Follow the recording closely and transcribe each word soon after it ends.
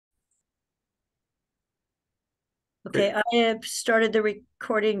Okay, Great. I have started the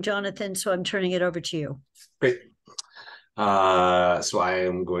recording, Jonathan, so I'm turning it over to you. Great. So I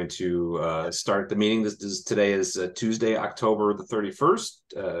am going to start the meeting. Today is Tuesday, October the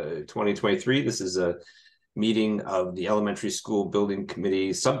 31st, 2023. This is a meeting of the Elementary School Building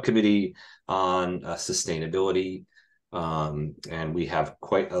Committee Subcommittee on Sustainability. And we have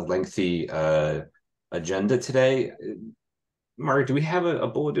quite a lengthy agenda today. Margaret, do we have a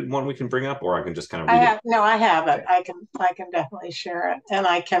bulleted one we can bring up, or I can just kind of read it? I have it. I can definitely share it, and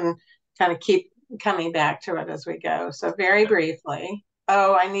I can kind of keep coming back to it as we go. So very briefly.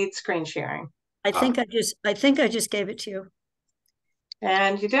 Oh, I need screen sharing. I think I just gave it to you.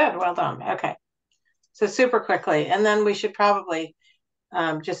 And you did. Well done. Okay. So super quickly, and then we should probably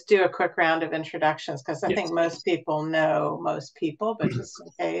just do a quick round of introductions because I think most people know most people, but just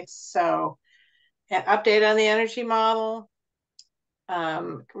in case. So an update on the energy model,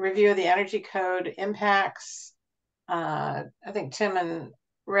 review of the energy code impacts. I think Tim and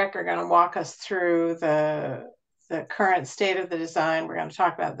Rick are going to walk us through the current state of the design. We're going to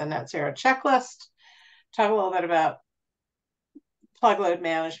talk about the net zero checklist, talk a little bit about plug load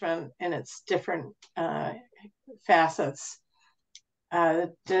management and its different facets.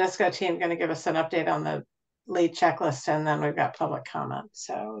 The DNISCO team is going to give us an update on the lead checklist, and then we've got public comment.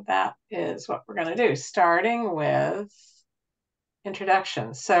 So that is what we're going to do, starting with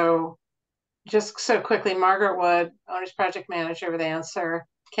introduction. So just so quickly, Margaret Wood, Owner's Project Manager with Answer.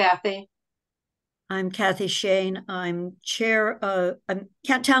 Kathy? I'm Kathy Shane. I'm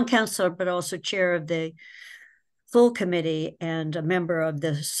town councilor, but also chair of the full committee and a member of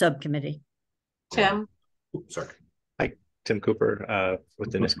the subcommittee. Tim? Sorry. Hi, Tim Cooper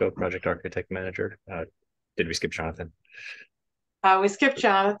with the NISCO Project Architect Manager. Did we skip Jonathan? We skipped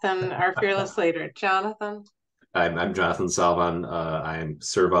Jonathan, our fearless leader. Jonathan? I'm Jonathan Salvan. I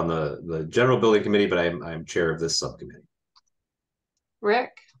serve on the general building committee, but I'm chair of this subcommittee.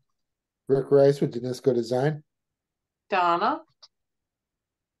 Rick? Rick Rice with DNISCO Design. Donna?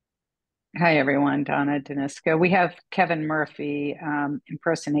 Hi, everyone. Donna DNISCO. We have Kevin Murphy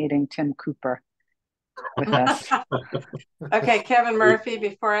impersonating Tim Cooper with us. Okay, Kevin Murphy,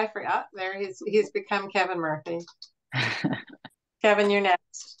 before I forgot, there he's become Kevin Murphy. Kevin, you're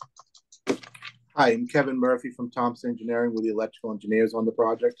next. Hi, I'm Kevin Murphy from Thompson Engineering with the electrical engineers on the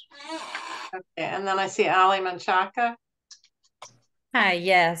project. Okay, and then I see Ali Manchaka. Hi,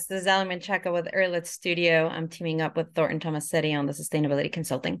 yes, this is Ali Manchaka with Erlit Studio. I'm teaming up with Thornton Tomasetti on the sustainability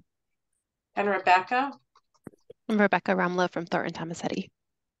consulting. And Rebecca? I'm Rebecca Ramla from Thornton Tomasetti.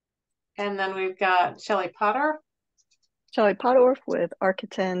 And then we've got Shelley Potter. Shelley Potterworth with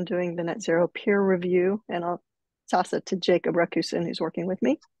Architan doing the net zero peer review, and I'll toss it to Jacob Rakusin, who's working with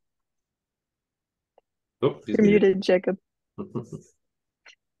me. Oh, you're muted, Jacob.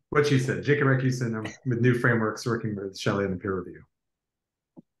 What she said, Jacob Rakusin with New Frameworks, working with Shelley in the peer review.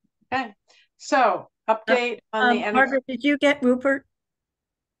 Okay, so update on the Margaret, did you get Rupert?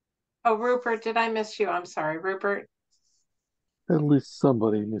 Oh, Rupert, did I miss you? I'm sorry, Rupert. At least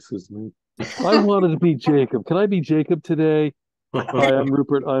somebody misses me. I wanted to be Jacob. Can I be Jacob today? Hi, I'm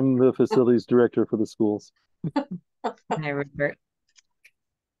Rupert. I'm the facilities director for the schools. Hi, Rupert.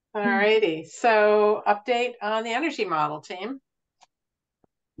 All righty. So update on the energy model, team.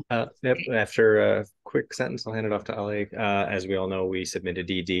 Yep. After a quick sentence, I'll hand it off to Ali. As we all know, we submitted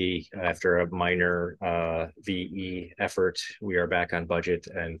DD after a minor VE effort. We are back on budget,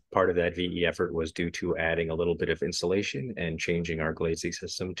 and part of that VE effort was due to adding a little bit of insulation and changing our glazing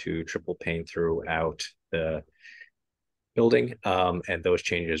system to triple pane throughout the building. And those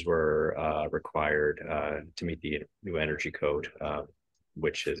changes were required to meet the new energy code,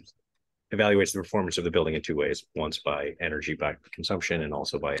 which evaluates the performance of the building in two ways: once by energy by consumption, and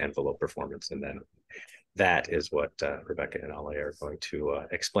also by envelope performance. And then that is what Rebecca and Ali are going to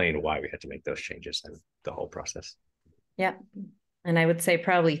explain why we had to make those changes and the whole process. Yeah, and I would say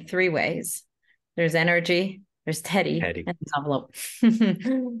probably three ways. There's energy, there's Teddy, and envelope.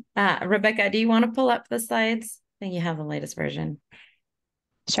 Rebecca, do you want to pull up the slides? I think you have the latest version.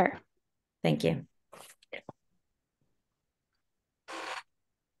 Sure. Thank you.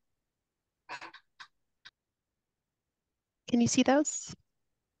 Can you see those?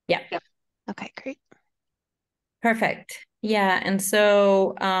 Yeah. Okay, great. Perfect. Yeah. And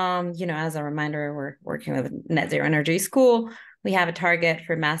so, as a reminder, we're working with Net Zero Energy School. We have a target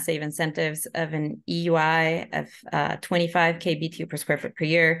for mass save incentives of an EUI of 25 kBTU per square foot per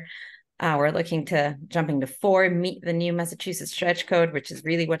year. We're looking to jumping to 4, meet the new Massachusetts stretch code, which is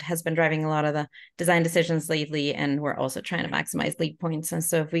really what has been driving a lot of the design decisions lately. And we're also trying to maximize lead points. And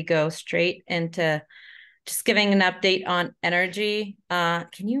so if we go straight into just giving an update on energy.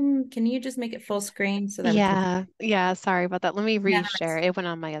 Can you just make it full screen so that we can... Yeah, sorry about that. Let me Yeah, reshare. It went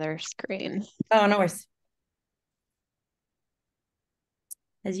on my other screen. Oh, no worries.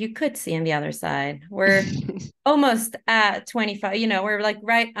 As you could see on the other side, we're almost at 25. You know, we're like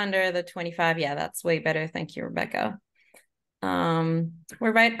right under the 25. Yeah, that's way better. Thank you, Rebecca.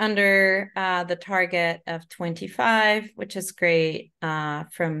 We're right under the target of 25, which is great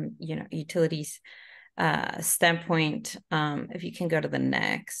from, you know, utilities standpoint. If you can go to the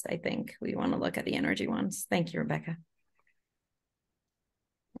next, I think we want to look at the energy ones. Thank you, Rebecca.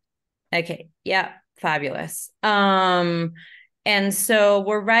 Okay, yeah, fabulous. And so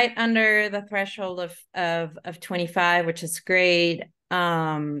we're right under the threshold of 25, which is great.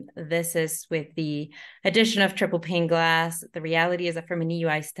 This is with the addition of triple pane glass. The reality is that from an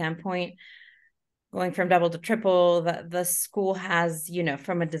EUI standpoint, going from double to triple, the school has, you know,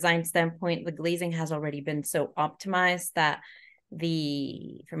 from a design standpoint, the glazing has already been so optimized that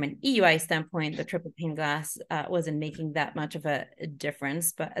from an EUI standpoint, the triple pane glass wasn't making that much of a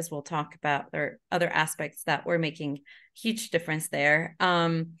difference. But as we'll talk about, there are other aspects that were making huge difference there.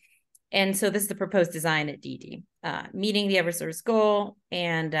 And so this is the proposed design at DD, meeting the Eversource goal.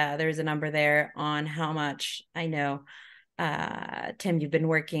 And there's a number there on how much. I know, Tim, you've been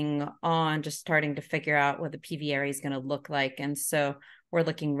working on just starting to figure out what the PV area is going to look like. And so we're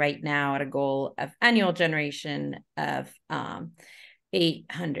looking right now at a goal of annual generation of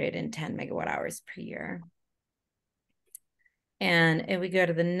 810 megawatt hours per year. And if we go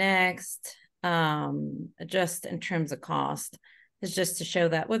to the next, just in terms of cost, is just to show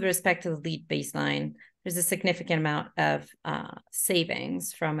that with respect to the LEED baseline, there's a significant amount of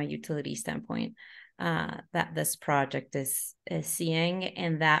savings from a utility standpoint that this project is seeing,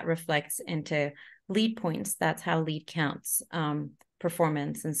 and that reflects into LEED points. That's how LEED counts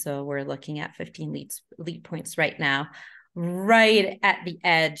performance. And so we're looking at 15 LEED points right now, right at the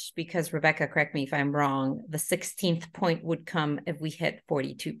edge, because Rebecca, correct me if I'm wrong, the 16th point would come if we hit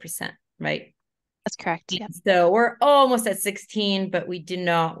 42%, right? That's correct. Yeah. So we're almost at 16, but we do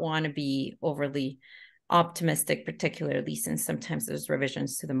not want to be overly optimistic, particularly since sometimes there's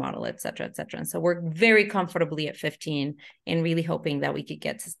revisions to the model, et cetera, et cetera. And so we're very comfortably at 15 and really hoping that we could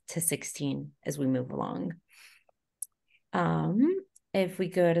get to 16 as we move along. If we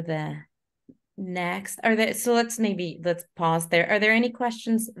go to the next, let's pause there. Are there any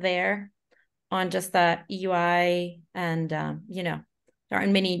questions there on just that EUI? And, you know, there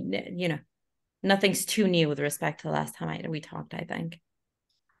aren't many, you know, nothing's too new with respect to the last time we talked, I think.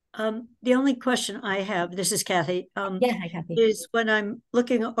 The only question I have, this is Kathy. Yeah, hi, Kathy. Is when I'm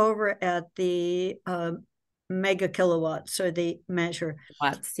looking over at the mega kilowatts or the measure.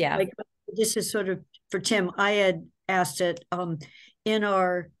 Watts, yeah. Like, this is sort of for Tim. I had asked it in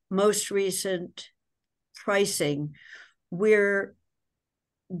our most recent pricing, we're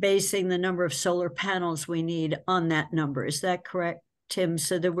basing the number of solar panels we need on that number. Is that correct, Tim?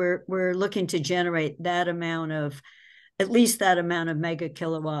 So that we're looking to generate that amount of, at least that amount of mega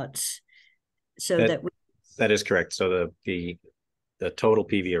kilowatts, so that is correct. So the total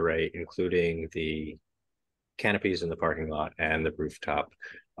PV array, including the canopies in the parking lot and the rooftop,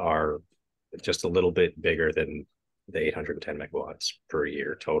 are just a little bit bigger than the 810 megawatts per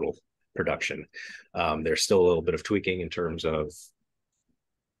year total production. There's still a little bit of tweaking in terms of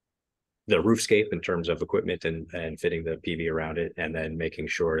the roofscape, in terms of equipment and fitting the PV around it, and then making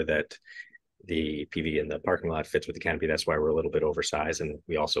sure that the PV in the parking lot fits with the canopy. That's why we're a little bit oversized, and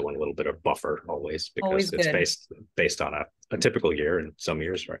we also want a little bit of buffer always, because it's based on a typical year, and some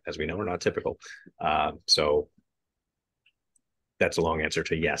years, as we know, are not typical. So that's a long answer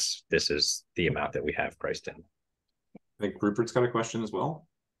to yes, this is the amount that we have priced in. I think Rupert's got a question as well.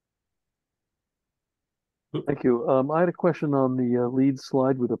 Thank you. I had a question on the lead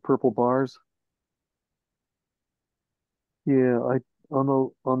slide with the purple bars. Yeah, on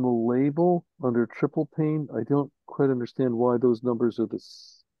the label under triple pane, I don't quite understand why those numbers are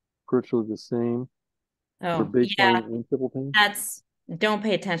virtually the same for baseline and triple pane. Don't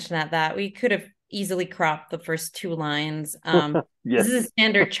pay attention to that. We could have easily cropped the first two lines. Yes. This is a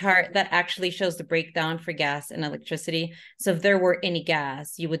standard chart that actually shows the breakdown for gas and electricity. So if there were any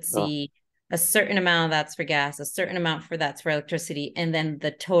gas, you would see a certain amount that's for gas, a certain amount that's for electricity, and then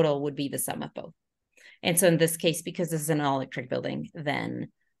the total would be the sum of both. And so in this case, because this is an all-electric building, then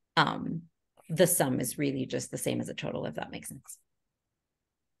the sum is really just the same as the total, if that makes sense.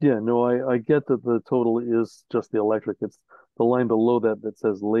 Yeah, no, I get that the total is just the electric. It's the line below that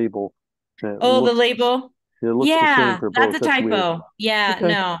says label. The label? It looks the same for both. That's a typo. Weird. Yeah, okay.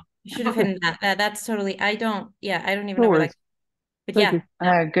 No, you should have hidden that. That's totally, I don't even know where that. But Thank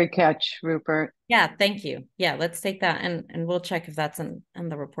yeah, Good catch, Rupert. yeah, thank you. Yeah, let's take that and we'll check if that's in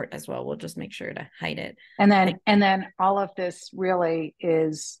the report as well. We'll just make sure to hide it. And then all of this really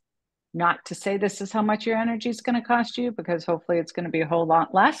is not to say this is how much your energy is going to cost you, because hopefully it's going to be a whole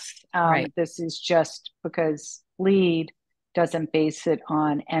lot less. Right. This is just because LEED doesn't base it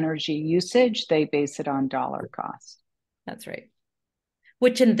on energy usage. They base it on dollar cost. That's right.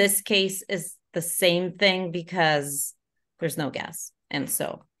 Which in this case is the same thing because there's no gas. And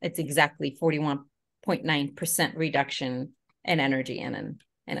so it's exactly 41.9% reduction in energy and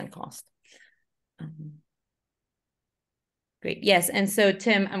in cost. Great. Yes. And so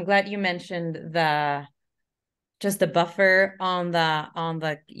Tim, I'm glad you mentioned the buffer on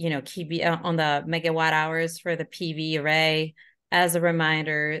the key on the megawatt hours for the PV array. As a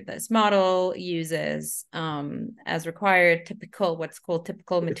reminder, this model uses as required what's called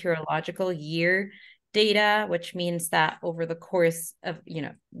typical meteorological year data, which means that over the course of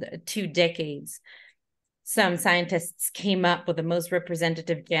 2 decades, some scientists came up with the most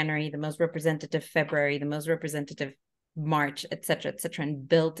representative January, the most representative February, the most representative March, et cetera, and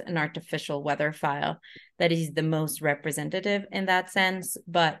built an artificial weather file that is the most representative in that sense.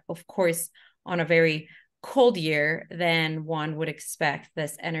 But of course, on a very cold year, then one would expect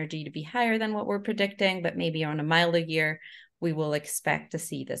this energy to be higher than what we're predicting, but maybe on a milder year, we will expect to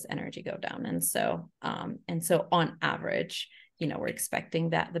see this energy go down. And so on average, we're expecting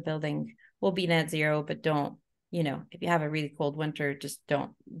that the building will be net zero, but don't, if you have a really cold winter, just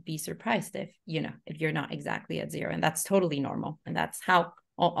don't be surprised if you're not exactly at zero. And that's totally normal. And that's how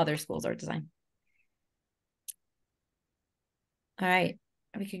all other schools are designed. All right,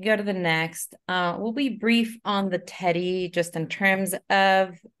 we could go to the next. We'll be brief on the Teddy just in terms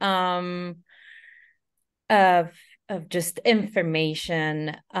of just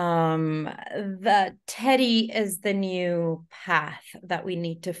information. The Teddy is the new path that we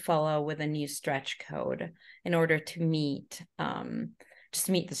need to follow with a new stretch code in order to meet the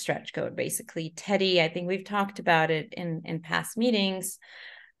stretch code. Basically, Teddy, I think we've talked about it in past meetings,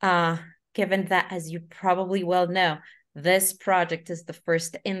 given that, as you probably well know, this project is the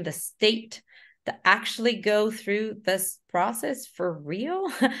first in the state to actually go through this process for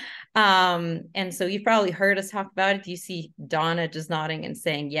real. And so you've probably heard us talk about it. You see Donna just nodding and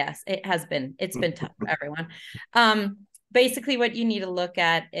saying, yes, it's been tough for everyone. Basically what you need to look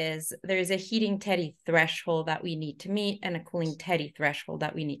at is there's a heating Teddy threshold that we need to meet and a cooling Teddy threshold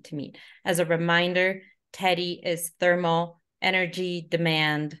that we need to meet. As a reminder, Teddy is thermal energy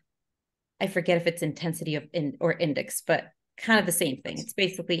demand. I forget if it's intensity or index, but kind of the same thing. It's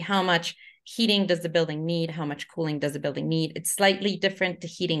basically how much heating does the building need? How much cooling does the building need? It's slightly different to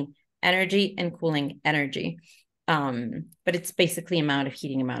heating energy and cooling energy. But it's basically amount of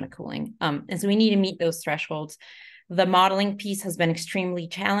heating, amount of cooling. And so we need to meet those thresholds. The modeling piece has been extremely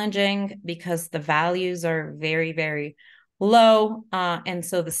challenging because the values are very, very low. And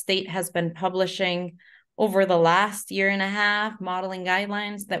so the state has been publishing over the last year and a half modeling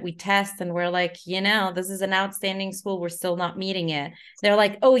guidelines that we test, and we're like, this is an outstanding school, we're still not meeting it. They're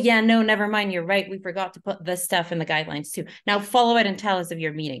like, oh yeah, no, never mind, you're right, we forgot to put this stuff in the guidelines too. Now follow it and tell us if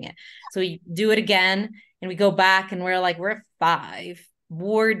you're meeting it. So we do it again and we go back and we're like, we're at 5,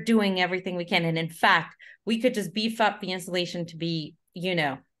 we're doing everything we can. And in fact, we could just beef up the installation to be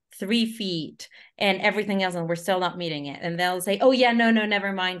 3 feet and everything else, and we're still not meeting it. And they'll say, oh yeah, no,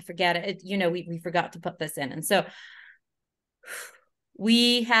 never mind, forget it. We forgot to put this in. And so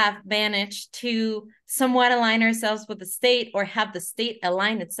we have managed to somewhat align ourselves with the state, or have the state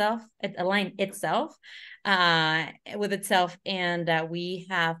align itself with itself. And we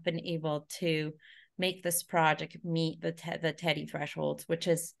have been able to make this project meet the Teddy thresholds, which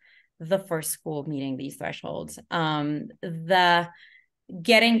is the first school meeting these thresholds.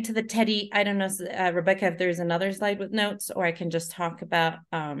 Getting to the Teddy, I don't know, Rebecca, if there's another slide with notes, or I can just talk about,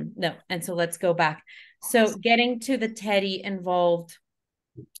 no. And so let's go back. So getting to the Teddy involved,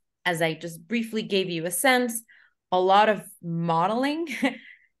 as I just briefly gave you a sense, a lot of modeling,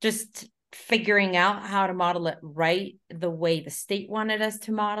 just figuring out how to model it right the way the state wanted us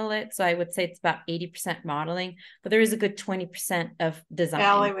to model it. So I would say it's about 80% modeling, but there is a good 20% of design.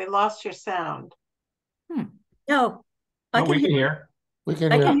 Allie, we lost your sound. No, I we can hear. We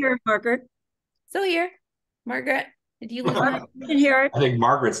can I hear. can hear it, Margaret. Still here. Margaret, did you lose me? I can hear it. I think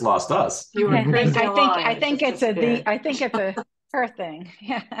Margaret's lost us. You were cruising along, I think it's a her thing.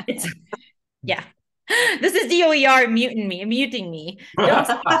 Yeah. Yeah. This is DOER muting me. Don't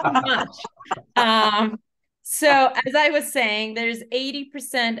speak too much. So as I was saying, there's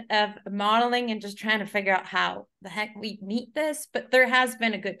 80% of modeling and just trying to figure out how the heck we meet this, but there has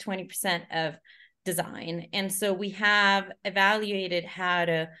been a good 20% of design. And so we have evaluated how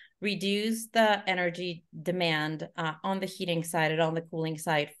to reduce the energy demand on the heating side and on the cooling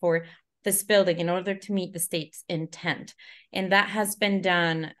side for this building in order to meet the state's intent. And that has been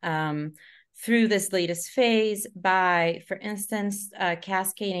done through this latest phase by, for instance,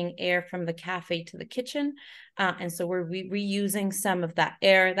 cascading air from the cafe to the kitchen. And so we're reusing some of that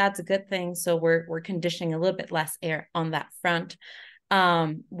air. That's a good thing. So we're conditioning a little bit less air on that front.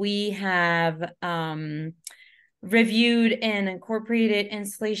 We have reviewed and incorporated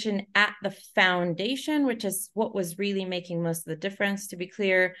insulation at the foundation, which is what was really making most of the difference. To be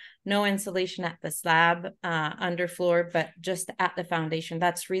clear, no insulation at the slab underfloor, but just at the foundation.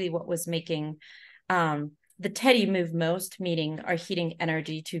 That's really what was making the teddy move most, meaning our heating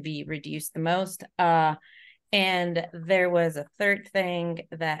energy to be reduced the most. And there was a third thing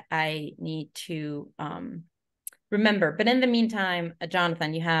that I need to remember. But in the meantime,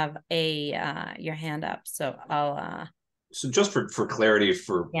 Jonathan, you have your hand up, so I'll. So just for clarity,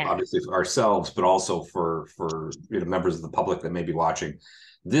 for obviously for ourselves, but also for members of the public that may be watching,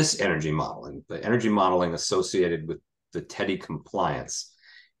 this energy modeling, the energy modeling associated with the TEDI compliance,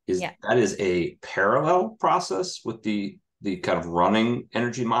 that is a parallel process with the kind of running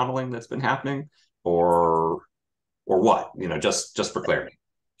energy modeling that's been happening, or what? Just for clarity.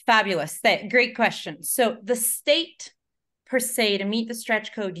 Fabulous. Great question. So the state, per se, to meet the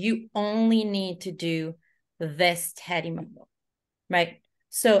stretch code, you only need to do this TEDI model, right?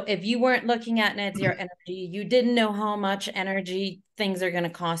 So if you weren't looking at net zero energy, you didn't know how much energy things are going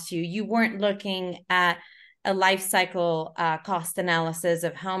to cost you. You weren't looking at a life cycle cost analysis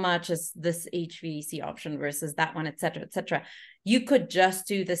of how much is this HVAC option versus that one, et cetera, et cetera. You could just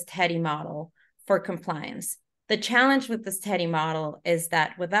do this TEDI model for compliance. The challenge with this TEDI model is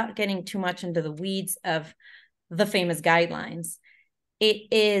that, without getting too much into the weeds of the famous guidelines,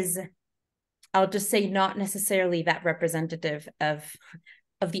 it is, I'll just say, not necessarily that representative of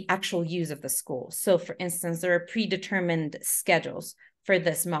the actual use of the school. So for instance, there are predetermined schedules for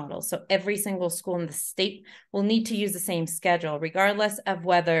this model. So every single school in the state will need to use the same schedule, regardless of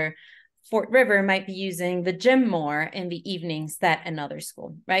whether Fort River might be using the gym more in the evenings than another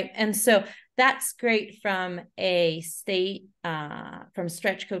school, right? And so that's great from a state, from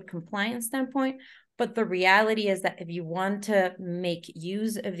stretch code compliance standpoint. But the reality is that if you want to make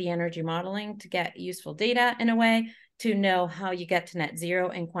use of the energy modeling to get useful data in a way, to know how you get to net zero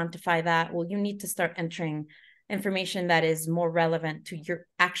and quantify that, well, you need to start entering information that is more relevant to your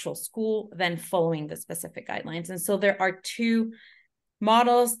actual school than following the specific guidelines. And so there are two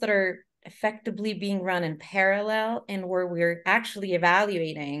models that are effectively being run in parallel, and where we're actually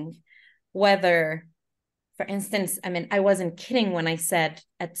evaluating whether, for instance, I mean, I wasn't kidding when I said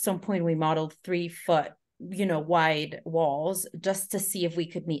at some point we modeled 3-foot, wide walls just to see if we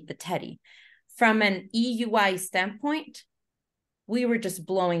could meet the TEDI. From an EUI standpoint, we were just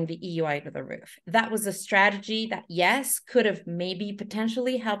blowing the EUI to the roof. That was a strategy that, yes, could have maybe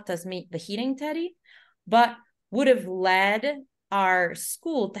potentially helped us meet the heating TEDI, but would have led our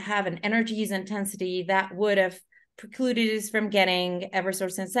school to have an energy use intensity that would have precluded us from getting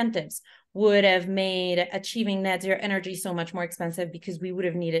Eversource incentives, would have made achieving net zero energy so much more expensive because we would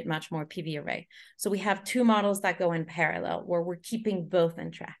have needed much more PV array. So we have two models that go in parallel where we're keeping both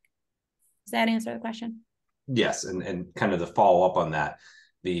in track. Does that answer the question? Yes, and kind of to follow up on that,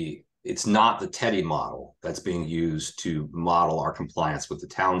 it's not the TEDI model that's being used to model our compliance with the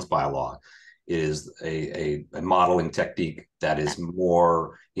town's bylaw. It is a modeling technique that is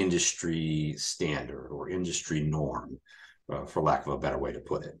more industry standard or industry norm, for lack of a better way to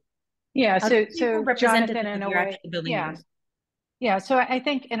put it. Yeah, so Jonathan, in a way, yeah. So I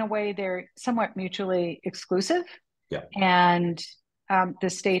think in a way they're somewhat mutually exclusive. Yeah. And the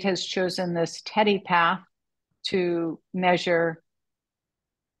state has chosen this TEDI path to measure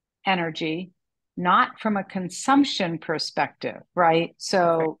energy, not from a consumption perspective, right?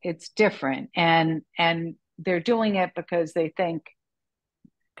 So it's different, and they're doing it because they think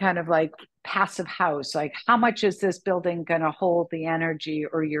kind of like passive house, like how much is this building going to hold the energy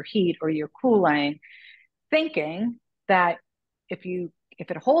or your heat or your cooling, thinking that if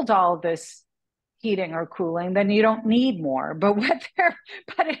it holds all of this heating or cooling, then you don't need more. But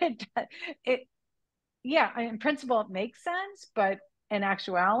yeah, in principle it makes sense, but in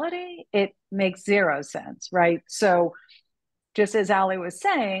actuality it makes zero sense, right? So just as Ali was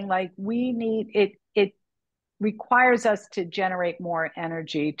saying, like we need it requires us to generate more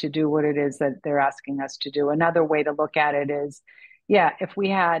energy to do what it is that they're asking us to do. Another way to look at it is, yeah, if we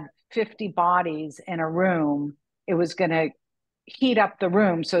had 50 bodies in a room, it was going to heat up the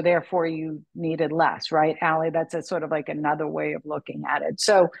room, so therefore you needed less, right, Allie? That's a sort of like another way of looking at it.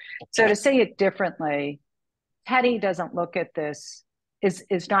 So to say it differently, Teddy doesn't look at this,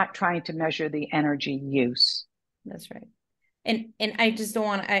 is not trying to measure the energy use. That's right. And I just don't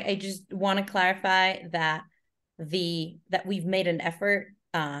want I just want to clarify that that we've made an effort,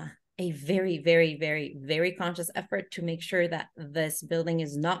 a very, very, very, very conscious effort to make sure that this building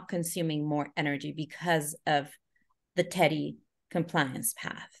is not consuming more energy because of the Teddy compliance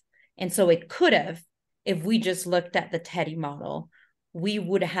path. And so it could have, if we just looked at the Teddy model, we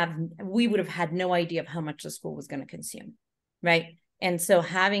would have had no idea of how much the school was going to consume, right? And so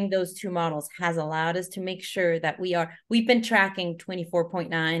having those two models has allowed us to make sure that we've been tracking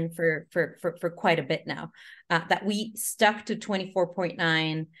 24.9 for quite a bit now, that we stuck to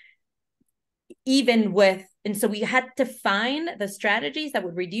 24.9 even with, and so we had to find the strategies that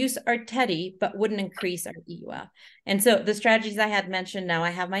would reduce our Teddy, but wouldn't increase our EUF. And so the strategies I had mentioned, now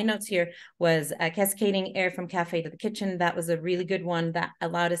I have my notes here, was cascading air from cafe to the kitchen. That was a really good one that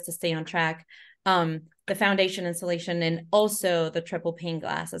allowed us to stay on track. The foundation insulation, and also the triple pane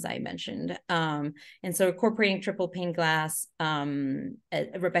glass, as I mentioned. And so incorporating triple pane glass,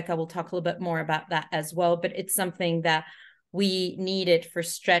 Rebecca will talk a little bit more about that as well, but it's something that we needed for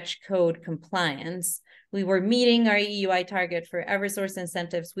stretch code compliance. We were meeting our EUI target for Eversource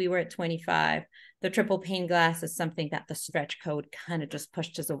incentives. We were at 25. The triple pane glass is something that the stretch code kind of just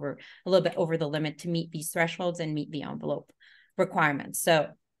pushed us over a little bit over the limit to meet these thresholds and meet the envelope requirements. So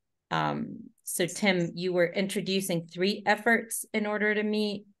Tim, you were introducing 3 efforts in order to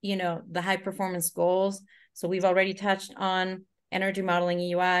meet, the high performance goals. So we've already touched on energy modeling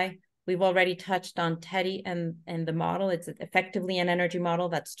EUI. We've already touched on Teddy and the model. It's effectively an energy model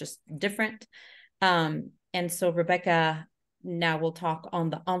that's just different. And so Rebecca now will talk on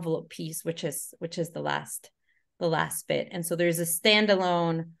the envelope piece, which is the last bit. And so there's a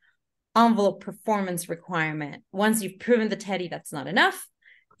standalone envelope performance requirement. Once you've proven the Teddy, that's not enough.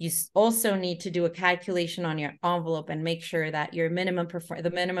 You also need to do a calculation on your envelope and make sure that your minimum performance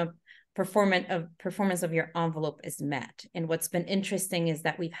of your envelope is met. And what's been interesting is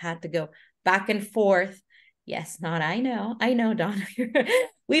that we've had to go back and forth. Yes, not I know, Donna.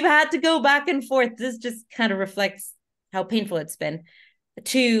 We've had to go back and forth. This just kind of reflects how painful it's been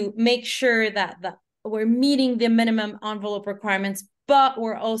to make sure that we're meeting the minimum envelope requirements, but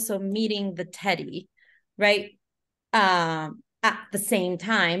we're also meeting the Teddy, right? At the same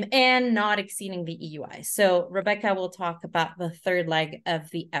time and not exceeding the EUI. So Rebecca will talk about the third leg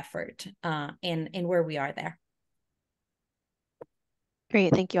of the effort and where we are there.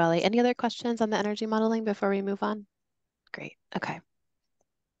 Great, thank you, Allie. Any other questions on the energy modeling before we move on? Great, okay.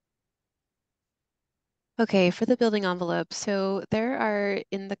 Okay, for the building envelope, so there are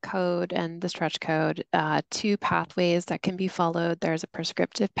in the code and the stretch code 2 pathways that can be followed. There's a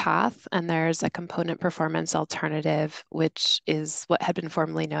prescriptive path and there's a component performance alternative, which is what had been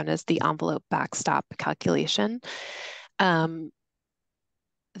formerly known as the envelope backstop calculation. The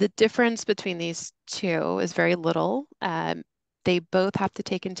difference between these 2 is very little. They both have to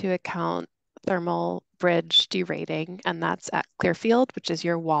take into account thermal bridge derating, and that's at Clearfield, which is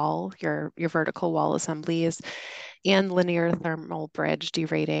your wall, your vertical wall assemblies, and linear thermal bridge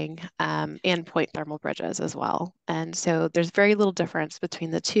derating, and point thermal bridges as well. And so there's very little difference between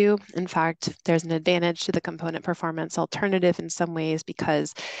the 2. In fact, there's an advantage to the component performance alternative in some ways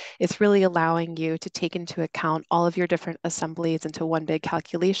because it's really allowing you to take into account all of your different assemblies into one big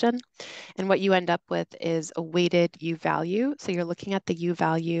calculation. And what you end up with is a weighted U value. So you're looking at the U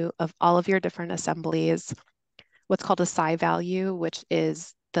value of all of your different assemblies, what's called a psi value, which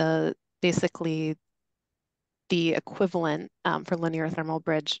is basically the equivalent for linear thermal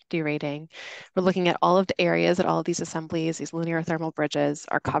bridge derating. We're looking at all of the areas that all of these assemblies, these linear thermal bridges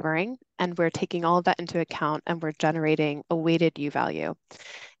are covering, and we're taking all of that into account and we're generating a weighted U value.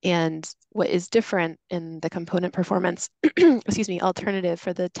 And what is different in the component performance, excuse me, alternative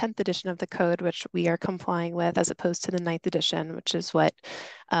for the 10th edition of the code, which we are complying with as opposed to the 9th edition, which is what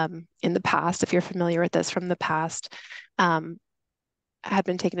in the past, if you're familiar with this from the past, had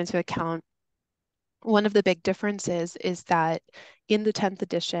been taken into account. One of the big differences is that in the 10th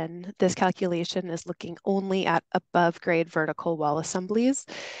edition, this calculation is looking only at above grade vertical wall assemblies.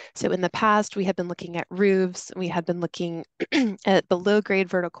 So in the past, we had been looking at roofs, we had been looking at below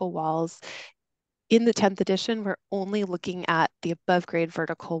grade vertical walls. In the 10th edition, we're only looking at the above grade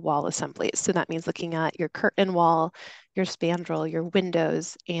vertical wall assemblies. So that means looking at your curtain wall, your spandrel, your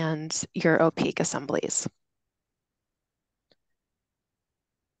windows, and your opaque assemblies.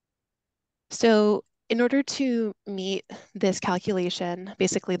 So in order to meet this calculation,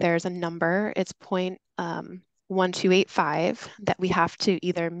 basically there's a number, it's 0.1 1285 that we have to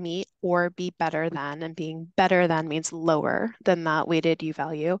either meet or be better than, and being better than means lower than that weighted U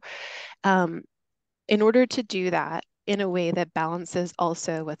value. In order to do that in a way that balances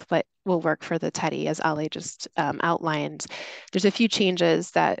also with what will work for the TEDI, as Ali just outlined, there's a few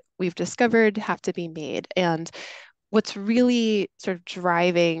changes that we've discovered have to be made. And what's really sort of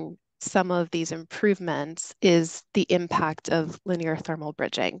driving some of these improvements is the impact of linear thermal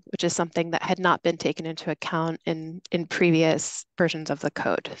bridging, which is something that had not been taken into account in previous versions of the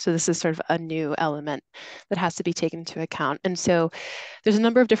code. So this is sort of a new element that has to be taken into account. And so there's a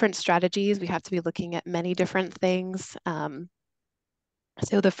number of different strategies. We have to be looking at many different things.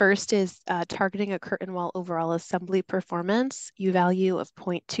 So the first is targeting a curtain wall overall assembly performance, U value of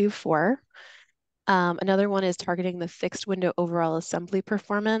 0.24. Another one is targeting the fixed window overall assembly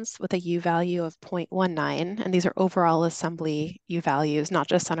performance with a U value of 0.19. And these are overall assembly U values, not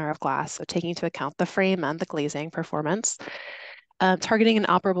just center of glass. So taking into account the frame and the glazing performance. Targeting an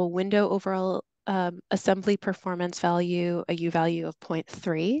operable window overall assembly performance value, a U value of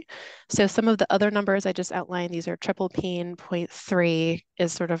 0.3. So some of the other numbers I just outlined, these are triple pane. 0.3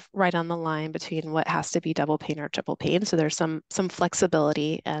 is sort of right on the line between what has to be double pane or triple pane. So there's some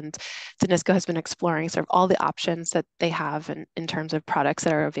flexibility, and DNISCO has been exploring sort of all the options that they have in terms of products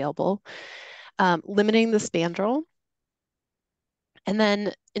that are available. Limiting the spandrel. And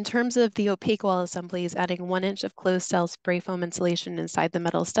then in terms of the opaque wall assemblies, adding 1 inch of closed cell spray foam insulation inside the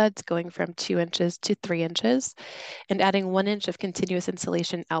metal studs, going from 2 inches to 3 inches, and adding 1 inch of continuous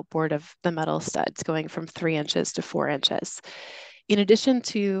insulation outboard of the metal studs, going from 3 inches to 4 inches. In addition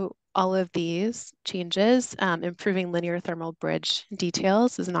to all of these changes, improving linear thermal bridge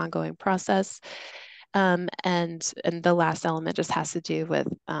details is an ongoing process. And the last element just has to do with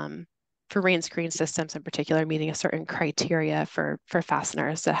for rain screen systems in particular, meeting a certain criteria for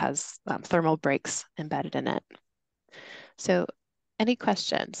fasteners that has thermal breaks embedded in it. So any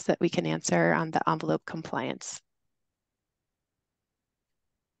questions that we can answer on the envelope compliance?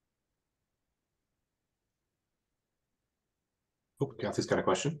 Oh, Kathy's got a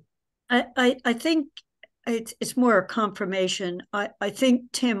question. I think it's more a confirmation. I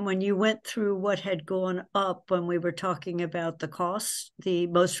think, Tim, when you went through what had gone up when we were talking about the costs, the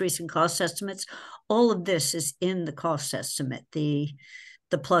most recent cost estimates, all of this is in the cost estimate, the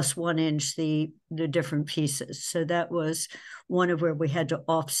plus 1 inch, the different pieces. So that was one of where we had to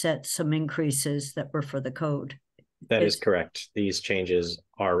offset some increases that were for the code. That is correct. These changes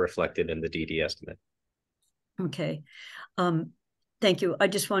are reflected in the DD estimate. Okay. Thank you. I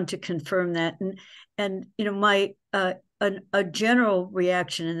just wanted to confirm that. And you know, my a general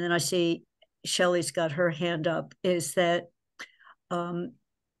reaction, and then I see Shelley's got her hand up, is that I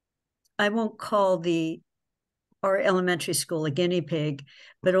won't call our elementary school a guinea pig,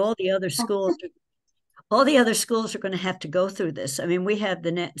 but all the other schools are going to have to go through this. I mean, we have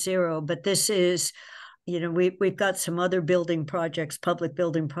the net zero, but this is, you know, we've got some other building projects, public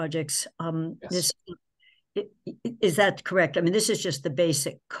building projects. Yes. Is that correct? I mean, this is just the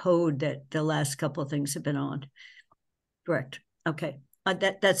basic code that the last couple of things have been on. Correct. Okay.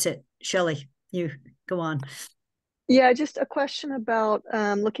 That's it. Shelley, you go on. Yeah, just a question about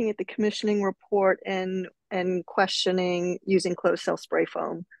looking at the commissioning report and questioning using closed cell spray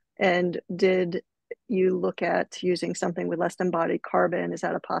foam. And did you look at using something with less embodied carbon? Is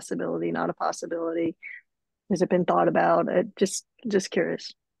that a possibility, not a possibility? Has it been thought about? Just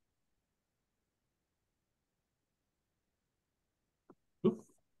curious.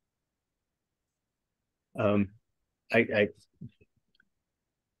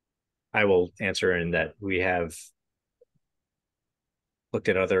 I will answer in that we have looked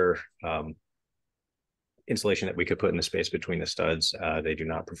at other insulation that we could put in the space between the studs. They do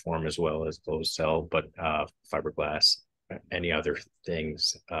not perform as well as closed cell, but fiberglass, any other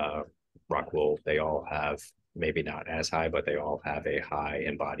things, rock wool, they all have, maybe not as high, but they all have a high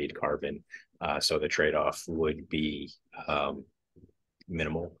embodied carbon. So the trade-off would be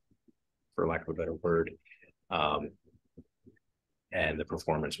minimal, for lack of a better word. And the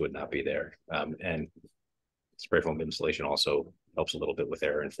performance would not be there. And spray foam insulation also helps a little bit with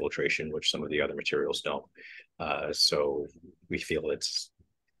air infiltration, which some of the other materials don't. So we feel it's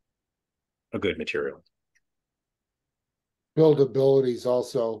a good material. Buildability is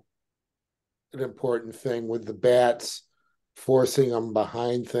also an important thing with the bats, forcing them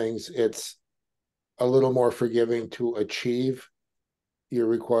behind things. It's a little more forgiving to achieve your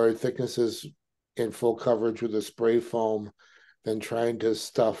required thicknesses in full coverage with a spray foam than trying to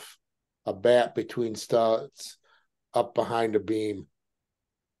stuff a bat between studs up behind a beam.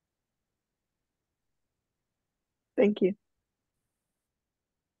 Thank you.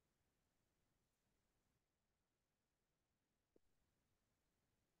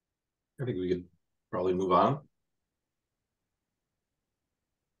 I think we could probably move on.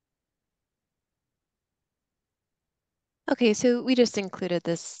 Okay, so we just included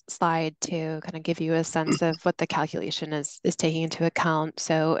this slide to kind of give you a sense of what the calculation is taking into account.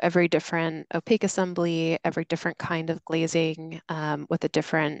 So every different opaque assembly, every different kind of glazing with a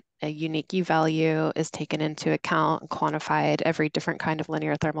different unique U value is taken into account and quantified, every different kind of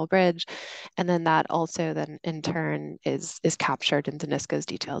linear thermal bridge. And then that also then in turn is captured into NISCO's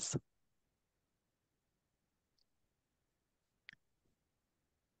details.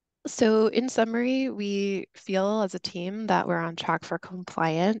 So in summary, we feel as a team that we're on track for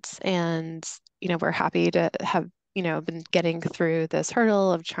compliance, and we're happy to have been getting through this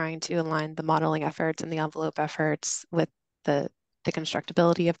hurdle of trying to align the modeling efforts and the envelope efforts with the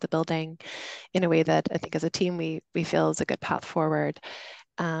constructability of the building in a way that I think as a team we feel is a good path forward.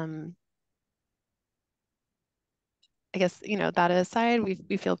 I guess that aside,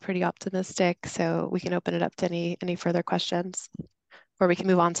 we feel pretty optimistic, so we can open it up to any further questions, or we can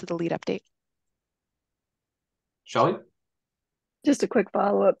move on to the lead update. Shelley? Just a quick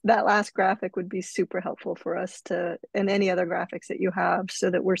follow-up. That last graphic would be super helpful for us to, and any other graphics that you have,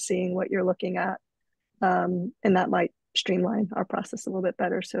 so that we're seeing what you're looking at. And that might streamline our process a little bit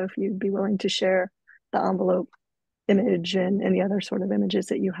better. So if you'd be willing to share the envelope image and any other sort of images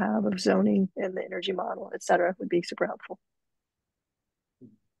that you have of zoning and the energy model, et cetera, would be super helpful.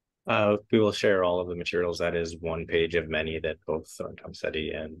 We will share all of the materials. That is one page of many that both Tom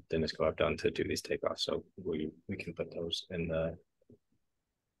Setti and NISCO have done to do these takeoffs. So we can put those in the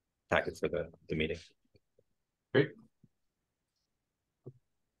packet for the meeting. Great.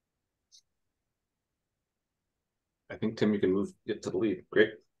 I think, Tim, you can get to the lead.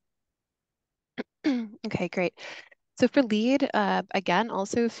 Great. Okay, great. So for lead, again,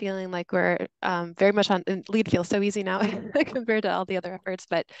 also feeling like we're very much on, and lead feels so easy now compared to all the other efforts,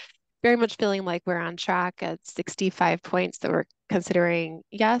 but very much feeling like we're on track at 65 points that we're considering.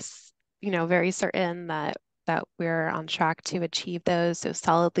 Yes, very certain that we're on track to achieve those. So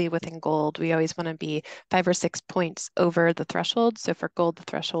solidly within gold, we always want to be 5 or 6 points over the threshold. So for gold, the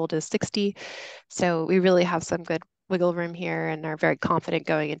threshold is 60. So we really have some good wiggle room here and are very confident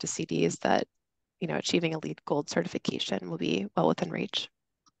going into CDs that achieving a LEED Gold certification will be well within reach.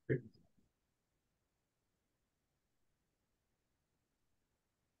 Great.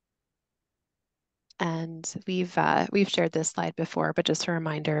 And we've shared this slide before, but just a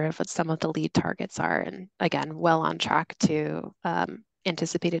reminder of what some of the LEED targets are, and again, well on track to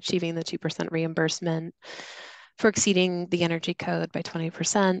anticipate achieving the 2% reimbursement for exceeding the energy code by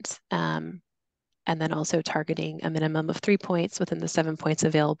 20%, and then also targeting a minimum of 3 points within the 7 points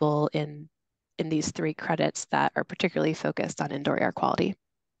available in these 3 credits that are particularly focused on indoor air quality.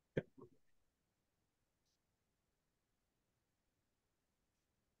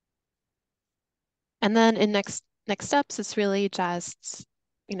 And then in next steps, it's really just,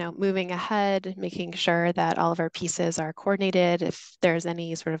 moving ahead, making sure that all of our pieces are coordinated. If there's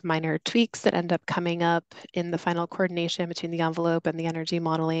any sort of minor tweaks that end up coming up in the final coordination between the envelope and the energy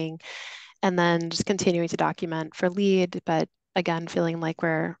modeling, and then just continuing to document for LEED, but again, feeling like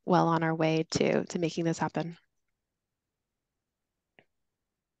we're well on our way to making this happen.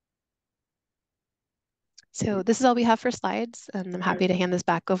 So this is all we have for slides, and I'm happy to hand this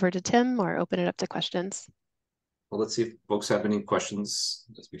back over to Tim or open it up to questions. Well, let's see if folks have any questions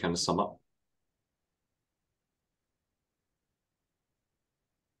as we kind of sum up.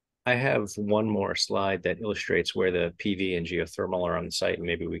 I have one more slide that illustrates where the PV and geothermal are on the site, and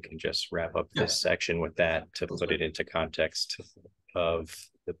maybe we can just wrap up this section with that to put it into context of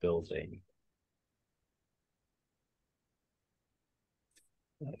the building.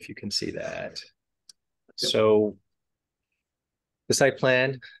 If you can see that. So the site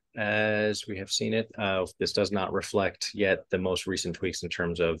plan, as we have seen it, this does not reflect yet the most recent tweaks in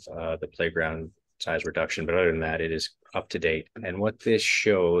terms of the playground size reduction, but other than that, it is up to date. And what this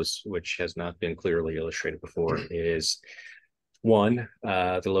shows, which has not been clearly illustrated before, is one,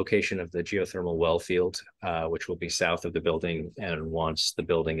 the location of the geothermal well field, which will be south of the building, and once the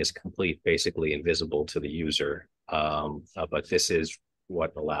building is complete, basically invisible to the user. But this is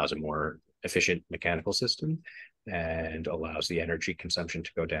what allows a more efficient mechanical system and allows the energy consumption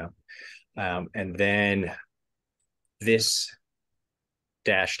to go down. And then this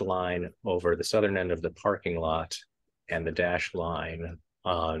dashed line over the southern end of the parking lot and the dashed line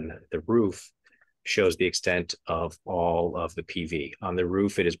on the roof shows the extent of all of the PV. On the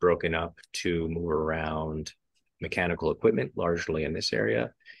roof, it is broken up to move around mechanical equipment, largely in this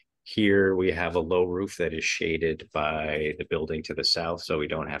area. Here we have a low roof that is shaded by the building to the south, so we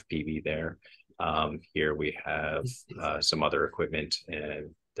don't have PV there. Here we have some other equipment,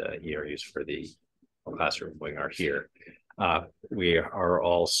 and the ERUs for the classroom wing are here. We are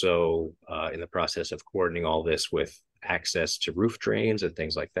also in the process of coordinating all this with access to roof drains and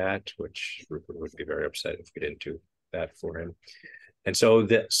things like that, which Rupert would be very upset if we didn't do that for him. And so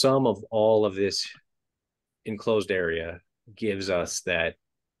the sum of all of this enclosed area gives us that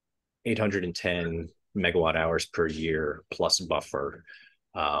 810 megawatt hours per year plus buffer.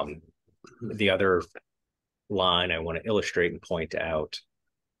 The other line I want to illustrate and point out,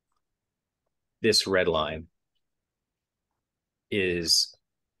 this red line is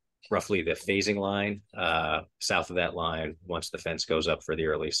roughly the phasing line. South of that line, once the fence goes up for the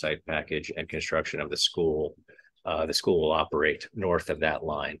early site package and construction of the school will operate north of that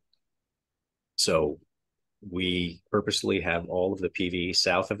line. So we purposely have all of the PV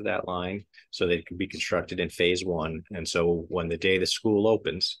south of that line so that it can be constructed in phase one. And so when the day the school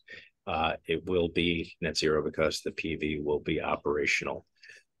opens, it will be net zero because the PV will be operational.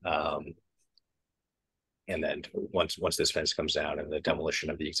 And then once this fence comes down and the demolition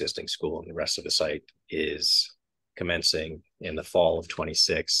of the existing school and the rest of the site is commencing in the fall of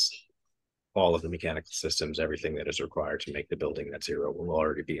 26, all of the mechanical systems, everything that is required to make the building net zero will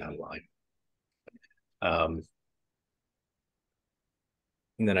already be online. And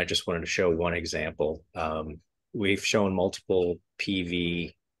then I just wanted to show one example. We've shown multiple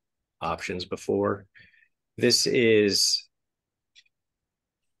PV options before. This is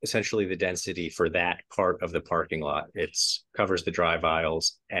essentially the density for that part of the parking lot. It covers the drive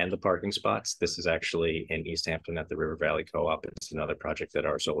aisles and the parking spots. This is actually in East Hampton at the River Valley Co-op. It's another project that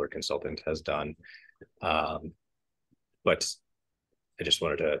our solar consultant has done. But I just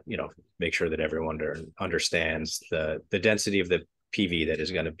wanted to, make sure that everyone understands the density of the PV that is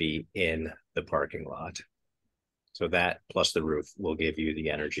going to be in the parking lot. So that plus the roof will give you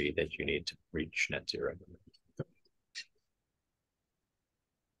the energy that you need to reach net zero.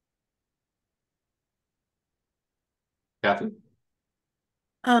 Kathy?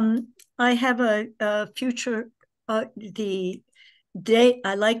 I have a future, the day,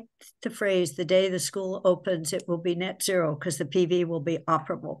 I like the phrase, the day the school opens, it will be net zero because the PV will be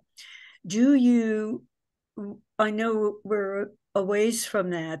operable. I know we're a ways from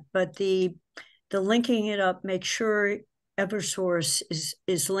that, but the linking it up, make sure Eversource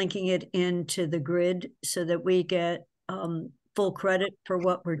is linking it into the grid so that we get full credit for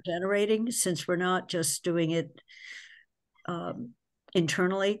what we're generating, since we're not just doing it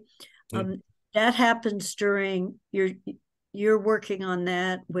internally. That happens during you're working on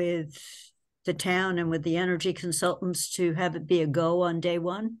that with the town and with the energy consultants to have it be a go on day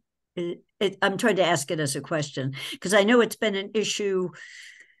one. I'm trying to ask it as a question because I know it's been an issue.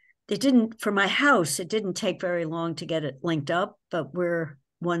 For my house, it didn't take very long to get it linked up, but we're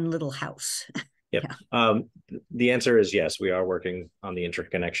one little house. Yep. Yeah. The answer is yes. We are working on the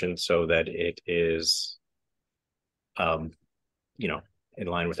interconnection so that it is in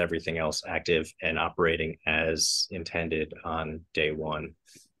line with everything else, active and operating as intended on day one.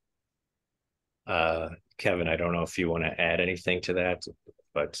 Kevin, I don't know if you want to add anything to that,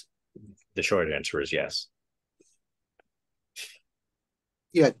 but the short answer is yes.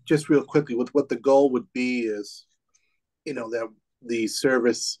 Yeah, just real quickly, what the goal would be is, that the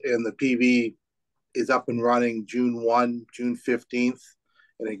service and the PV is up and running June 1, June 15th,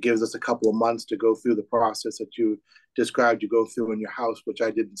 and it gives us a couple of months to go through the process that you described you go through in your house, which I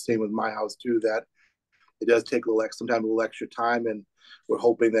did the same with my house too, that it does take sometimes a little extra time, and we're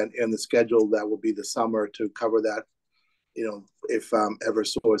hoping that in the schedule that will be the summer to cover that, if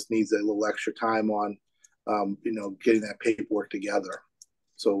Eversource needs a little extra time on, getting that paperwork together.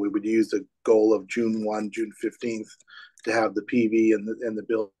 So we would use the goal of June 1, June 15th to have the PV and the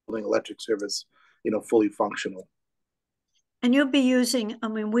building electric service, fully functional. And you'll be using,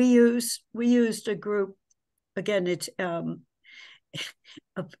 we used a group, again, it's a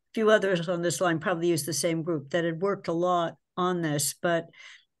few others on this line probably used the same group that had worked a lot on this, but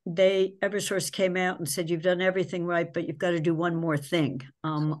Eversource came out and said, you've done everything right, but you've got to do one more thing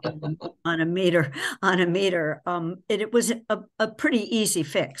on a meter. It was a pretty easy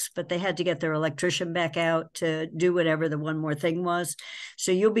fix, but they had to get their electrician back out to do whatever the one more thing was.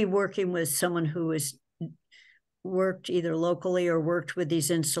 So you'll be working with someone who has worked either locally or worked with these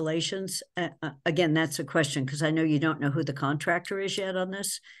installations. Again, that's a question because I know you don't know who the contractor is yet on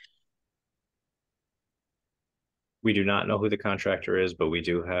this. We do not know who the contractor is, but we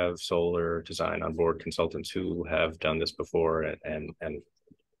do have solar design on board consultants who have done this before, and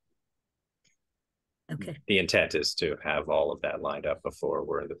okay. The intent is to have all of that lined up before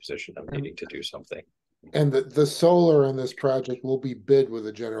we're in the position of needing to do something. And the solar in this project will be bid with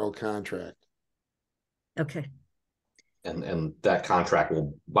a general contract. Okay. And that contract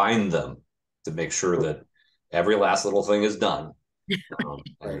will bind them to make sure that every last little thing is done.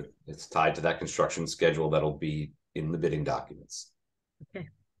 And it's tied to that construction schedule that'll be in the bidding documents. Okay.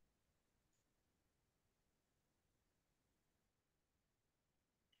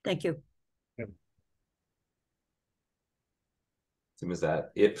 Thank you. Tim, is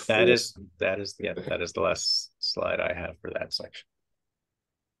that it? That is the last slide I have for that section.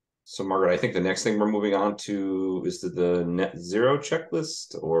 So Margaret, I think the next thing we're moving on to is the net zero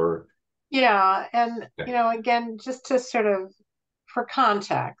checklist, or yeah, and you know, again, just to sort of for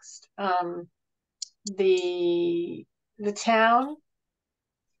context, the town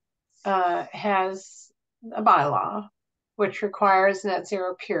has a bylaw which requires net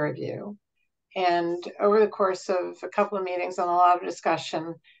zero peer review. And over the course of a couple of meetings and a lot of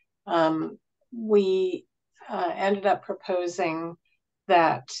discussion, we ended up proposing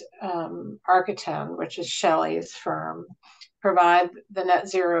that Architon, which is Shelley's firm, provide the net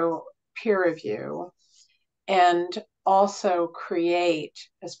zero peer review and also create,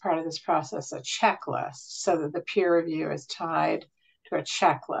 as part of this process, a checklist so that the peer review is tied to a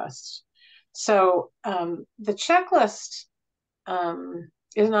checklist. So the checklist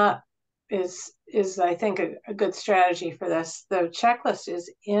is I think a good strategy for this. The checklist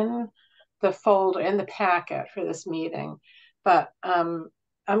is in the folder, in the packet for this meeting, but I'm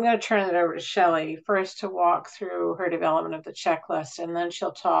going to turn it over to Shelley first to walk through her development of the checklist, and then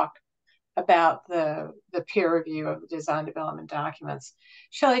she'll talk about the peer review of the design development documents.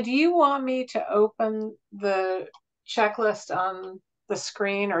 Shelley, do you want me to open the checklist on the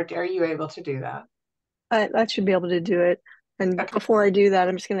screen, or are you able to do that? I should be able to do it. And before I do that,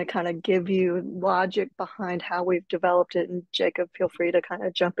 I'm just going to kind of give you logic behind how we've developed it. And Jacob, feel free to kind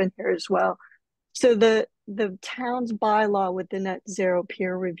of jump in here as well. So the town's bylaw with the net zero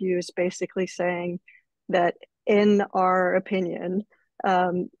peer review is basically saying that, in our opinion,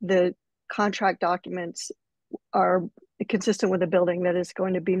 the contract documents are consistent with a building that is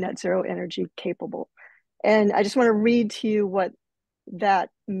going to be net zero energy capable. And I just want to read to you what that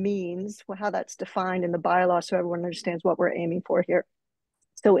means, how that's defined in the bylaw, so everyone understands what we're aiming for here.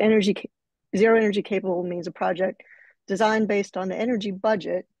 So zero energy capable means a project designed based on the energy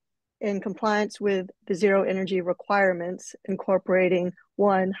budget in compliance with the zero energy requirements, incorporating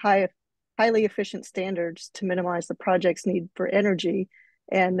one, highly efficient standards to minimize the project's need for energy,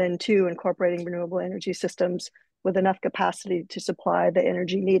 and then two, incorporating renewable energy systems with enough capacity to supply the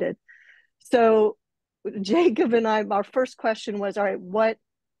energy needed. So Jacob and I, our first question was, all right, what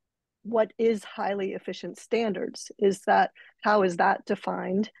is highly efficient standards? How is that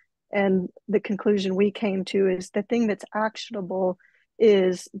defined? And the conclusion we came to is the thing that's actionable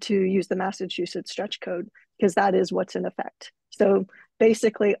is to use the Massachusetts stretch code, because that is what's in effect. So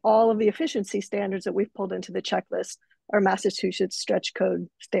basically all of the efficiency standards that we've pulled into the checklist are Massachusetts stretch code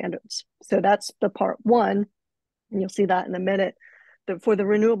standards. So that's the part one, and you'll see that in a minute. For the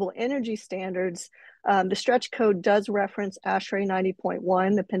renewable energy standards, the stretch code does reference ASHRAE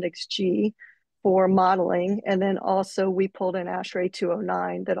 90.1, Appendix G, for modeling. And then also we pulled in ASHRAE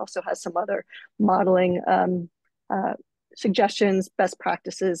 209 that also has some other modeling suggestions, best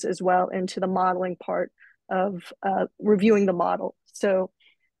practices as well into the modeling part of reviewing the model. So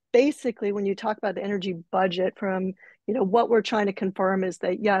basically, when you talk about the energy budget, from what we're trying to confirm is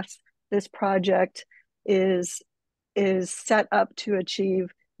that yes, this project is set up to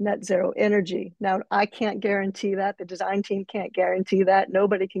achieve net zero energy. Now, I can't guarantee that. The design team can't guarantee that.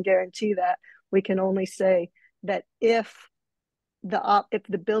 Nobody can guarantee that. We can only say that if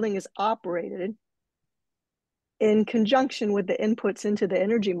the building is operated in conjunction with the inputs into the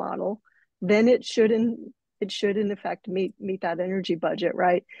energy model, then it should in effect meet that energy budget,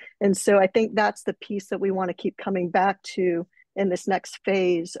 right? And so I think that's the piece that we want to keep coming back to in this next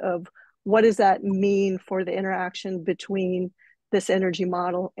phase of what does that mean for the interaction between this energy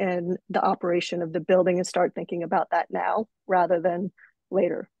model and the operation of the building, and start thinking about that now rather than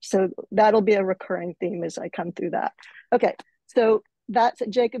later. So that'll be a recurring theme as I come through that. Okay, so that's it.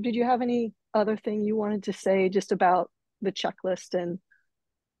 Jacob, did you have any other thing you wanted to say just about the checklist and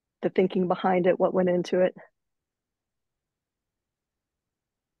the thinking behind it, what went into it?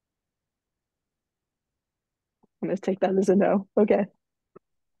 I'm going to take that as a no. Okay.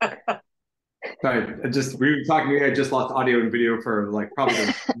 Sorry, we were talking. I just lost audio and video for like probably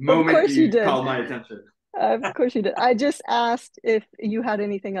the moment you called my attention. Of course you did. I just asked if you had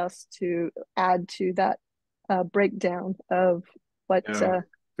anything else to add to that breakdown of what.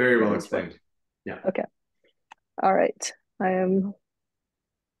 Very well explained. Yeah. Okay. All right. I am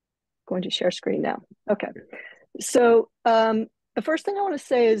going to share screen now. Okay. So the first thing I want to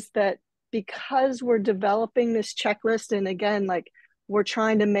say is that because we're developing this checklist, and again, like we're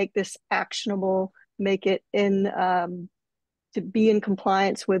trying to make this actionable, make it in to be in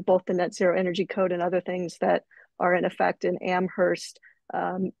compliance with both the Net Zero Energy Code and other things that are in effect in Amherst.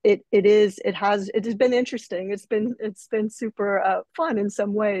 It has been interesting. It's been super fun in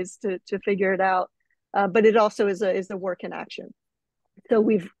some ways to figure it out, but it also is a work in action. So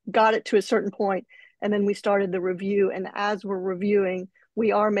we've got it to a certain point, and then we started the review. And as we're reviewing,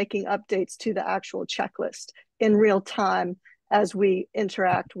 we are making updates to the actual checklist in real time as we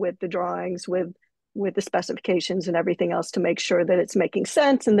interact with the drawings, with the specifications and everything else, to make sure that it's making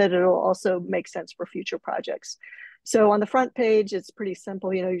sense and that it'll also make sense for future projects. So on the front page, it's pretty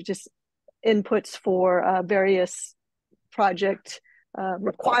simple. You know, you just inputs for various project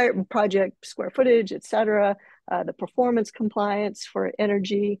required project square footage, et cetera, the performance compliance for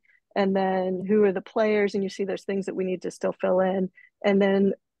energy, and then who are the players, and you see there's things that we need to still fill in. And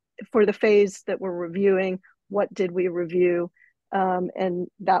then for the phase that we're reviewing, what did we review? And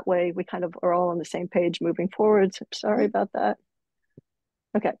that way we kind of are all on the same page moving forward. So sorry about that.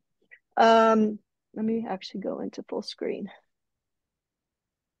 Okay. Let me actually go into full screen.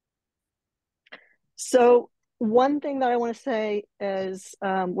 So one thing that I want to say is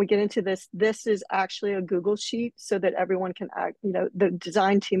we get into this. This is actually a Google sheet so that everyone can, the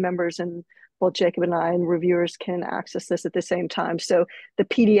design team members and both Jacob and I and reviewers can access this at the same time. So the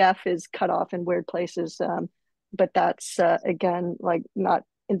PDF is cut off in weird places, but that's again, like not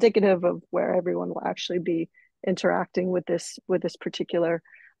indicative of where everyone will actually be interacting with this particular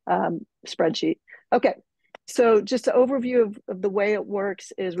spreadsheet. Okay. So just an overview of the way it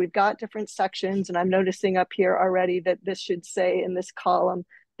works is we've got different sections, and I'm noticing up here already that this should say in this column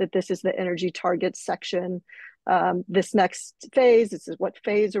that this is the energy targets section. This next phase, this is what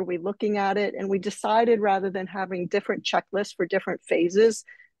phase are we looking at it? And we decided rather than having different checklists for different phases,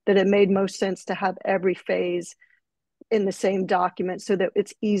 that it made most sense to have every phase in the same document so that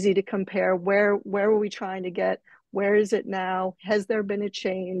it's easy to compare where are we trying to get, where is it now, has there been a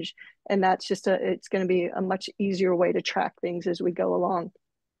change? And that's just it's going to be a much easier way to track things as we go along.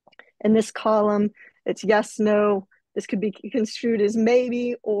 In this column, it's yes, no. This could be construed as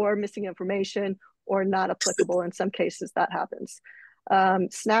maybe or missing information or not applicable. In some cases that happens.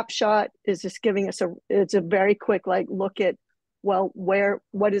 Snapshot is just giving us it's a very quick look at, well,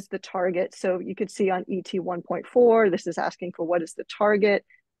 what is the target? So you could see on ET 1.4, this is asking for what is the target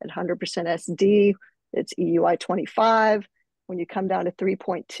at 100% SD, it's EUI 25. When you come down to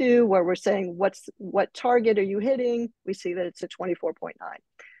 3.2, where we're saying what target are you hitting, we see that it's a 24.9.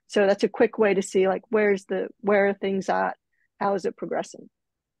 So that's a quick way to see where are things at, how is it progressing?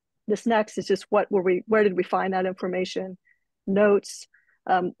 This next is just where did we find that information? Notes.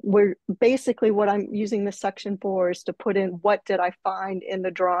 We're basically, what I'm using this section for is to put in what did I find in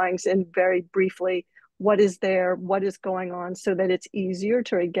the drawings, and very briefly, what is there, what is going on, so that it's easier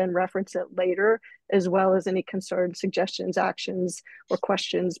to again reference it later, as well as any concerns, suggestions, actions, or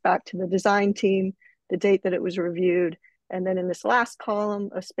questions back to the design team, the date that it was reviewed. And then in this last column,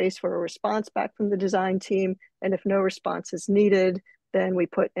 a space for a response back from the design team. And if no response is needed, then we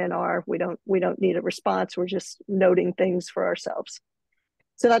put in we don't need a response, we're just noting things for ourselves.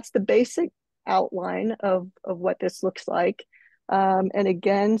 So that's the basic outline of what this looks like. And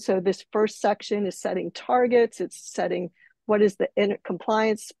again, so this first section is setting targets. It's setting what is the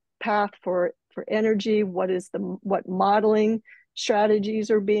compliance path for energy, what modeling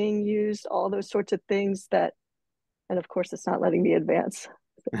strategies are being used, all those sorts of things that, and of course it's not letting me advance.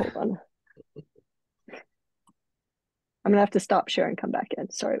 So hold on. I'm gonna have to stop sharing, come back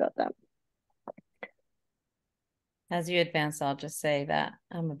in. Sorry about that. As you advance, I'll just say that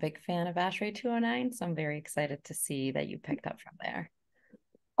I'm a big fan of ASHRAE 209, so I'm very excited to see that you picked up from there.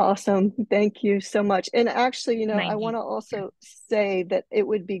 Awesome. Thank you so much. And actually, I want to also say that it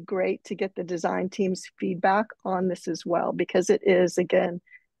would be great to get the design team's feedback on this as well, because it is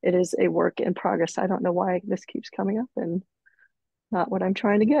a work in progress. I don't know why this keeps coming up and not what I'm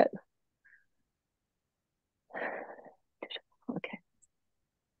trying to get. Okay.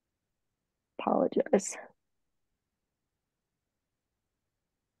 Apologize.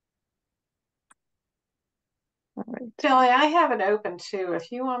 All right. Tilly, I have it open too.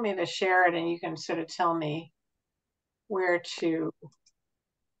 If you want me to share it, and you can sort of tell me where to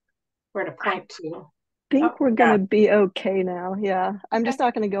point to. I think we're going to be okay now. Yeah. I'm just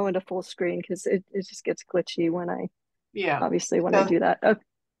not going to go into full screen because it just gets glitchy when I do that.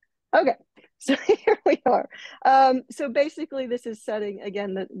 Okay. So here we are. So basically this is setting,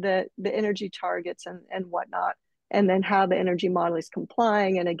 again, the energy targets and whatnot, and then how the energy model is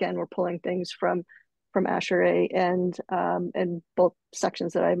complying. And again, we're pulling things from from ASHRAE and both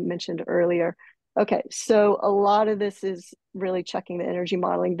sections that I mentioned earlier. Okay, so a lot of this is really checking the energy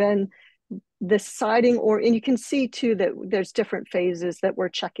modeling. Then the siding, and you can see too that there's different phases that we're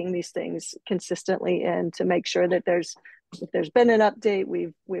checking these things consistently in to make sure that if there's been an update,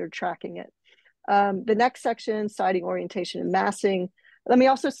 we're tracking it. The next section, siding orientation and massing. Let me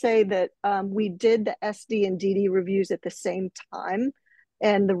also say that we did the SD and DD reviews at the same time.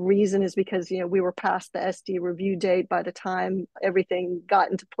 And the reason is because, we were past the SD review date by the time everything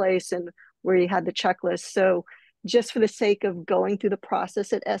got into place and where you had the checklist. So just for the sake of going through the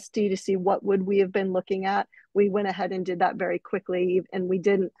process at SD to see what would we have been looking at, we went ahead and did that very quickly, and we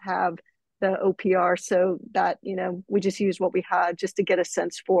didn't have the OPR, so that we just used what we had just to get a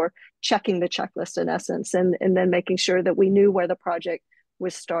sense for checking the checklist in essence, and then making sure that we knew where the project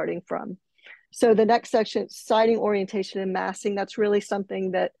was starting from. So the next section, siding orientation and massing, that's really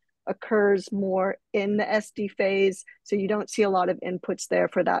something that occurs more in the SD phase. So you don't see a lot of inputs there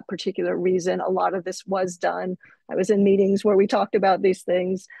for that particular reason. A lot of this was done. I was in meetings where we talked about these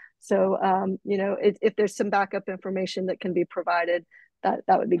things. So, if there's some backup information that can be provided, that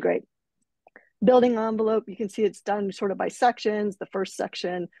would be great. Building envelope, you can see it's done sort of by sections. The first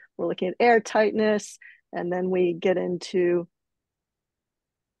section, we're looking at air tightness, and then we get into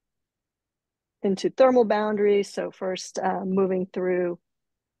thermal boundaries. So first, moving through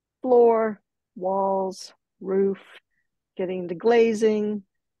floor, walls, roof, getting to glazing,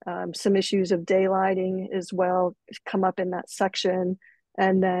 some issues of daylighting as well come up in that section,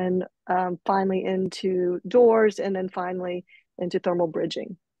 and then finally into doors, and then finally into thermal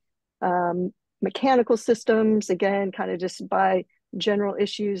bridging. Mechanical systems, again, kind of just by general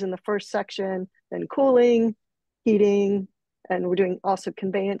issues in the first section, then cooling, heating, and we're doing also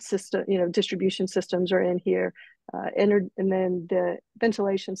conveyance system, distribution systems are in here, and then the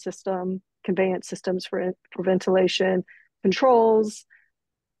ventilation system, conveyance systems for ventilation, controls,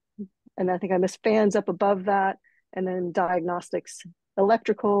 and I think I missed fans up above that, and then diagnostics,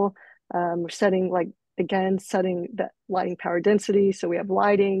 electrical, we're setting the lighting power density, so we have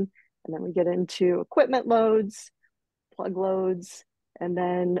lighting, and then we get into equipment loads, plug loads, and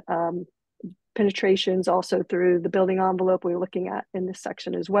then penetrations also through the building envelope we're looking at in this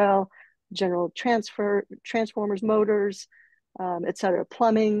section as well, general transformers, motors, etc.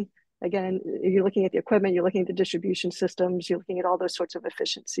 Plumbing, again, you're looking at the equipment, you're looking at the distribution systems, you're looking at all those sorts of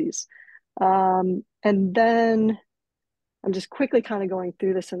efficiencies. And then I'm just quickly kind of going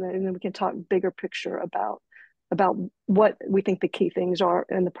through this, and then we can talk bigger picture about what we think the key things are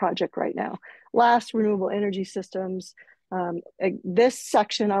in the project right now. Last, renewable energy systems. This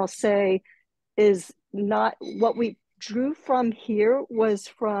section, I'll say, is not what we drew from here, was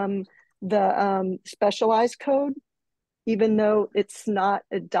from the specialized code. Even though it's not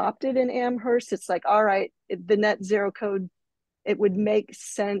adopted in Amherst, it's like, all right, the net zero code, it would make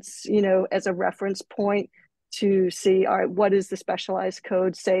sense, as a reference point to see, all right, what does the specialized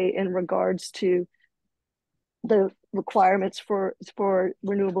code say in regards to the requirements for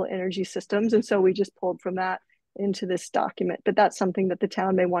renewable energy systems. And so we just pulled from that into this document, but that's something that the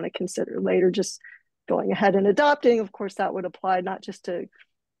town may want to consider later, just going ahead and adopting. Of course, that would apply not just to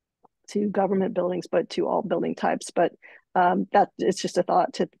government buildings, but to all building types. But that it's just a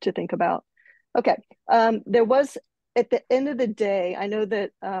thought to think about. Okay, there was, at the end of the day, I know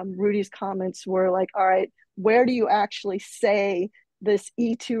that Rudy's comments were like, all right, where do you actually say this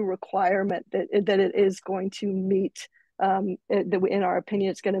E2 requirement that it is going to meet, that in our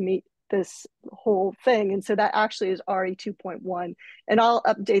opinion, it's going to meet this whole thing. And so that actually is RE 2.1. And I'll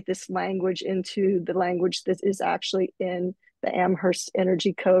update this language into the language that is actually in the Amherst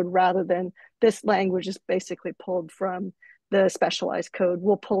Energy Code, rather than this language is basically pulled from the specialized code.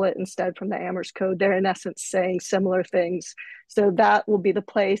 We'll pull it instead from the Amherst Code. They're in essence saying similar things. So that will be the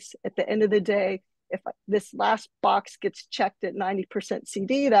place at the end of the day. If this last box gets checked at 90%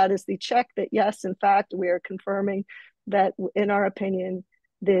 CD, that is the check that yes, in fact, we are confirming that in our opinion,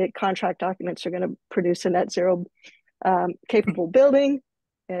 the contract documents are going to produce a net zero capable building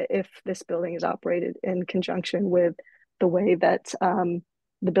if this building is operated in conjunction with the way that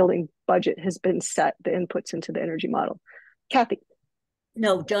the building budget has been set, the inputs into the energy model. Kathy.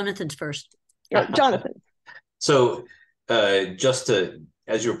 No, Jonathan's first. Jonathan. So just to,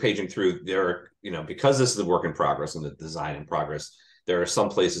 as you're paging through, there are, because this is a work in progress and the design in progress, there are some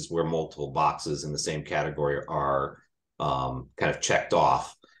places where multiple boxes in the same category are kind of checked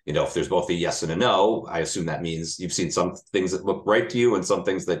off. If there's both a yes and a no, I assume that means you've seen some things that look right to you and some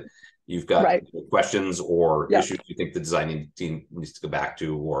things that you've got questions or issues you think the design team needs to go back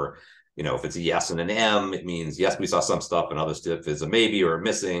to, or, if it's a yes and an M, it means yes, we saw some stuff, and other stuff is a maybe or a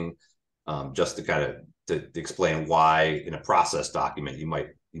missing. just to kind of to explain why in a process document you might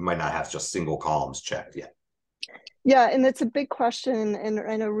not have just single columns checked yet. Yeah, and that's a big question, and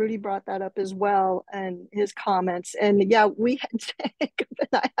I know Rudy brought that up as well, and his comments. And yeah, we had Jacob and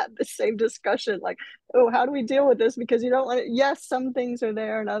I had the same discussion, like, oh, how do we deal with this? Because you don't want to, yes, some things are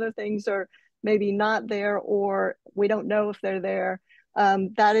there and other things are maybe not there, or we don't know if they're there.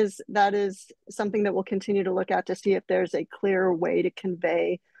 That is something that we'll continue to look at to see if there's a clearer way to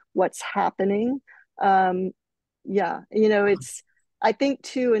convey what's happening. Yeah, you know, it's, I think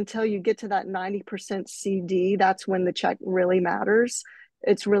too, until you get to that 90% CD, that's when the check really matters.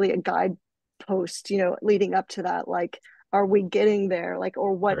 It's really a guidepost, you know, leading up to that. Like, are we getting there? Like,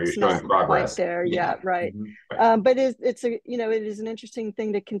 or what's not quite there yet, right? Mm-hmm. But it's a, you know, it is an interesting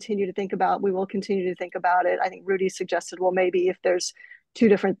thing to continue to think about. We will continue to think about it. I think Rudy suggested, well, maybe if there's two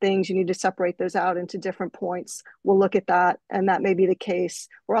different things, you need to separate those out into different points. We'll look at that, and that may be the case.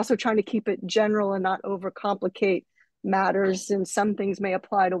 We're also trying to keep it general and not overcomplicate matters, and some things may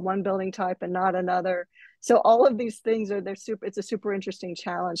apply to one building type and not another. So all of these things are, it's a super interesting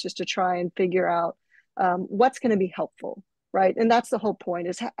challenge just to try and figure out what's going to be helpful, right? And that's the whole point,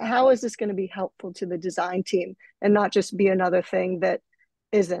 is how is this going to be helpful to the design team and not just be another thing that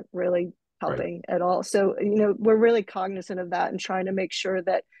isn't really helping at all. So, you know, we're really cognizant of that and trying to make sure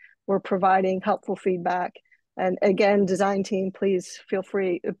that we're providing helpful feedback. And again, design team, please feel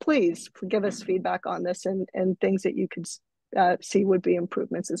free, please give us feedback on this and things that you could see would be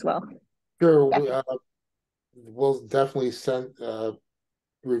improvements as well. Sure. We'll definitely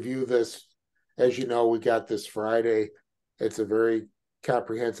review this. As you know, we got this Friday. It's a very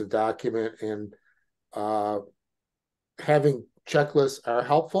comprehensive document, and having checklists are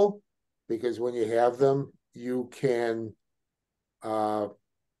helpful, because when you have them, you can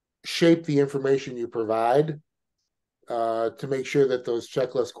shape the information you provide to make sure that those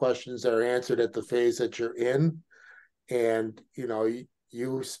checklist questions are answered at the phase that you're in. And, you know,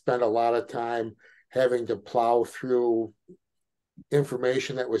 you spend a lot of time having to plow through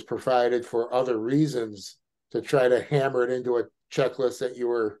information that was provided for other reasons to try to hammer it into a checklist that you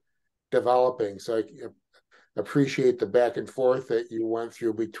were developing. So I appreciate the back and forth that you went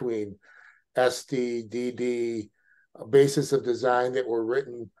through between SD, DD, basis of design that were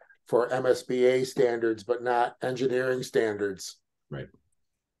written for MSBA standards, but not engineering standards. Right.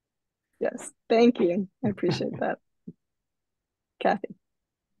 Yes, thank you. I appreciate that. Kathy.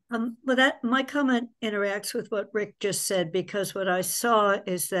 Well, that my comment interacts with what Rick just said, because what I saw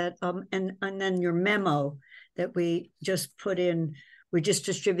is that, and then your memo that we just put in, we just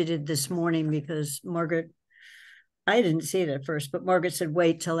distributed this morning because Margaret, I didn't see it at first, but Margaret said,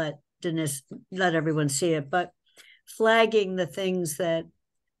 wait till let everyone see it. But flagging the things that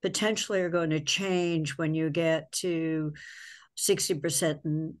potentially are going to change when you get to 60%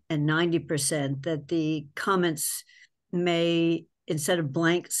 and 90%, that the comments may, instead of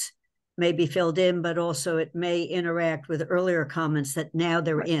blanks, may be filled in, but also it may interact with earlier comments that now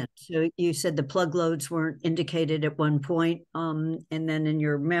they're in. So you said the plug loads weren't indicated at one point. And then in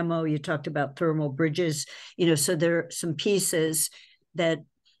your memo, you talked about thermal bridges, you know, so there are some pieces that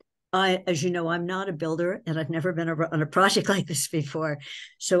as you know, I'm not a builder, and I've never been on a project like this before.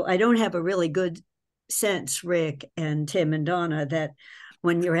 So I don't have a really good sense, Rick and Tim and Donna, that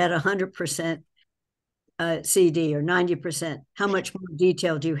when you're at 100% CD or 90%, how much more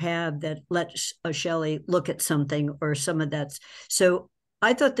detail do you have that lets Shelley look at something, or some of that's. So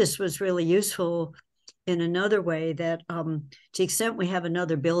I thought this was really useful in another way, that to the extent we have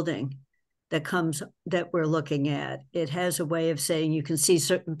another building that we're looking at, it has a way of saying you can see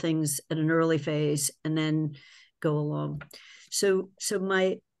certain things at an early phase and then go along. So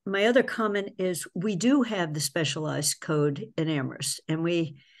my other comment is, we do have the specialized code in Amherst, and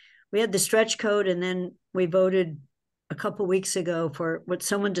we had the stretch code, and then we voted a couple of weeks ago for what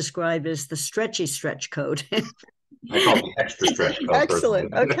someone described as the stretchy stretch code. I call it the extra stretch code.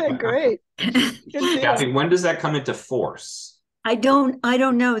 Excellent. Okay, great. Good deal. Kathy, when does that come into force? I don't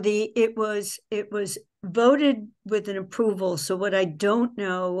know. It was voted with an approval. So what I don't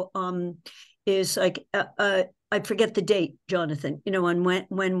know is, like, I forget the date, Jonathan, you know, on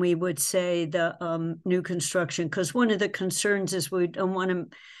when we would say the new construction, because one of the concerns is we don't want to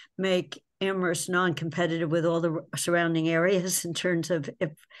make Amherst non-competitive with all the surrounding areas in terms of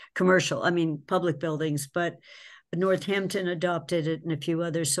commercial, public buildings, but Northampton adopted it and a few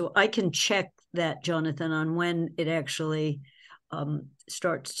others. So I can check that, Jonathan, on when it actually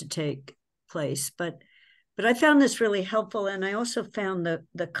starts to take place. But I found this really helpful, and I also found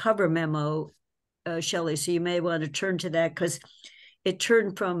the cover memo, Shelley. So you may want to turn to that, because it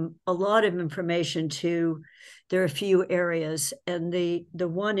turned from a lot of information to there are a few areas, and the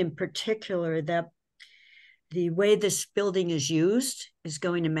one in particular, that the way this building is used is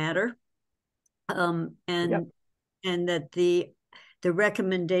going to matter, and that the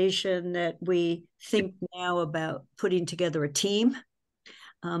recommendation that we think now about putting together a team,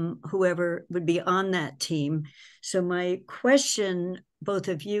 whoever would be on that team. So my question, both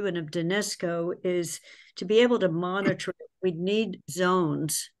of you and of Danesco, is to be able to monitor, we'd need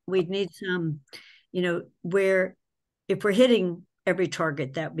zones. We'd need some, where if we're hitting every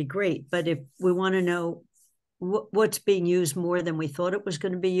target, that'd be great. But if we want to know what's being used more than we thought it was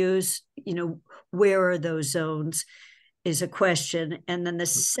going to be used, where are those zones is a question. And then the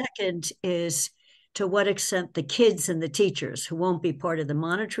second is, to what extent the kids and the teachers who won't be part of the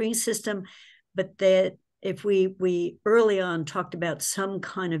monitoring system, but that if we early on talked about some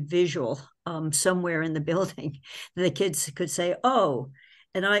kind of visual somewhere in the building, the kids could say, oh,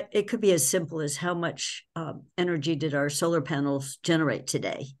 and it could be as simple as how much energy did our solar panels generate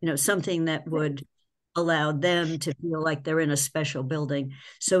today? Something that would allow them to feel like they're in a special building.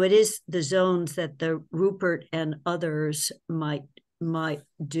 So it is the zones that the Rupert and others might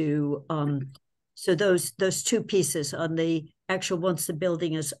do. So those two pieces on the actual, once the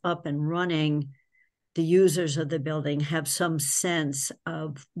building is up and running, the users of the building have some sense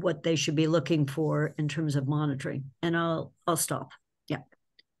of what they should be looking for in terms of monitoring. And I'll stop. Yeah.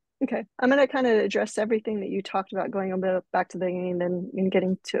 Okay. I'm going to kind of address everything that you talked about, going a bit back to the beginning and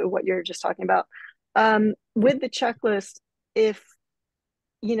getting to what you're just talking about. With the checklist, if,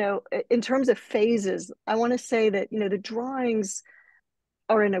 in terms of phases, I want to say that, the drawings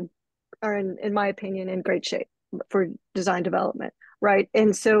are in my opinion, in great shape for design development, right?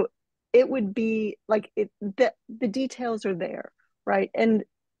 And so it would be like the details are there, right? And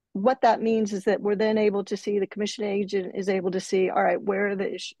what that means is that we're then able to see, the commission agent is able to see, all right, where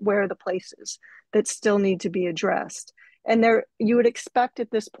are the places that still need to be addressed? And you would expect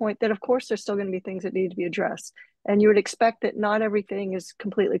at this point that, of course, there's still going to be things that need to be addressed. And you would expect that not everything is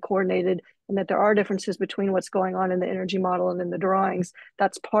completely coordinated, and that there are differences between what's going on in the energy model and in the drawings.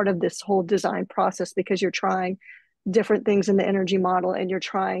 That's part of this whole design process, because you're trying different things in the energy model and you're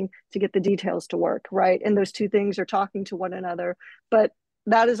trying to get the details to work, right? And those two things are talking to one another. But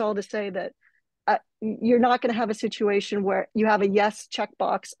that is all to say that you're not going to have a situation where you have a yes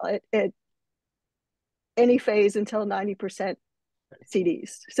checkbox at any phase until 90%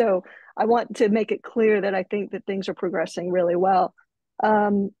 CDs. So I want to make it clear that I think that things are progressing really well.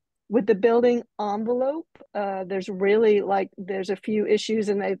 With the building envelope, there's a few issues,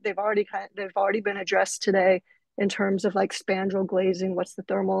 and they've already been addressed today in terms of like spandrel glazing. What's the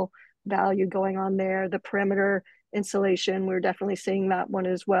thermal value going on there? The perimeter insulation, we're definitely seeing that one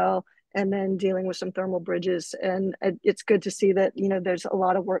as well. And then dealing with some thermal bridges. And it's good to see that, there's a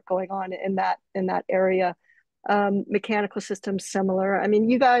lot of work going on in that area. Mechanical systems, similar. I mean,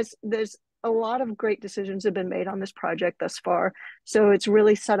 you guys, there's a lot of great decisions have been made on this project thus far. So it's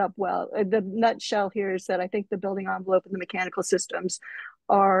really set up well. The nutshell here is that I think the building envelope and the mechanical systems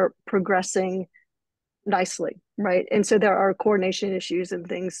are progressing nicely, right? And so there are coordination issues and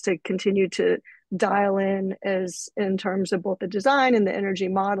things to continue to dial in in terms of both the design and the energy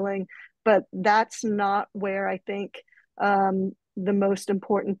modeling, but that's not where I think the most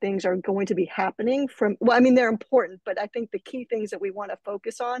important things are going to be happening they're important, but I think the key things that we want to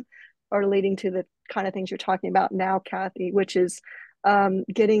focus on are leading to the kind of things you're talking about now, Kathy, which is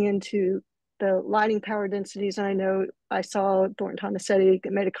getting into the lighting power densities. And I know I saw Thornton Tomasetti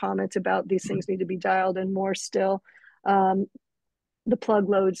made a comment about these things need to be dialed in more still. The plug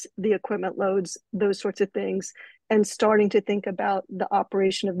loads, the equipment loads, those sorts of things, and starting to think about the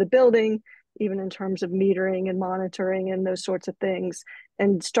operation of the building, even in terms of metering and monitoring and those sorts of things,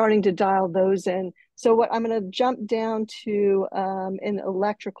 and starting to dial those in. So what I'm going to jump down to in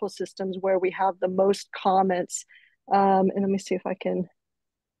electrical systems, where we have the most comments, and let me see if I can,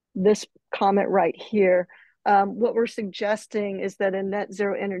 this comment right here. What we're suggesting is that a net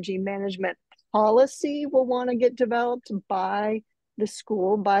zero energy management policy will want to get developed by the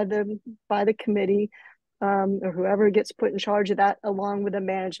school, by the committee, or whoever gets put in charge of that, along with a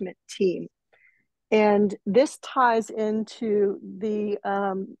management team. And this ties into the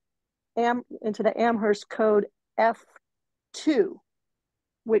Amherst Code F2,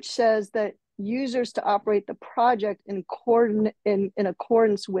 which says that users to operate the project in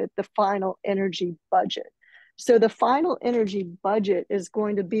accordance with the final energy budget. So the final energy budget is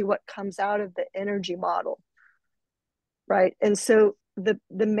going to be what comes out of the energy model, right? And so the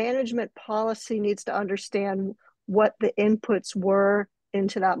management policy needs to understand what the inputs were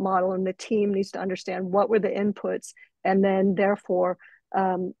into that model, and the team needs to understand what were the inputs, and then therefore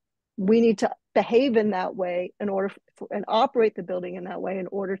we need to behave in that way in order and operate the building in that way in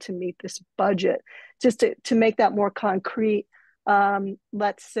order to meet this budget. Just to make that more concrete,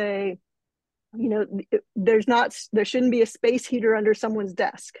 let's say, you know, there shouldn't be a space heater under someone's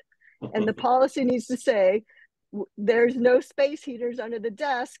desk, and the policy needs to say there's no space heaters under the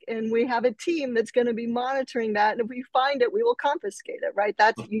desk, and we have a team that's going to be monitoring that, and if we find it, we will confiscate it, right?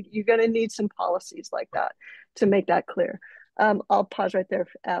 That's you're going to need some policies like that to make that clear. I'll pause right there,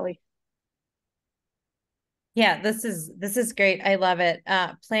 Allie. Yeah, this is great. I love it.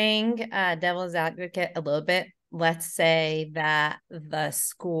 Playing devil's advocate a little bit, let's say that the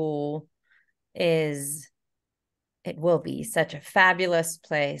school it will be such a fabulous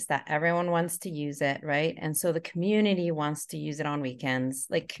place that everyone wants to use it, right? And so the community wants to use it on weekends,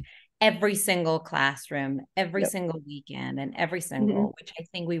 like every single classroom, every single weekend, and every single, which I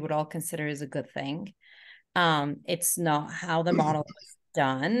think we would all consider is a good thing. It's not how the model was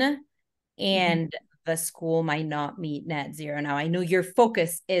done, and the school might not meet net zero. Now, I know your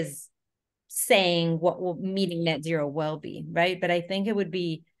focus is saying what meeting net zero will be, right? But I think it would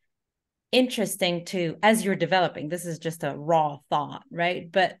be interesting to, as you're developing, this is just a raw thought,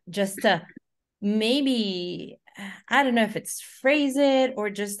 right? But just to maybe, I don't know if it's phrase it or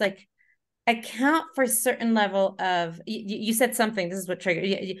just like account for a certain level of, you said something, this is what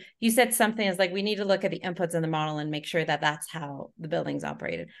triggered, you said something as like, we need to look at the inputs in the model and make sure that that's how the building's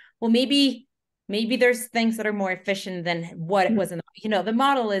operated. Well, maybe there's things that are more efficient than what it was in the, you know, the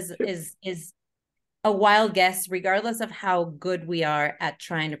model is a wild guess, regardless of how good we are at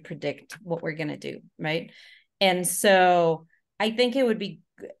trying to predict what we're going to do, right? And so I think it would be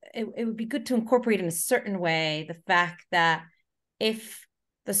good to incorporate in a certain way the fact that if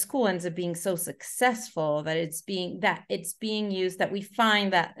the school ends up being so successful that it's being used, that we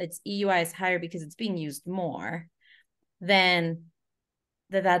find that its EUI is higher because it's being used more, then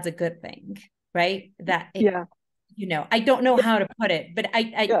that's a good thing, right? You know, I don't know how to put it, but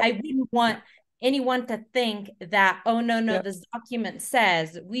I wouldn't want anyone to think that, oh, no, this document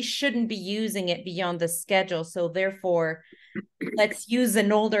says we shouldn't be using it beyond the schedule, so therefore let's use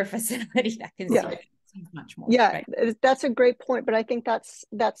an older facility that can see much more. Right? That's a great point, but I think that's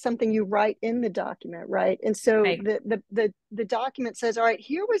something you write in the document, right? And so the document says, all right,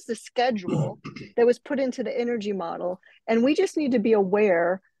 here was the schedule that was put into the energy model, and we just need to be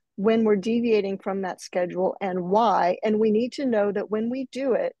aware when we're deviating from that schedule and why, and we need to know that when we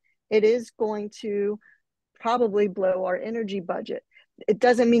do it, it is going to probably blow our energy budget. It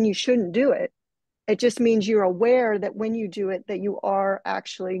doesn't mean you shouldn't do it. It just means you're aware that when you do it, that you are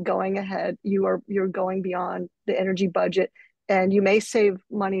actually going ahead, you're going beyond the energy budget, and you may save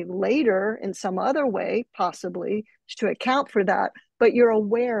money later in some other way, possibly to account for that, but you're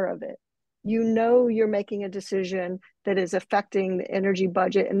aware of it. You know you're making a decision that is affecting the energy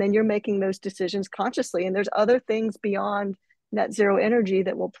budget, and then you're making those decisions consciously. And there's other things beyond net zero energy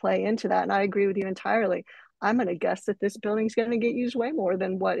that will play into that. And I agree with you entirely. I'm going to guess that this building is going to get used way more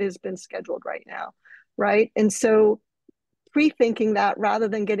than what has been scheduled right now, right? And so pre-thinking that rather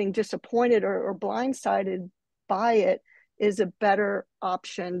than getting disappointed or blindsided by it is a better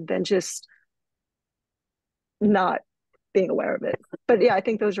option than just not being aware of it. But yeah, I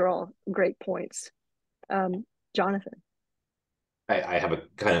think those are all great points. Jonathan. I have a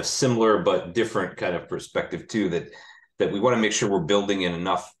kind of similar but different kind of perspective too, that we want to make sure we're building in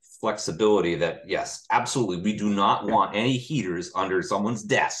enough flexibility that, yes, absolutely, we do not want any heaters under someone's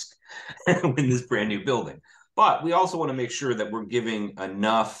desk in this brand new building. But we also want to make sure that we're giving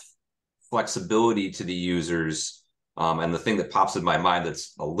enough flexibility to the users. And the thing that pops in my mind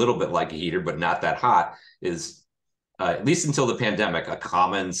that's a little bit like a heater, but not that hot, is at least until the pandemic, a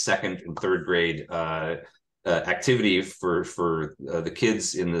common second and third grade activity for the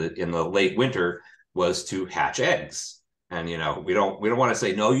kids in the late winter was to hatch eggs. And, you know, we don't want to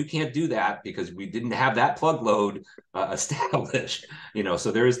say, no, you can't do that because we didn't have that plug load established, you know.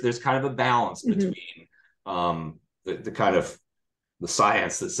 So there's kind of a balance between the kind of the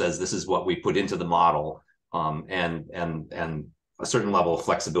science that says this is what we put into the model, and a certain level of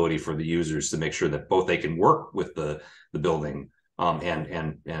flexibility for the users to make sure that both they can work with the building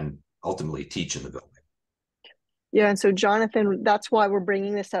and ultimately teach in the building. Yeah, and so Jonathan, that's why we're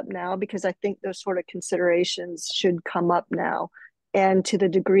bringing this up now, because I think those sort of considerations should come up now, and to the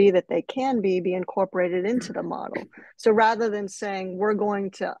degree that they can be incorporated into the model. So rather than saying we're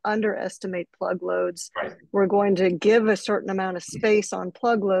going to underestimate plug loads, we're going to give a certain amount of space on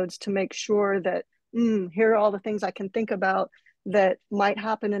plug loads to make sure that here are all the things I can think about that might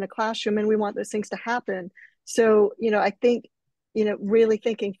happen in a classroom, and we want those things to happen. So, you know, I think really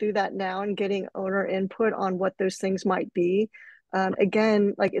thinking through that now and getting owner input on what those things might be.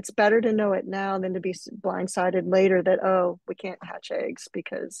 Again, like, it's better to know it now than to be blindsided later that, oh, we can't hatch eggs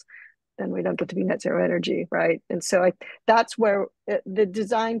because then we don't get to be net zero energy, right? And so that's where the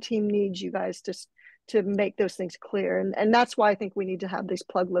design team needs you guys to make those things clear. And that's why I think we need to have these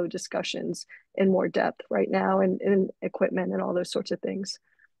plug load discussions in more depth right now, and equipment and all those sorts of things.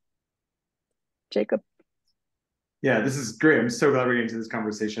 Jacob. Yeah, this is great. I'm so glad we're getting to this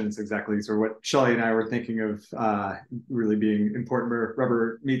conversation. It's exactly sort of what Shelley and I were thinking of, really being important where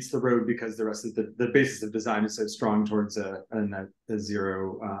rubber meets the road, because the rest of the basis of design is so strong towards a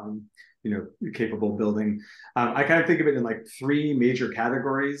zero, capable building. I kind of think of it in like three major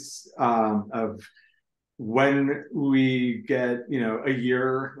categories of when we get, a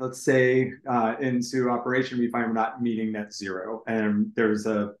year, let's say, into operation, we find we're not meeting net zero, and there's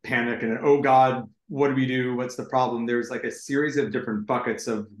a panic and oh God, what do we do? What's the problem? There's like a series of different buckets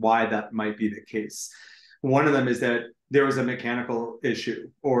of why that might be the case. One of them is that there was a mechanical issue,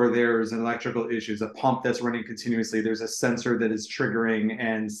 or there's an electrical issue, a pump that's running continuously. There's a sensor that is triggering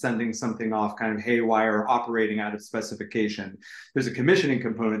and sending something off kind of haywire, operating out of specification. There's a commissioning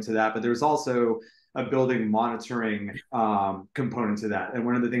component to that, but there's also a building monitoring component to that. And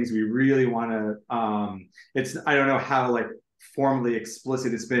one of the things we really want to, I don't know how like formally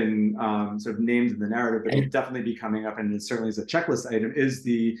explicit it's been sort of named in the narrative, but it'll definitely be coming up, and it certainly is a checklist item, is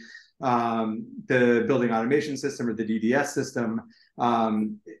the building automation system, or the DDS system.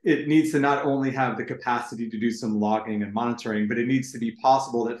 It needs to not only have the capacity to do some logging and monitoring, but it needs to be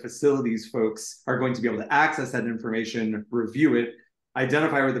possible that facilities folks are going to be able to access that information, review it,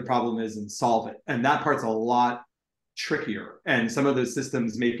 identify where the problem is, and solve it. And that part's a lot trickier. And some of those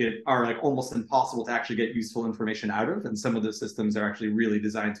systems are like almost impossible to actually get useful information out of. And some of those systems are actually really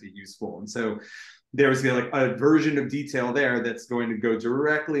designed to be useful. And so there's like a version of detail there that's going to go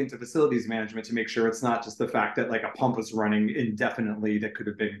directly into facilities management to make sure it's not just the fact that like a pump was running indefinitely that could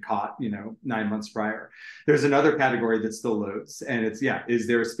have been caught, 9 months prior. There's another category that still loads, and it's, is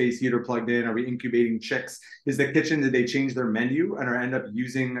there a space heater plugged in? Are we incubating chicks? Is the kitchen, did they change their menu and end up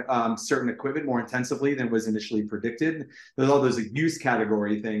using certain equipment more intensively than was initially predicted? There's all those use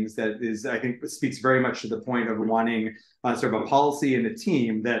category things that is, I think, speaks very much to the point of wanting sort of a policy and a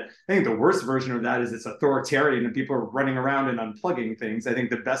team that, I think the worst version of that is it's authoritarian and people are running around and unplugging things. I think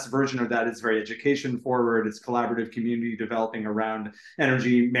the best version of that is very education forward. It's collaborative community developing around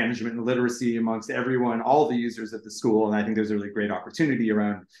energy management and literacy amongst everyone, all the users at the school. And I think there's a really great opportunity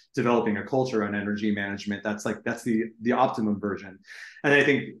around developing a culture on energy management. That's the optimum version. And I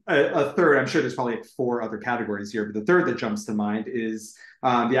think a third, I'm sure there's probably like 4 other categories here, but the third that jumps to mind is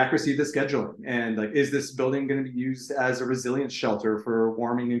the accuracy of the scheduling. And like, is this building going to be used as a resilience shelter for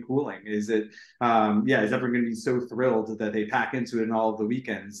warming and cooling? Is it, is everyone going to be so thrilled that they pack into it in all of the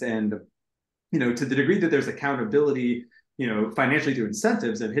weekends? And, to the degree that there's accountability, financially to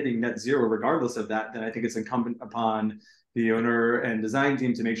incentives of hitting net zero, regardless of that, then I think it's incumbent upon the owner and design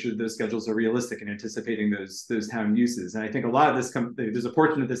team to make sure that those schedules are realistic and anticipating those town uses. And I think a lot of this, there's a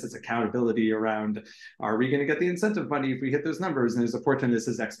portion of this that's accountability around, are we going to get the incentive money if we hit those numbers? And there's a portion of this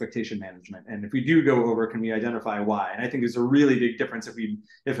is expectation management. And if we do go over, can we identify why? And I think there's a really big difference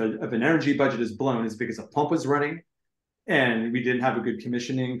if an energy budget is blown, is because a pump was running and we didn't have a good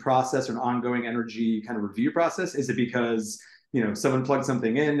commissioning process or an ongoing energy kind of review process. Is it because someone plugged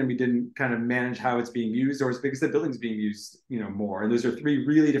something in and we didn't kind of manage how it's being used, or is it because the building's being used, more? And those are 3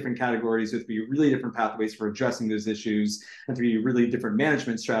 really different categories with really different pathways for addressing those issues, and 3 really different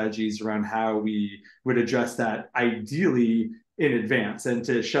management strategies around how we would address that, ideally in advance. And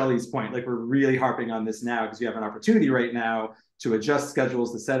to Shelley's point, like, we're really harping on this now because we have an opportunity right now to adjust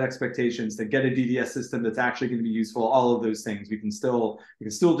schedules, to set expectations, to get a DDS system that's actually going to be useful, all of those things. We can still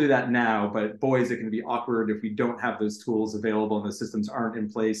do that now, but boy, is it going to be awkward if we don't have those tools available and the systems aren't in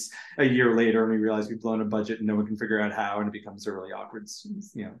place a year later and we realize we've blown a budget and no one can figure out how, and it becomes a really awkward,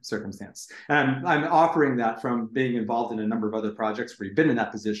 circumstance. And I'm offering that from being involved in a number of other projects where we've been in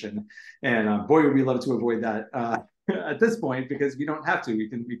that position. And boy, would we love to avoid that at this point, because we don't have to. We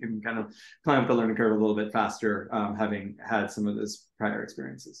can kind of climb up the learning curve a little bit faster, having had some of those prior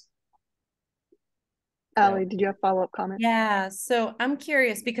experiences. Allie, did you have follow-up comment? Yeah, so I'm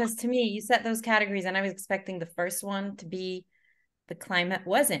curious, because to me, you set those categories and I was expecting the first one to be the climate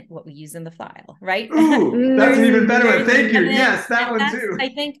wasn't what we use in the file, right? Ooh, that's an even better one. Thank you. Yes, that one too. I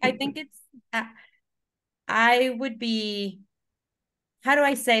think it's, I would be, how do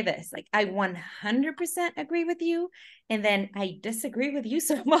I say this? Like, I 100% agree with you. And then I disagree with you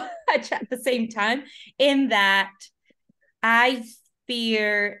so much at the same time, in that I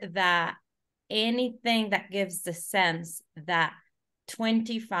fear that anything that gives the sense that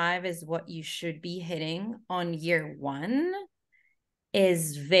 25 is what you should be hitting on year one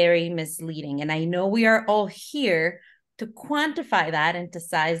is very misleading. And I know we are all here to quantify that and to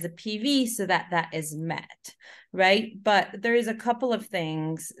size the PV so that that is met, right? But there is a couple of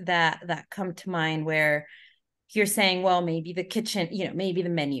things that come to mind where you're saying, well, maybe the kitchen, maybe the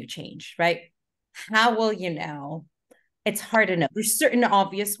menu changed, right? How will you know? It's hard to know. There's certain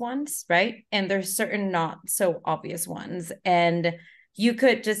obvious ones, right? And there's certain not so obvious ones. And you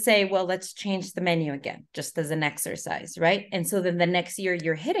could just say, well, let's change the menu again, just as an exercise, right? And so then the next year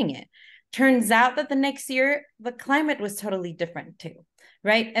you're hitting it. Turns out that the next year, the climate was totally different too,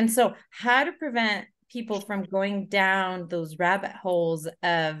 right? And so how to prevent people from going down those rabbit holes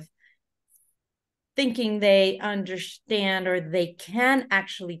of thinking they understand or they can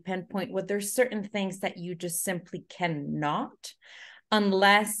actually pinpoint what there's certain things that you just simply cannot,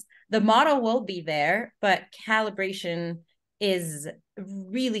 unless the model will be there, but calibration is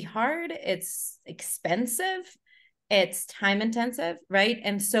really hard. It's expensive. It's time intensive, right?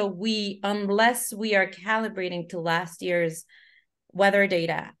 And so unless we are calibrating to last year's weather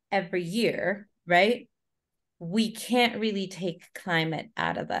data every year, right? We can't really take climate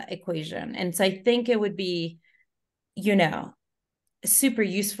out of the equation. And so I think it would be, super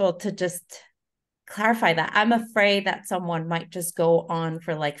useful to just clarify that. I'm afraid that someone might just go on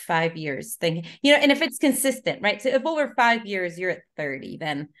for like 5 years thinking, and if it's consistent, right? So if over 5 years you're at 30,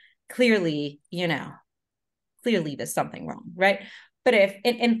 then clearly, clearly there's something wrong, right? But if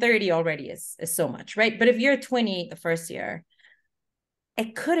in 30 already is so much, right? But if you're 28 the first year,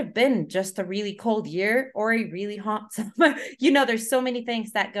 it could have been just a really cold year or a really hot summer. There's so many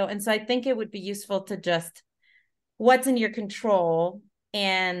things that go. And so I think it would be useful to just what's in your control,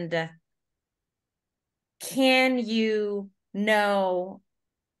 and can you know,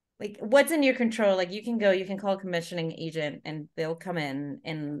 like, what's in your control? Like, you can call a commissioning agent and they'll come in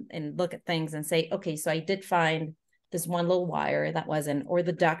and look at things and say, okay, so I did find this one little wire that wasn't, or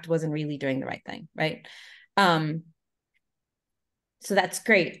the duct wasn't really doing the right thing, right? So that's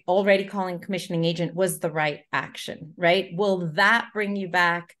great. Already calling commissioning agent was the right action, right? Will that bring you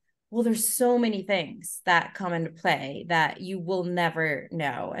back? Well, there's so many things that come into play that you will never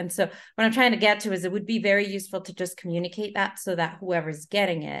know. And so what I'm trying to get to is it would be very useful to just communicate that so that whoever's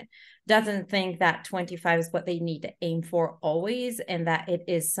getting it doesn't think that 25 is what they need to aim for always, and that it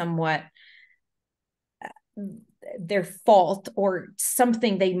is somewhat their fault or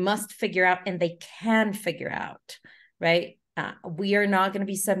something they must figure out and they can figure out, right? We are not going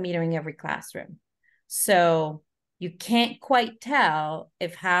to be sub-metering every classroom. So you can't quite tell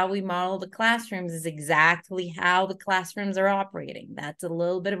if how we model the classrooms is exactly how the classrooms are operating. That's a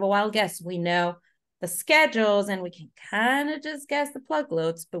little bit of a wild guess. We know the schedules and we can kind of just guess the plug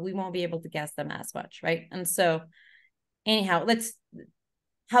loads, but we won't be able to guess them as much, right? And so anyhow,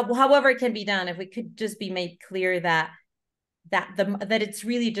 however it can be done, if we could just be made clear that it's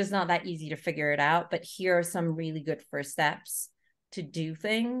really just not that easy to figure it out, but here are some really good first steps to do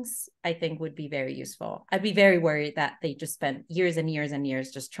things, I think would be very useful. I'd be very worried that they just spent years and years and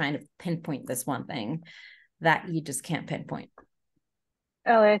years just trying to pinpoint this one thing that you just can't pinpoint.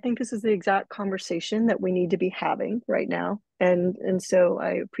 Ellie, I think this is the exact conversation that we need to be having right now. And so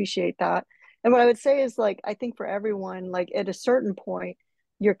I appreciate that. And what I would say is, like, I think for everyone, like, at a certain point,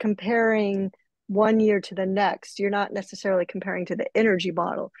 you're comparing one year to the next. You're not necessarily comparing to the energy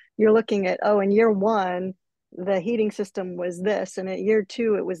model. You're looking at, oh, in year one, the heating system was this, and at year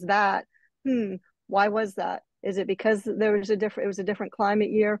two, it was that. Why was that? Is it because it was a different climate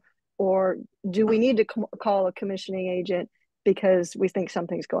year? Or do we need to call a commissioning agent because we think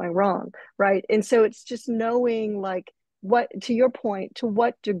something's going wrong, right? And so it's just knowing, like, what, to your point, to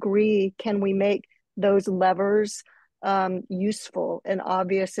what degree can we make those levers useful and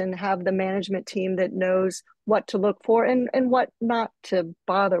obvious, and have the management team that knows what to look for and what not to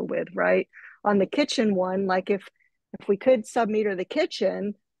bother with, right? On the kitchen one, like, if we could sub-meter the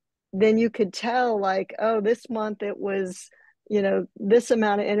kitchen, then you could tell, like, oh, this month it was, this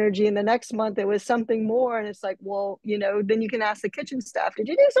amount of energy, and the next month it was something more. And it's like, well, then you can ask the kitchen staff, did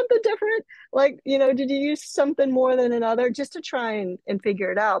you do something different? Like, did you use something more than another, just to try and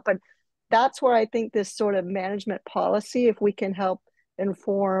figure it out. But that's where I think this sort of management policy, if we can help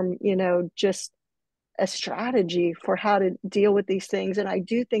inform, just a strategy for how to deal with these things. And I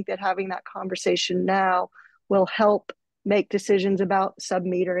do think that having that conversation now will help make decisions about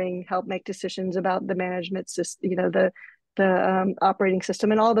sub-metering, help make decisions about the management system, the operating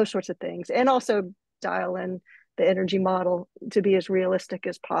system, and all those sorts of things, and also dial in the energy model to be as realistic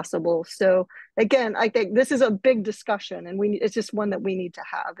as possible. So again, I think this is a big discussion, and it's just one that we need to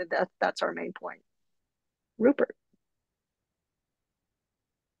have. And that's our main point. Rupert.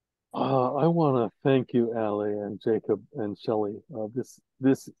 I want to thank you, Ali and Jacob and Shelley. This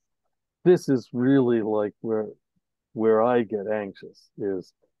is really like where I get anxious.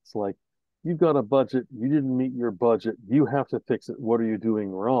 It's like you've got a budget, you didn't meet your budget, you have to fix it. What are you doing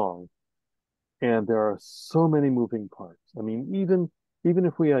wrong? And there are so many moving parts. I mean, even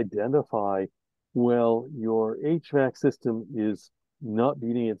if we identify, well, your HVAC system is not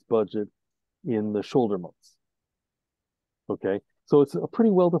meeting its budget in the shoulder months. Okay, so it's a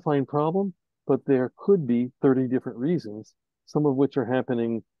pretty well-defined problem, but there could be 30 different reasons, some of which are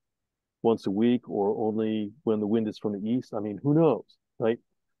happening once a week or only when the wind is from the east. I mean, who knows, right?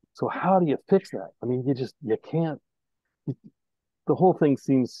 So how do you fix that? I mean, you can't. The whole thing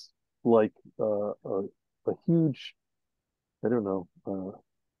seems like a huge, I don't know,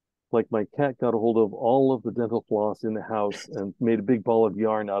 like my cat got a hold of all of the dental floss in the house and made a big ball of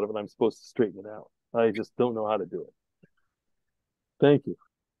yarn out of it. I'm supposed to straighten it out. I just don't know how to do it. Thank you.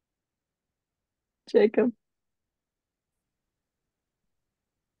 Jacob.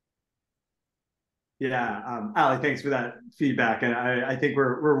 Yeah, Ali, thanks for that feedback. And I think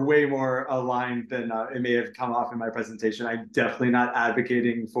we're way more aligned than it may have come off in my presentation. I'm definitely not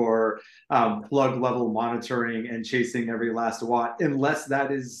advocating for plug level monitoring and chasing every last watt, unless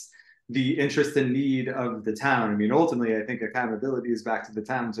that is the interest and need of the town. I mean, ultimately, I think accountability is back to the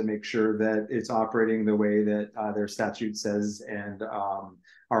town to make sure that it's operating the way that their statute says and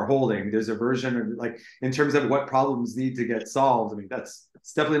are holding. There's a version of, like, in terms of what problems need to get solved. I mean, it's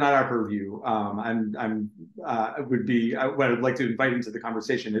definitely not our purview. What I'd like to invite into the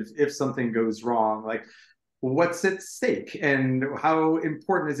conversation, if something goes wrong, like, what's at stake and how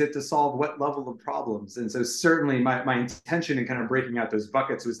important is it to solve what level of problems? And so certainly my intention in kind of breaking out those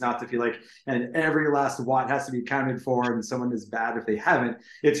buckets was not to feel like, and every last watt has to be accounted for and someone is bad if they haven't.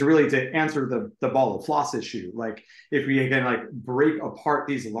 It's really to answer the ball of floss issue. Like, if we again like break apart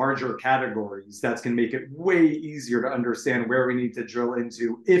these larger categories, that's going to make it way easier to understand where we need to drill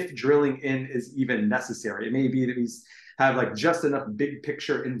into, if drilling in is even necessary. It may be that we have like just enough big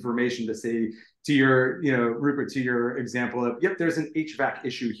picture information to say, to your, Rupert, to your example of, yep, there's an HVAC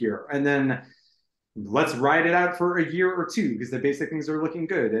issue here. And then let's ride it out for a year or two because the basic things are looking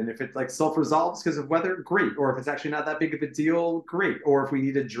good. And if it like self-resolves because of weather, great. Or if it's actually not that big of a deal, great. Or if we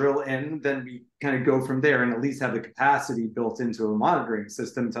need to drill in, then we kind of go from there and at least have the capacity built into a monitoring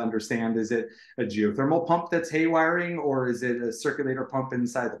system to understand, is it a geothermal pump that's haywiring, or is it a circulator pump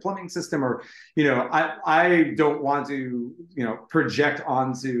inside the plumbing system? Or, I don't want to, project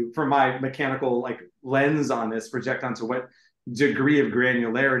onto, from my mechanical like lens on this, project onto what degree of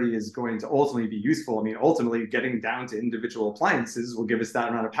granularity is going to ultimately be useful. I mean, ultimately getting down to individual appliances will give us that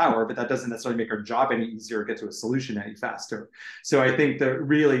amount of power, but that doesn't necessarily make our job any easier or get to a solution any faster. So I think that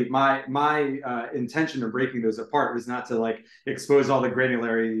really my intention of breaking those apart was not to like expose all the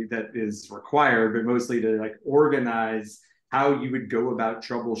granularity that is required, but mostly to like organize how you would go about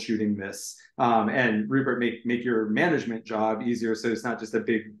troubleshooting this, and Rupert, make your management job easier, so it's not just a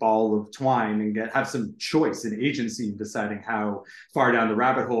big ball of twine, and have some choice and agency in deciding how far down the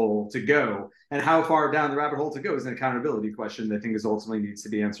rabbit hole to go. And how far down the rabbit hole to go is an accountability question that I think ultimately needs to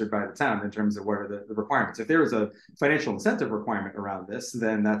be answered by the town in terms of what are the requirements. If there is a financial incentive requirement around this,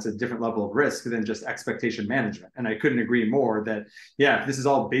 then that's a different level of risk than just expectation management. And I couldn't agree more that, yeah, if this is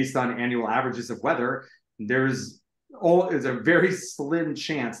all based on annual averages of weather, there's a very slim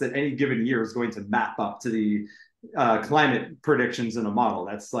chance that any given year is going to map up to the climate predictions in a model.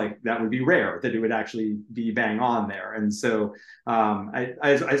 That would be rare that it would actually be bang on there. And so I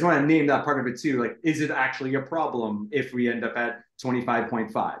just want to name that part of it too. Like, is it actually a problem if we end up at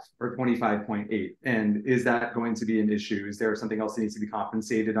 25.5 or 25.8? And is that going to be an issue? Is there something else that needs to be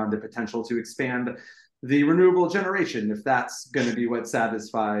compensated on the potential to expand the renewable generation, if that's going to be what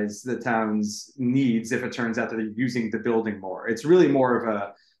satisfies the town's needs, if it turns out that they're using the building more? It's really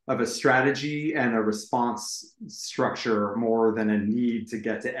more of a strategy and a response structure more than a need to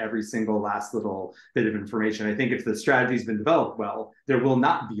get to every single last little bit of information. I think if the strategy's been developed well, there will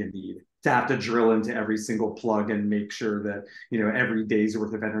not be a need to have to drill into every single plug and make sure that every day's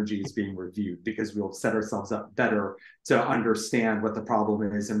worth of energy is being reviewed, because we'll set ourselves up better to understand what the problem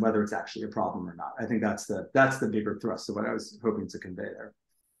is and whether it's actually a problem or not. I think that's the bigger thrust of what I was hoping to convey there.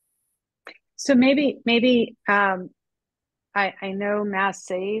 So maybe I know Mass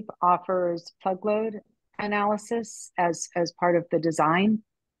Save offers plug load analysis as part of the design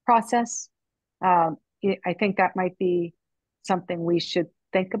process. I think that might be something we should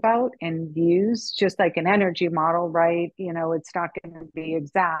think about and use, just like an energy model, right? It's not going to be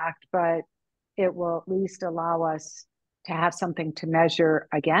exact, but it will at least allow us to have something to measure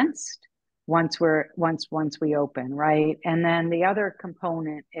against once we open, right? And then the other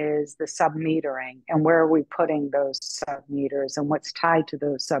component is the sub-metering, and where are we putting those sub-meters and what's tied to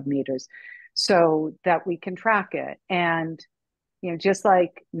those sub-meters, so that we can track it. And just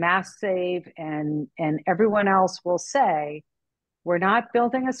like Mass Save and everyone else will say, we're not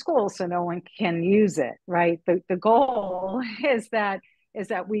building a school so no one can use it, right? The goal is that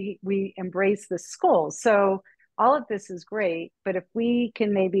we embrace the school. So all of this is great, but if we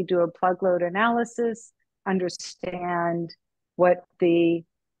can maybe do a plug load analysis, understand what the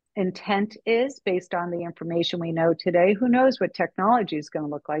intent is based on the information we know today, who knows what technology is going to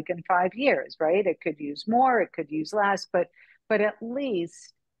look like in 5 years, right? It could use more, it could use less, but at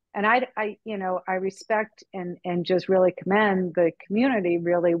least, and I respect and just really commend the community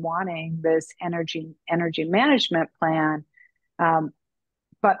really wanting this energy management plan.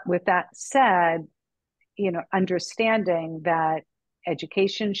 But with that said, understanding that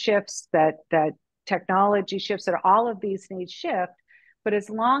education shifts, that technology shifts, that all of these needs shift. But as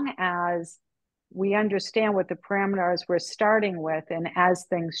long as we understand what the parameters we're starting with, and as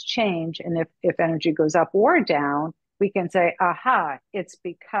things change, and if energy goes up or down, we can say, aha, it's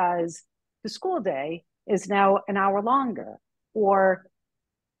because the school day is now an hour longer. Or,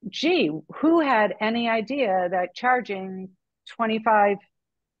 gee, who had any idea that charging 25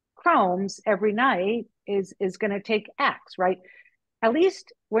 chromes every night is going to take X, right? At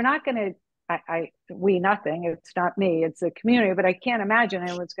least we're not going to, it's not me, it's the community, but I can't imagine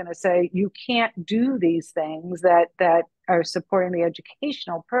anyone's going to say, you can't do these things that are supporting the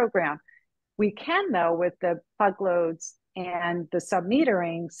educational program. We can, though, with the plug loads and the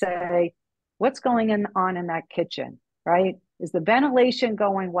sub-metering, say, what's going on in that kitchen, right? Is the ventilation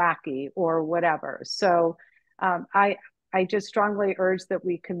going wacky or whatever? So I just strongly urge that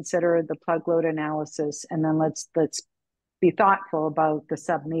we consider the plug load analysis, and then let's be thoughtful about the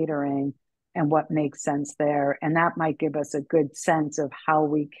sub-metering and what makes sense there. And that might give us a good sense of how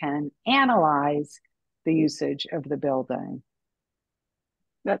we can analyze the usage of the building.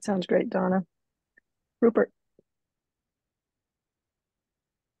 That sounds great, Donna. Rupert.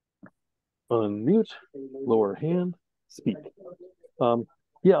 Unmute, lower hand, speak.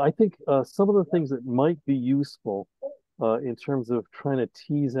 Yeah, I think some of the things that might be useful in terms of trying to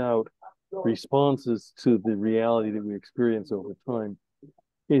tease out responses to the reality that we experience over time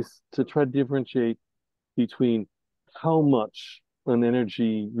is to try to differentiate between how much an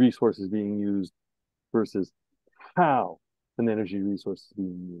energy resource is being used versus how an energy resource is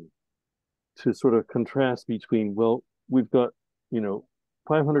being used. To sort of contrast between, well, we've got,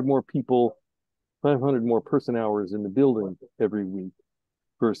 500 more people, 500 more person hours in the building every week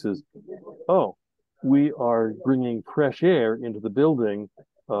versus, oh, we are bringing fresh air into the building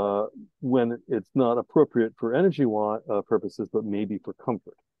when it's not appropriate for energy purposes, but maybe for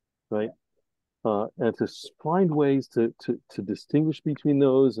comfort, right? And to find ways to distinguish between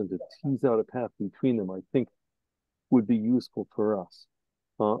those and to tease out a path between them, I think would be useful for us.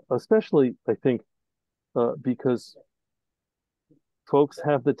 Especially, I think, because folks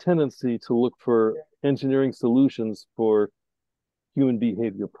have the tendency to look for engineering solutions for human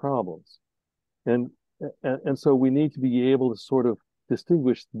behavior problems. And so we need to be able to sort of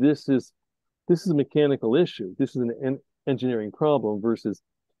distinguish this is a mechanical issue. This is an engineering problem versus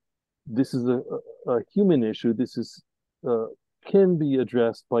this is a human issue. This is can be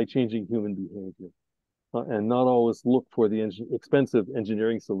addressed by changing human behavior. And not always look for the expensive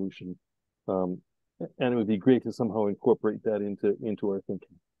engineering solution. And it would be great to somehow incorporate that into our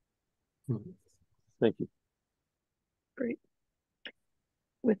thinking. Thank you. Great.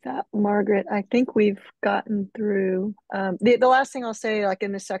 With that, Margaret, I think we've gotten through. The last thing I'll say, like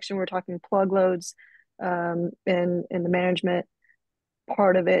in this section, we're talking plug loads in the management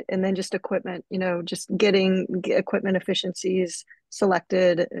part of it, and then just equipment, just getting equipment efficiencies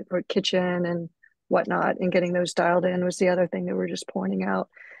selected for kitchen and whatnot, and getting those dialed in was the other thing that we're just pointing out.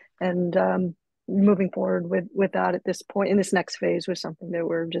 And moving forward with that at this point in this next phase was something that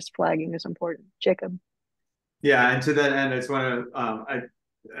we're just flagging as important. Jacob. Yeah, and to that end, I just want to,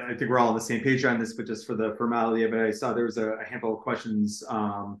 I think we're all on the same page on this, but just for the formality of it, I saw there was a handful of questions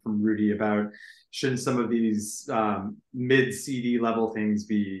from Rudy about shouldn't some of these mid-CD level things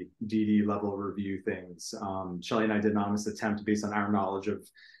be DD level review things. Shelley and I did an honest attempt based on our knowledge of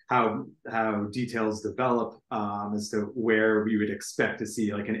how details develop as to where we would expect to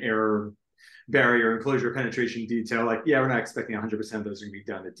see like an error barrier enclosure penetration detail, like, yeah, we're not expecting 100% of those are going to be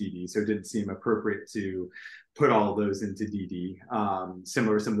done at DD. So it didn't seem appropriate to put all of those into DD.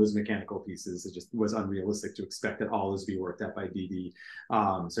 Similar to some of those mechanical pieces, it just was unrealistic to expect that all those be worked out by DD.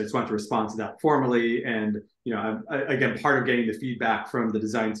 So I just wanted to respond to that formally. And, again, part of getting the feedback from the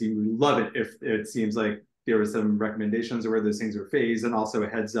design team, we love it if it seems like there were some recommendations of where those things are phased, and also a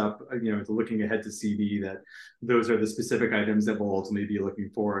heads up, looking ahead to CD, that those are the specific items that we'll ultimately be looking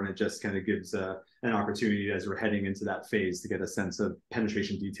for. And it just kind of gives an opportunity as we're heading into that phase to get a sense of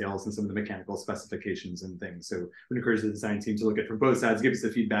penetration details and some of the mechanical specifications and things. So we encourage the design team to look at from both sides, give us the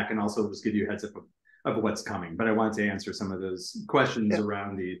feedback, and also just give you a heads up of what's coming. But I wanted to answer some of those questions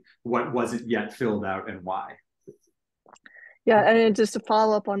around what wasn't yet filled out and why. Yeah, and just to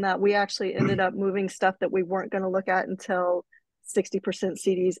follow up on that, we actually ended up moving stuff that we weren't going to look at until 60%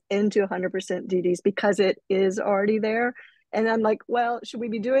 CDs into 100% DDs because it is already there. And I'm like, well, should we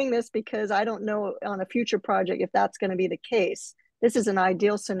be doing this? Because I don't know on a future project if that's going to be the case. This is an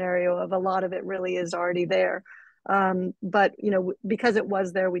ideal scenario of a lot of it really is already there. But because it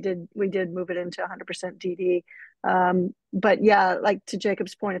was there, we did move it into 100% DD. But yeah, like to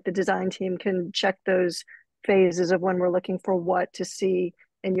Jacob's point, if the design team can check those phases of when we're looking for what to see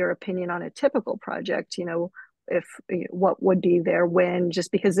in your opinion on a typical project, if what would be there when,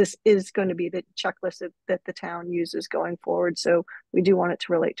 just because this is going to be the checklist that the town uses going forward. So we do want it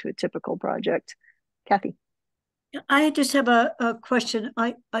to relate to a typical project. Kathy. I just have a question.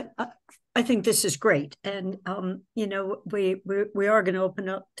 I think this is great. And, we are going to open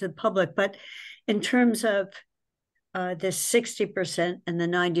up to the public, but in terms of the 60% and the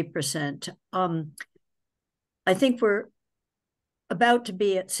 90%, I think we're about to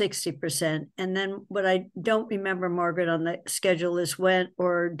be at 60%. And then what I don't remember, Margaret, on the schedule is when,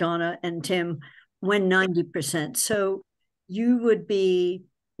 or Donna and Tim, when 90%. So you would be,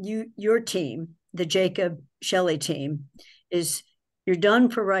 your team, the Jacob Shelley team, is you're done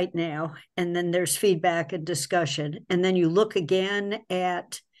for right now. And then there's feedback and discussion. And then you look again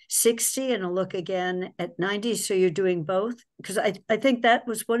at 60 and a look again at 90. So you're doing both? Because I think that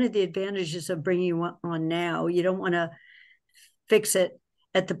was one of the advantages of bringing you on now. You don't want to fix it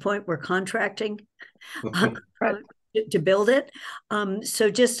at the point we're contracting to build it. So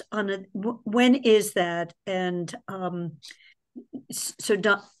just on when is that? And so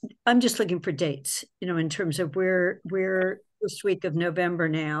I'm just looking for dates, in terms of we're first week of November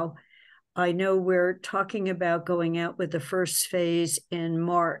now. I know we're talking about going out with the first phase in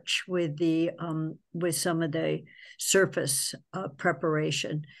March with with some of the surface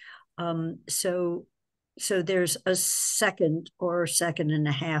preparation. So there's a second or second and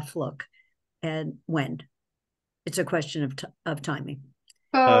a half look, and when. It's a question of timing.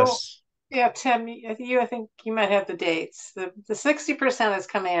 So yeah, Tim, I think you might have the dates. The 60% is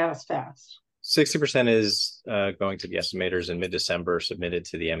coming out as fast. 60% is going to the estimators in mid-December, submitted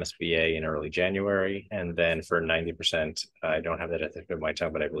to the MSBA in early January. And then for 90%, I don't have that at the tip of my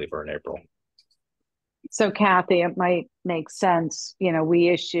tongue, but I believe we're in April. So Kathy, it might make sense, we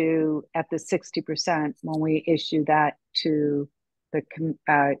issue at the 60%, when we issue that to the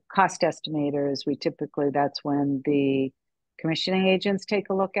cost estimators, that's when the commissioning agents take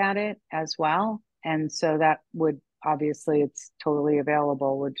a look at it as well. And so that would, obviously it's totally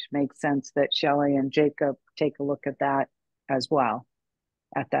available, which makes sense that Shelley and Jacob take a look at that as well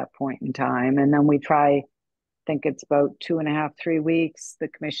at that point in time. And then we I think it's about 2.5, 3 weeks. The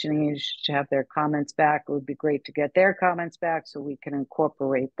commissioning agents should have their comments back. It would be great to get their comments back so we can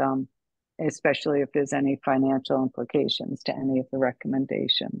incorporate them, especially if there's any financial implications to any of the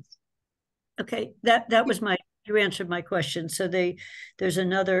recommendations. Okay, that was you answered my question. So there's a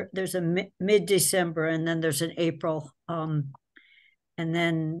mid-December, and then there's an April, and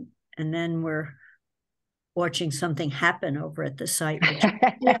then we're watching something happen over at the site.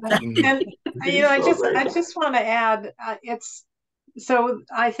 Yeah. And I just want to add, so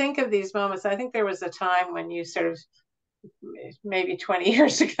I think of these moments. I think there was a time when you sort of, maybe 20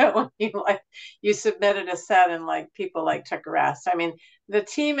 years ago, when you submitted a set and people took a rest. I mean, the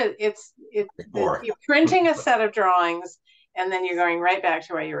team you're printing a set of drawings and then you're going right back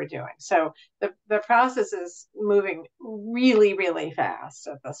to what you were doing. So the process is moving really, really fast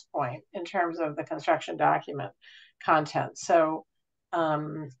at this point in terms of the construction document content. So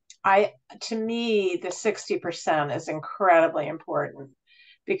to me, the 60% is incredibly important,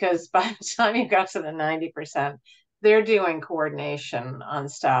 because by the time you got to the 90%, they're doing coordination on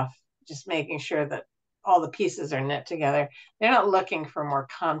stuff, just making sure that all the pieces are knit together. They're not looking for more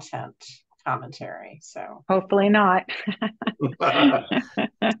commentary. So hopefully not.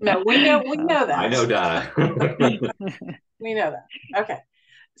 No, we know that. I know, Donna. We know that. Okay.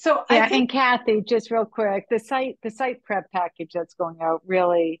 So Yeah, I think, and Kathy, just real quick, the site prep package that's going out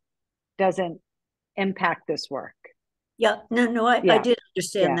really doesn't impact this work. Yeah, no, I Yeah. did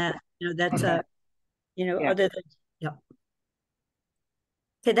understand Yeah. that. That's Okay. yeah. Yeah. Other than, yeah.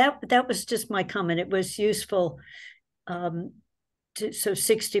 Okay, that was just my comment. It was useful. So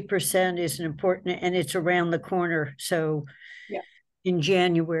 60% is an important, and it's around the corner. So yeah, in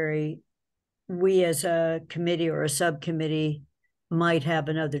January, we as a committee or a subcommittee might have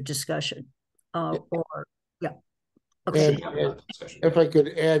another discussion. Or yeah. Okay. And if I could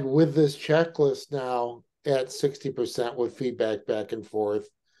add, with this checklist now at 60% with feedback back and forth,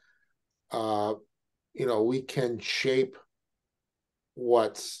 we can shape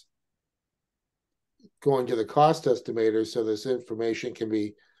what's going to the cost estimator, so this information can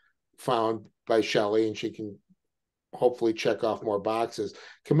be found by Shelley and she can hopefully check off more boxes.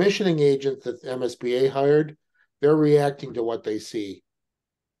 Commissioning agents that MSBA hired, they're reacting to what they see,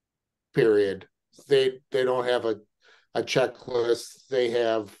 period. They don't have a checklist. They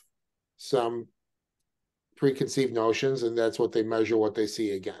have some preconceived notions, and that's what they measure what they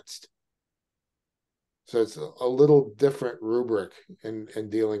see against. So it's a little different rubric in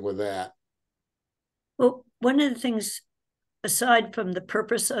dealing with that. Well, one of the things, aside from the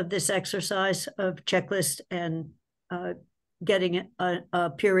purpose of this exercise of checklist and getting a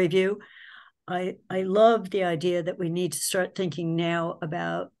peer review, I love the idea that we need to start thinking now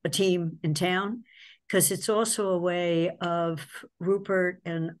about a team in town, because it's also a way of Rupert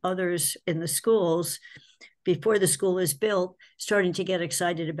and others in the schools, before the school is built, starting to get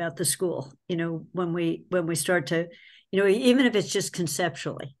excited about the school. When we start to, even if it's just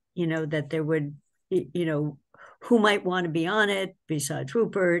conceptually, that there would, who might want to be on it besides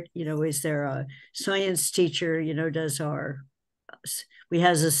Rupert? Is there a science teacher? We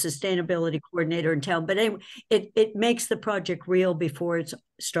has a sustainability coordinator in town, but anyway, it makes the project real before it's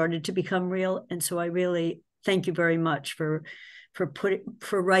started to become real. And so I really thank you very much for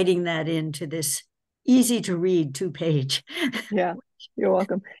writing that into this easy to read 2-page. Yeah, you're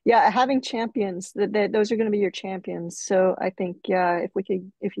welcome. Yeah, having champions, those are going to be your champions. So I think, yeah, if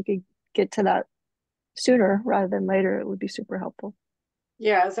you could get to that sooner rather than later, it would be super helpful.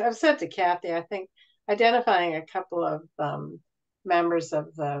 yeah, as I've said to Kathy, I think identifying a couple of members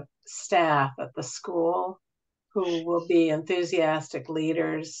of the staff at the school who will be enthusiastic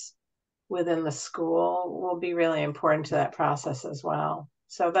leaders within the school will be really important to that process as well.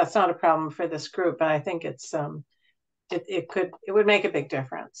 So that's not a problem for this group, but I think it's it would make a big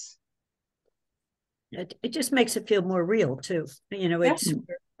difference. It just makes it feel more real too. It's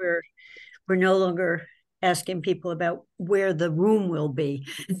we're no longer asking people about where the room will be,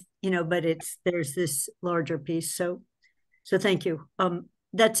 but there's this larger piece. So thank you.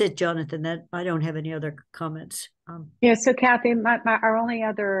 That's it, Jonathan. That I don't have any other comments. Yeah. So Kathy, our only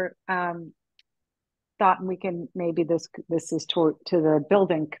other thought, and we can maybe this is to the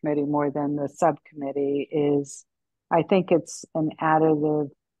building committee more than the subcommittee, is I think it's an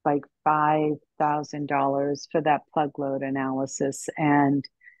additive like $5,000 for that plug load analysis, and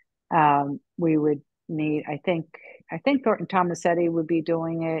we would need, I think Thornton Tomasetti would be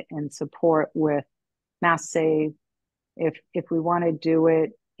doing it in support with Mass Save. If we want to do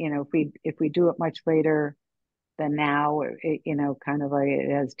it, if we do it much later than now, kind of like it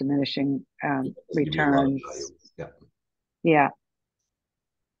has diminishing returns. Yeah.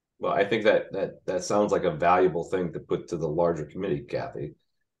 Well, I think that sounds like a valuable thing to put to the larger committee, Kathy.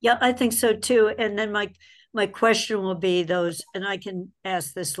 Yeah, I think so too. And then my question will be those, and I can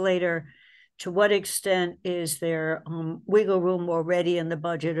ask this later, to what extent is there wiggle room already in the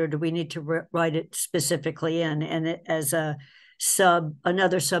budget, or do we need to write it specifically in, and it as another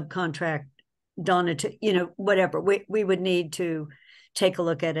subcontract done to, whatever, we would need to take a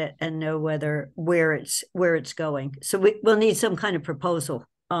look at it and know where it's going. So we'll need some kind of proposal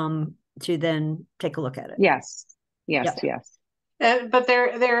to then take a look at it. Yes. But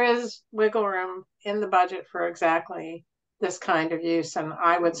there is wiggle room in the budget for exactly this kind of use, and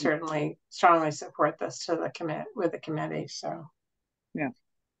I would certainly strongly support this to the committee. So, yeah.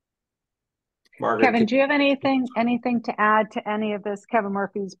 Margaret, Kevin, do you have anything to add to any of this? Kevin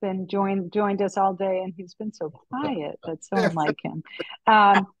Murphy's been joined us all day, and he's been so quiet. That's so unlike him.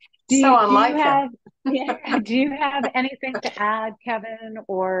 Do you have anything to add, Kevin,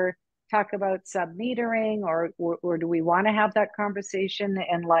 or talk about sub-metering, or do we want to have that conversation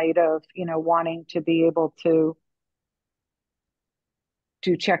in light of wanting to be able to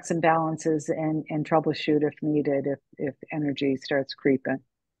do checks and balances and troubleshoot if needed, if energy starts creeping?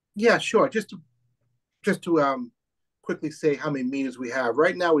 Yeah, sure. Just to quickly say how many meters we have.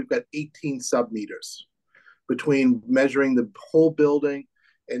 Right now, we've got 18 sub-meters between measuring the whole building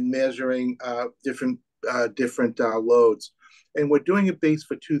and measuring different loads. And we're doing it based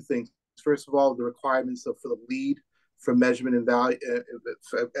for two things. First of all, the requirements for the lead for measurement and value,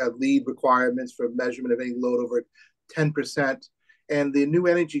 lead requirements for measurement of any load over 10%. And the new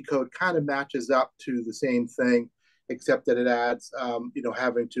energy code kind of matches up to the same thing, except that it adds,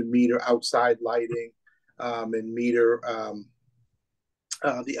 having to meter outside lighting and meter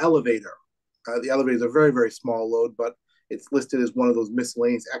the elevator. The elevator is a very, very small load, but it's listed as one of those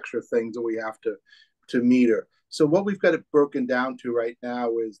miscellaneous extra things that we have to meter. So what we've got it broken down to right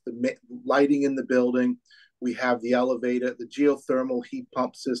now is the lighting in the building. We have the elevator, the geothermal heat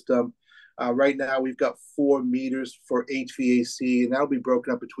pump system. Right now, we've got 4 meters for HVAC, and that'll be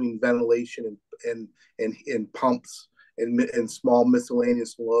broken up between ventilation and pumps and small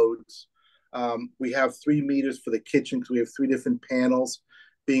miscellaneous loads. We have 3 meters for the kitchen because we have 3 different panels.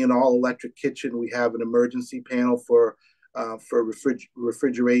 Being an all-electric kitchen, we have an emergency panel for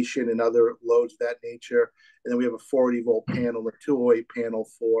refrigeration and other loads of that nature. And then we have a 480-volt panel, a 208 panel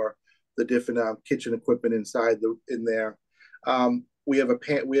for the different kitchen equipment inside in there. We have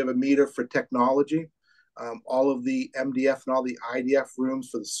a meter for technology. All of the MDF and all the IDF rooms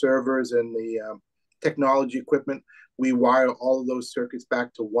for the servers and the technology equipment, we wire all of those circuits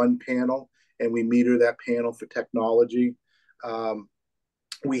back to one panel, and we meter that panel for technology.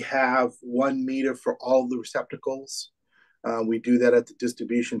 We have 1 meter for all the receptacles. We do that at the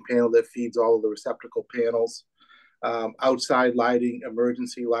distribution panel that feeds all of the receptacle panels. Outside lighting,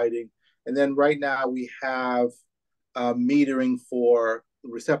 emergency lighting. And then right now we have metering for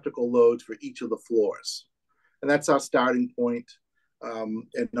receptacle loads for each of the floors. And that's our starting point.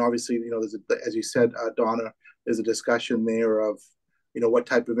 And obviously, as you said, Donna, there's a discussion there of, what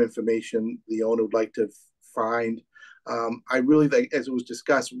type of information the owner would like to find. I really think, as it was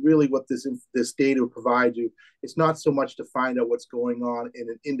discussed, really what this data will provide you, it's not so much to find out what's going on in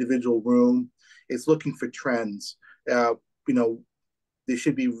an individual room. It's looking for trends. There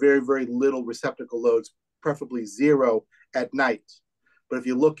should be very, very little receptacle loads, preferably 0 at night. But if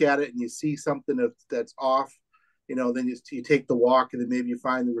you look at it and you see something that's off, then you take the walk, and then maybe you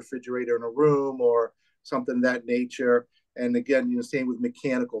find the refrigerator in a room or something of that nature. And again, same with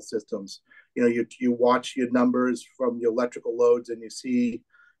mechanical systems. You watch your numbers from your electrical loads, and you see,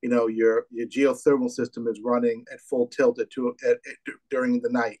 your geothermal system is running at full tilt during the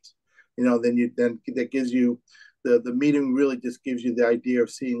night. Then that gives you the meeting really just gives you the idea of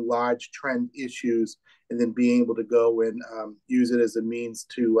seeing large trend issues, and then being able to go and use it as a means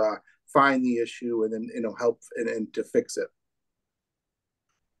to find the issue and then help and to fix it.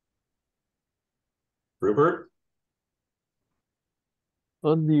 Rupert?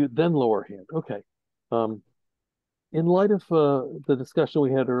 Unmute, then lower hand. Okay. In light of the discussion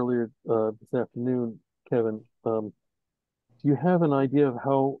we had earlier this afternoon, Kevin, do you have an idea of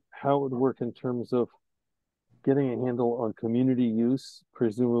how it would work in terms of getting a handle on community use?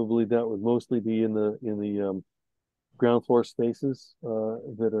 Presumably that would mostly be in the ground floor spaces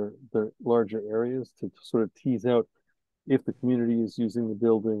that are the larger areas, to sort of tease out if the community is using the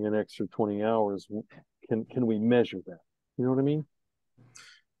building an extra 20 hours. Can we measure that? You know what I mean?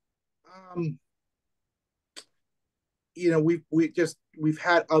 We've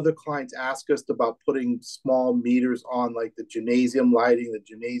had other clients ask us about putting small meters on, like the gymnasium lighting, the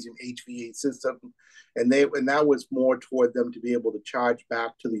gymnasium HVAC system, and that was more toward them to be able to charge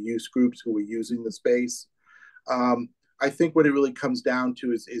back to the use groups who were using the space. I think what it really comes down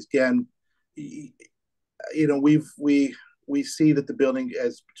to is again, we see that the building,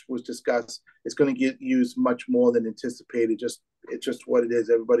 as was discussed, is going to get used much more than anticipated. It's just what it is.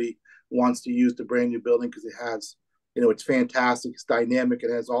 Everybody wants to use the brand new building because it has, it's fantastic, it's dynamic,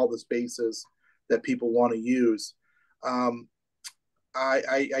 it has all the spaces that people want to use. I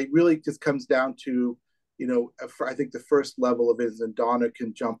really just comes down to, I think the first level of it, and Donna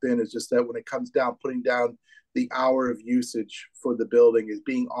can jump in, is just that when it comes down, putting down the hour of usage for the building, is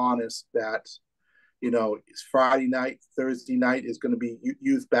being honest that, it's Friday night, Thursday night is going to be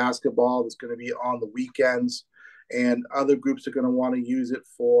youth basketball, it's going to be on the weekends, and other groups are going to want to use it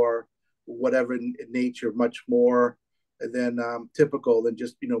for whatever nature, much more than typical, than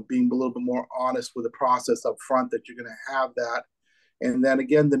just being a little bit more honest with the process up front that you're going to have that. And then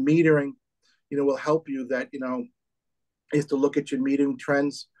again, the metering will help you, that is to look at your metering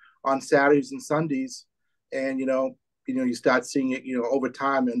trends on Saturdays and Sundays, and you start seeing it over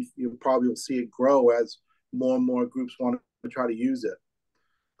time, and you probably will see it grow as more and more groups want to try to use it.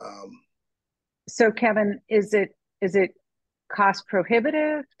 So Kevin, is it cost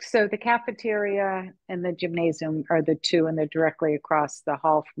prohibitive? So the cafeteria and the gymnasium are the two, and they're directly across the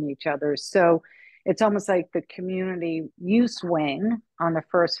hall from each other. So it's almost like the community use wing on the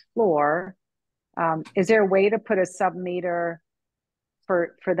first floor. Is there a way to put a sub-meter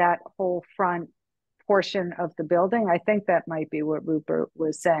for that whole front portion of the building? I think that might be what Rupert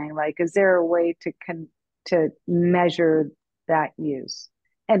was saying. Like, is there a way to measure that use?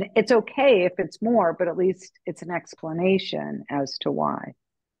 And it's okay if it's more, but at least it's an explanation as to why.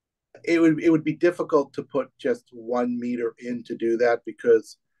 It would be difficult to put just 1 meter in to do that,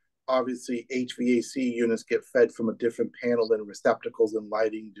 because obviously HVAC units get fed from a different panel than receptacles and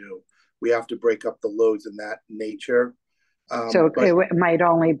lighting do. We have to break up the loads in that nature. So it might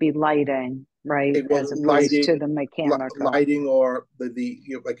only be lighting, right? As opposed lighting, to the mechanical. Lighting, or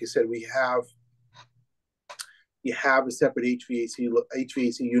like you said, you have a separate HVAC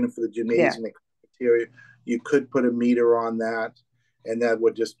unit for the gymnasium and cafeteria. You could put a meter on that, and that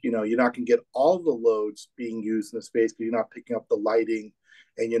would just, you're not going to get all the loads being used in the space, because you're not picking up the lighting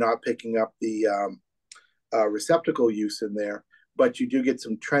and you're not picking up the receptacle use in there. But you do get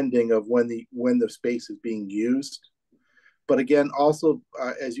some trending of when the space is being used. But again, also,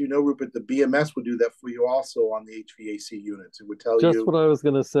 as you know, Rupert, the BMS would do that for you also on the HVAC units. It would tell you. Just what I was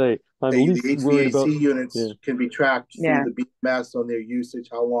going to say. I'm the least worried about HVAC units can be tracked through the BMS on their usage,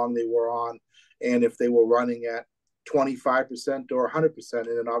 how long they were on, and if they were running at 25% or 100%.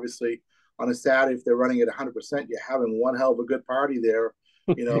 And then obviously on a Saturday, if they're running at 100%, you're having one hell of a good party there,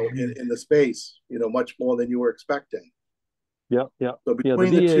 in the space, much more than you were expecting. Yeah. So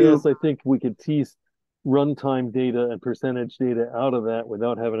between the VAS, I think we could tease runtime data and percentage data out of that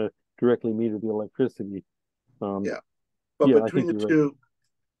without having to directly meter the electricity. But between the two,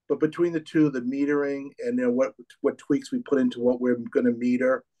 the metering and then what tweaks we put into what we're going to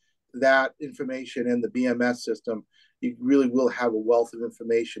meter, that information and the BMS system, you really will have a wealth of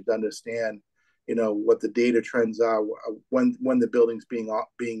information to understand, what the data trends are, when the building's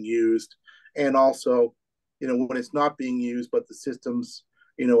being used, and also, when it's not being used, but the systems,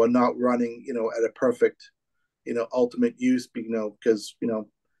 are not running, at a perfect, ultimate use, because,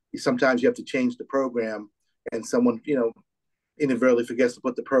 sometimes you have to change the program and someone, inadvertently forgets to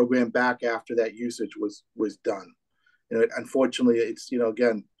put the program back after that usage was done. Unfortunately, it's,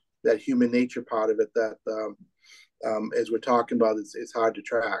 again, that human nature part of it that, as we're talking about, it's hard to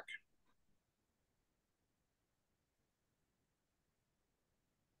track.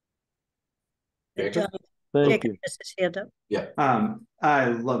 Thank you. His hand up. Yeah. I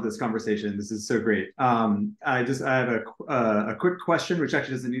love this conversation. This is so great. I have a quick question, which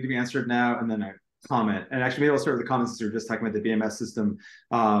actually doesn't need to be answered now, and then a comment. And actually, maybe I'll start with the comments since we're just talking about the BMS system.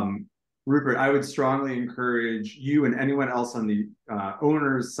 Rupert, I would strongly encourage you and anyone else on the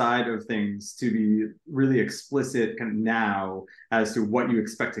owner's side of things to be really explicit kind of now as to what you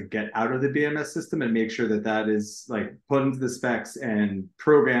expect to get out of the BMS system, and make sure that that is like put into the specs and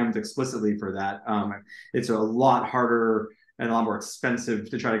programmed explicitly for that. It's a lot harder and a lot more expensive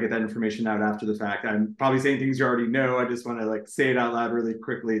to try to get that information out after the fact. I'm probably saying things you already know. I just want to say it out loud really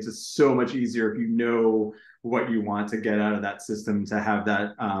quickly. It's just so much easier if you know what you want to get out of that system to have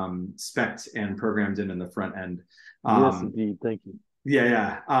that spec'd and programmed in the front end. Yes, indeed. Thank you.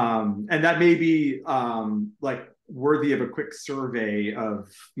 Yeah. And that may be worthy of a quick survey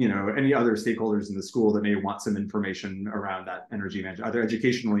of, any other stakeholders in the school that may want some information around that energy management, either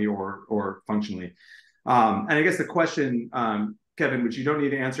educationally or functionally. And I guess the question, Kevin, which you don't need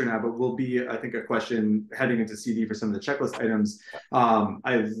to answer now, but will be, I think, a question heading into CD for some of the checklist items.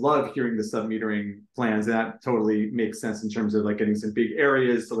 I love hearing the sub-metering plans. And that totally makes sense in terms of getting some big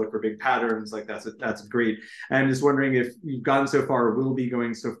areas to look for big patterns. That's great. And I'm just wondering if you've gotten so far or will be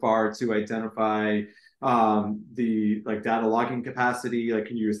going so far to identify the data logging capacity.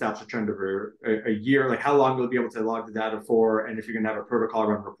 Can you establish a trend over a year? How long will you be able to log the data for? And if you're going to have a protocol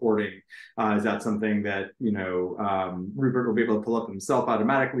around reporting, is that something that Rupert will be able to pull up himself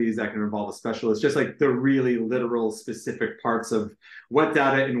automatically? Is that going to involve a specialist? Just the really literal specific parts of what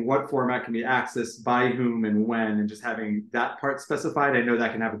data in what format can be accessed by whom and when, and just having that part specified. I know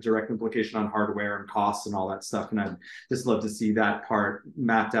that can have a direct implication on hardware and costs and all that stuff, and I'd just love to see that part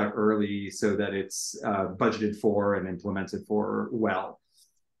mapped out early so that it's budgeted for and implemented for well.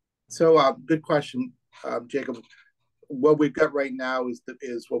 So good question, Jacob. What we've got right now is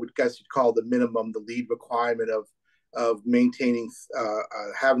what we guess you'd call the minimum, the lead requirement of maintaining,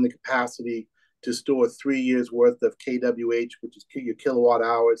 having the capacity to store 3 years worth of kWh, which is your kilowatt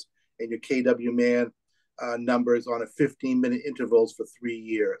hours, and your kWman numbers on a 15-minute intervals for 3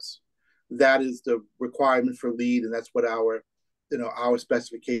 years. That is the requirement for lead, and that's what our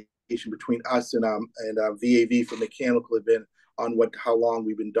specification between us and VAV for mechanical have been on how long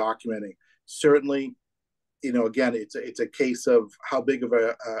we've been documenting. Certainly, again, it's a case of how big of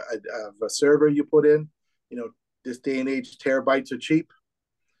a server you put in. This day and age, terabytes are cheap.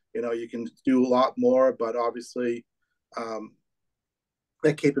 You can do a lot more, but obviously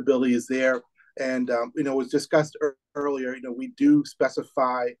that capability is there. And it was discussed earlier. We do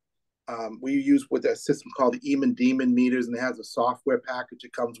specify. We use with a system called the Eamon Demon meters, and it has a software package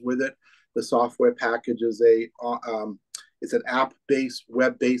that comes with it. The software package is it's an app-based,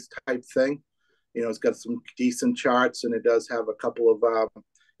 web-based type thing. It's got some decent charts, and it does have a couple of,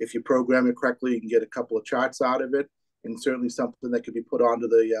 if you program it correctly, you can get a couple of charts out of it, and certainly something that could be put onto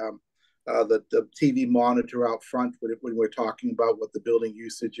the TV monitor out front when we're talking about what the building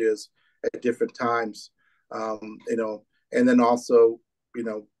usage is at different times. And then also,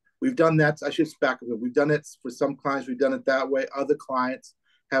 we've done that. I should back up. We've done it for some clients. We've done it that way. Other clients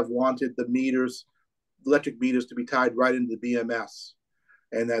have wanted the meters, electric meters, to be tied right into the BMS,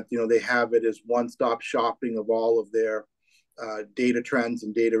 and that they have it as one-stop shopping of all of their data trends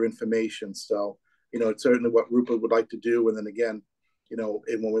and data information. So it's certainly what Rupert would like to do. And then again,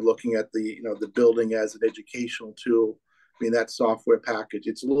 and when we're looking at the building as an educational tool, that software package,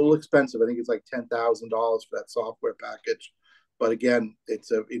 it's a little expensive. I think it's like $10,000 for that software package. But again, it's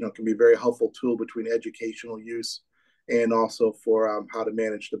can be a very helpful tool between educational use and also for how to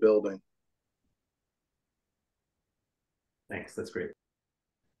manage the building. Thanks, that's great.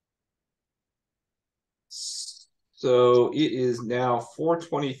 So it is now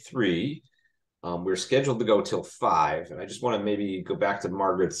 4:23. We're scheduled to go till 5, and I just want to maybe go back to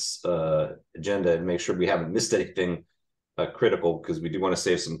Margaret's agenda and make sure we haven't missed anything critical, because we do want to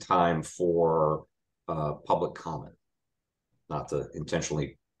save some time for public comment. Not to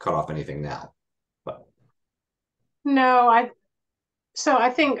intentionally cut off anything now, but no, I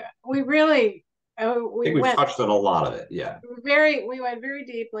think we really we've touched on a lot of it. Yeah, we went very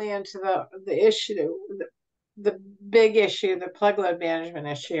deeply into the issue, the big issue, the plug load management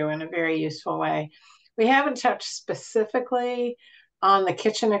issue, in a very useful way. We haven't touched specifically on the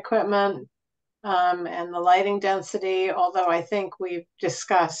kitchen equipment and the lighting density, although I think we've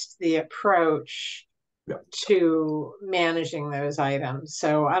discussed the approach to managing those items.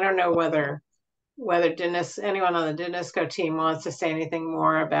 So I don't know whether anyone on the Danisco team wants to say anything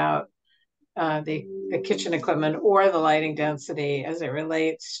more about the kitchen equipment or the lighting density as it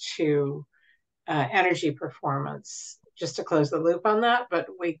relates to energy performance, just to close the loop on that, but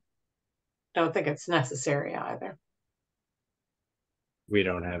we don't think it's necessary either. We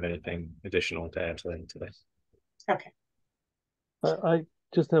don't have anything additional to add to that today. Okay. I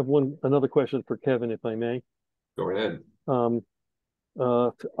just have another question for Kevin, if I may. Go ahead.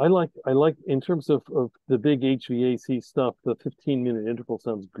 I like in terms of the big HVAC stuff, the 15-minute interval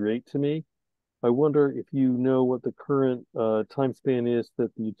sounds great to me. I wonder if you know what the current time span is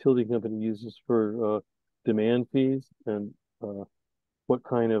that the utility company uses for demand fees, and what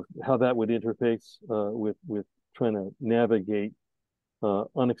kind of how that would interface with trying to navigate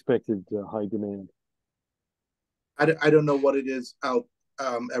unexpected high demand. I don't know what it is out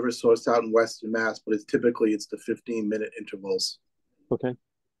Eversource out in Western Mass, but it's typically the 15-minute intervals. Okay.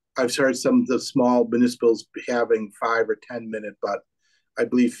 I've heard some of the small municipals having 5 or 10-minute, but I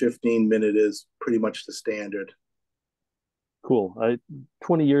believe 15-minute is pretty much the standard. Cool.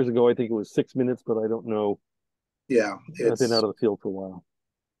 20 years ago, I think it was 6 minutes, but I don't know. Yeah, I've been out of the field for a while.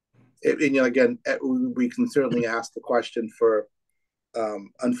 And again, we can certainly ask the question for.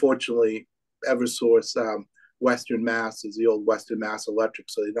 Unfortunately, Eversource Western Mass is the old Western Mass Electric,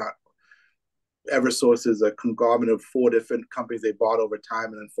 so they're not. Eversource is a conglomerate of 4 different companies they bought over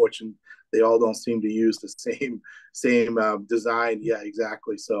time, and unfortunately, they all don't seem to use the same design. Yeah,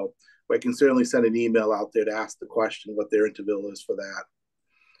 exactly. So I can certainly send an email out there to ask the question what their interval is for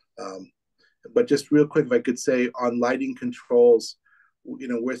that. But just real quick, if I could say on lighting controls,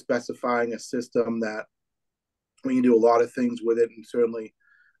 we're specifying a system that we can do a lot of things with it, and certainly,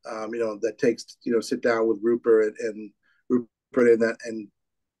 that takes sit down with Rupert and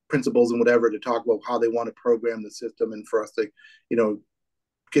principals and whatever to talk about how they want to program the system, and for us to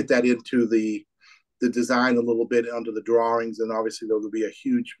get that into the design a little bit under the drawings. And obviously there will be a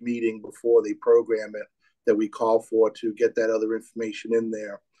huge meeting before they program it that we call for to get that other information in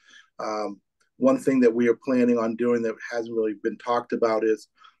there. One thing that we are planning on doing that hasn't really been talked about is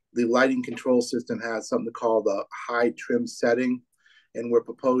the lighting control system has something called a high trim setting, and we're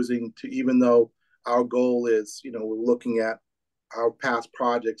proposing to, even though our goal is, we're looking at our past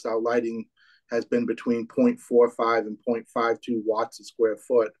projects, our lighting has been between 0.45 and 0.52 watts a square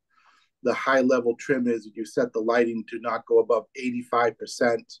foot. The high level trim is you set the lighting to not go above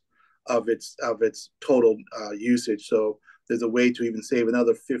 85% of its total usage. So there's a way to even save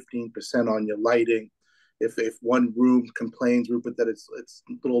another 15% on your lighting. if one room complains, Rupert, that it's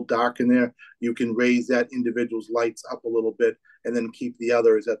a little dark in there, you can raise that individual's lights up a little bit and then keep the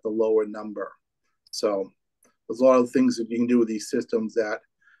others at the lower number. So there's a lot of things that you can do with these systems that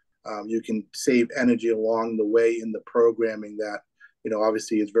you can save energy along the way in the programming that,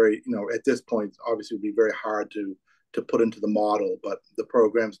 obviously is very, at this point, obviously would be very hard to put into the model, but the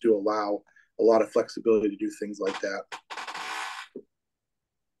programs do allow a lot of flexibility to do things like that.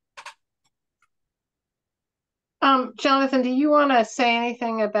 Jonathan, do you want to say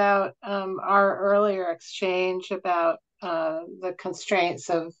anything about our earlier exchange about the constraints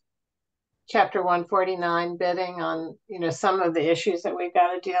of Chapter 149 bidding on, some of the issues that we've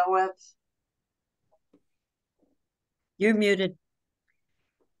got to deal with? You're muted.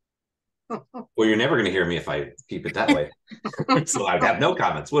 Well, you're never going to hear me if I keep it that way. So I'd have no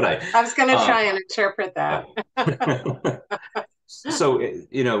comments, would I? I was going to try and interpret that. So,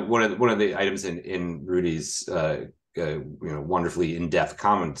 one of the items in Rudy's wonderfully in-depth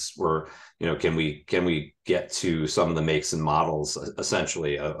comments were, can we get to some of the makes and models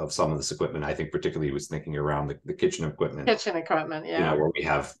essentially of some of this equipment? I think particularly he was thinking around the kitchen equipment. Kitchen equipment, yeah. Where we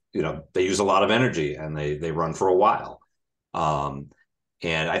have, they use a lot of energy and they run for a while.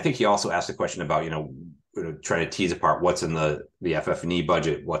 And I think he also asked a question about, trying to tease apart what's in the FF&E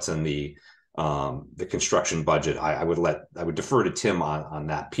budget, what's in the construction budget. I would defer to Tim on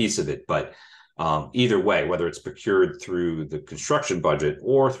that piece of it, but either way, whether it's procured through the construction budget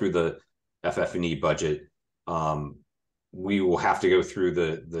or through the FF&E budget, we will have to go through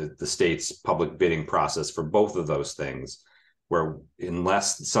the state's public bidding process for both of those things, where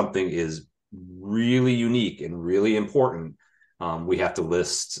unless something is really unique and really important, we have to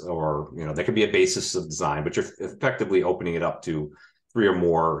list, or there could be a basis of design, but you're effectively opening it up to 3 or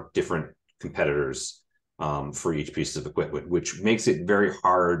more different competitors for each piece of equipment, which makes it very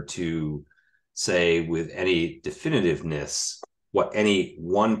hard to say with any definitiveness what any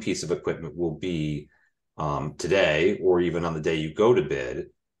one piece of equipment will be today, or even on the day you go to bid.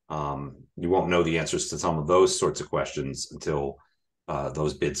 You won't know the answers to some of those sorts of questions until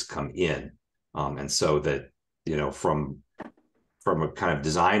those bids come in. And so that, from a kind of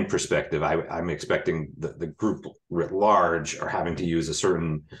design perspective, I'm expecting the group writ large are having to use a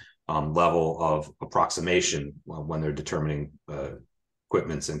certain level of approximation when they're determining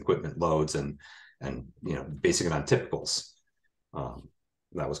equipments and equipment loads and basing it on typicals.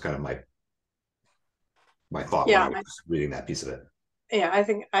 That was kind of my thought when I was reading that piece of it. Yeah, I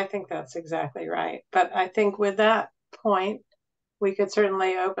think that's exactly right. But I think with that point, we could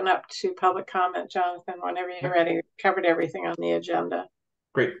certainly open up to public comment, Jonathan, whenever you're ready. We've covered everything on the agenda.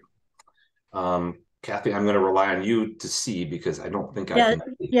 Great. Kathy, I'm going to rely on you to see, because I don't think I can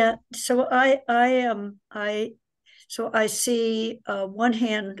see. Yeah. So I see one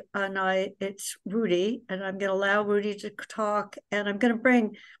hand, and it's Rudy, and I'm going to allow Rudy to talk, and I'm going to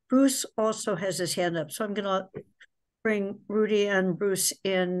bring Bruce. Also has his hand up, so I'm going to bring Rudy and Bruce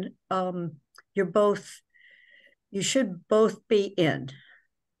in. You should both be in.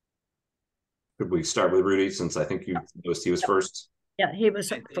 Could we start with Rudy, since I think you noticed he was first? Yeah, he was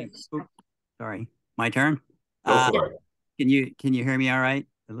first. Sorry, my turn. Go for it. Can you hear me all right?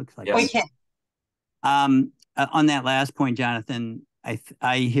 It looks like yes. We can. On that last point, Jonathan,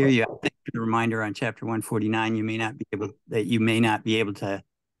 I hear you. I think the reminder on Chapter 149, you may not be able to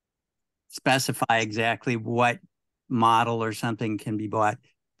specify exactly what model or something can be bought,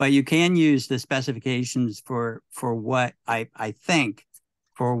 but you can use the specifications for what I think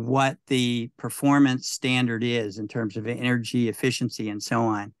for what the performance standard is in terms of energy efficiency and so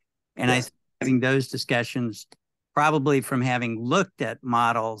on. And I think having those discussions, probably from having looked at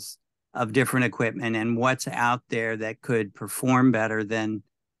models of different equipment and what's out there that could perform better than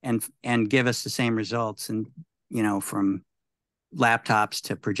and give us the same results, and from laptops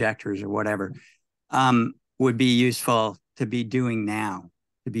to projectors or whatever, would be useful to be doing now.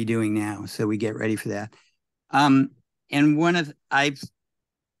 So we get ready for that. And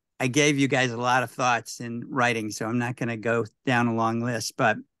I gave you guys a lot of thoughts in writing, so I'm not going to go down a long list.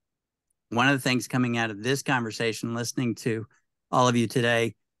 But one of the things coming out of this conversation, listening to all of you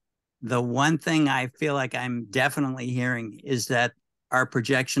today, the one thing I feel like I'm definitely hearing is that our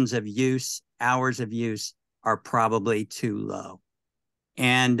projections of use, hours of use, are probably too low.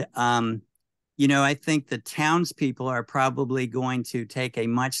 And, I think the townspeople are probably going to take a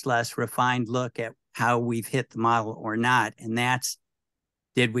much less refined look at how we've hit the model or not. And that's,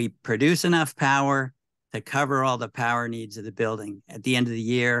 did we produce enough power to cover all the power needs of the building at the end of the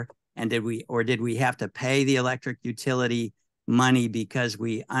year? And did we have to pay the electric utility money because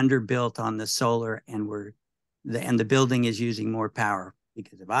we underbuilt on the solar and the building is using more power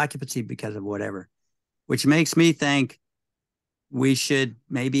because of occupancy, because of whatever? which makes me think we should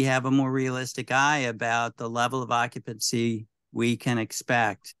maybe have a more realistic eye about the level of occupancy we can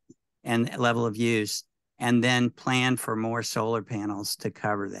expect and level of use, and then plan for more solar panels to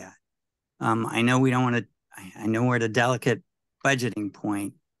cover that. I know we don't want to, I know we're at a delicate budgeting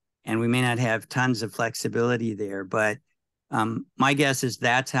point and we may not have tons of flexibility there, but my guess is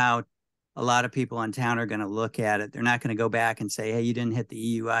that's how a lot of people in town are going to look at it. They're not going to go back and say, hey, you didn't hit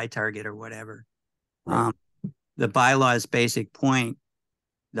the EUI target or whatever. Right. The bylaw's basic point,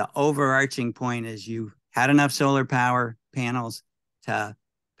 the overarching point is you had enough solar power panels to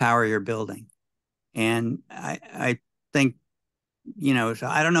power your building. And I think, you know, so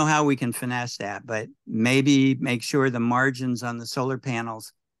I don't know how we can finesse that, but maybe make sure the margins on the solar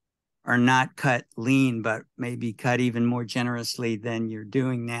panels are not cut lean, but maybe cut even more generously than you're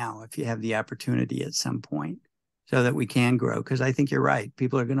doing now if you have the opportunity at some point, so that we can grow. Because I think you're right.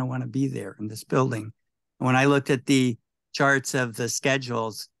 People are going to want to be there in this building. When I looked at the charts of the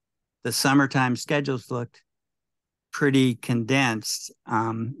schedules, the summertime schedules looked pretty condensed.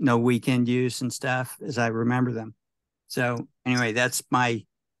 No weekend use and stuff as I remember them. So anyway, that's my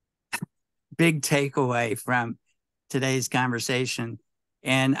big takeaway from today's conversation.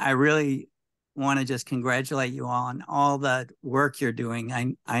 And I really want to just congratulate you all on all the work you're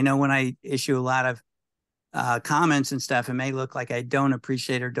doing. I know when I issue a lot of comments and stuff, it may look like I don't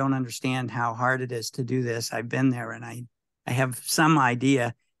appreciate or don't understand how hard it is to do this. I've been there and I have some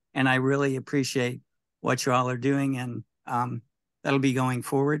idea, and I really appreciate what you all are doing, and that'll be going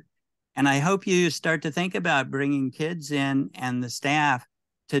forward. And I hope you start to think about bringing kids in and the staff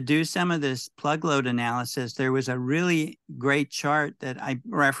to do some of this plug load analysis. There was a really great chart that I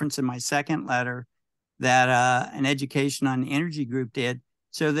referenced in my second letter that an education on energy group did,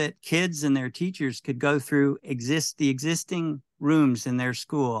 so that kids and their teachers could go through the existing rooms in their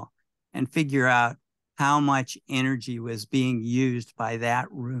school and figure out how much energy was being used by that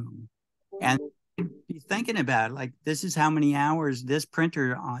room. And be thinking about it, like, this is how many hours this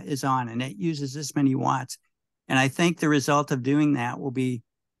printer is on, and it uses this many watts. And I think the result of doing that will be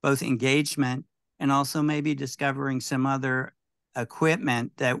both engagement and also maybe discovering some other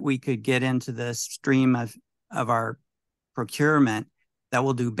equipment that we could get into the stream of our procurement that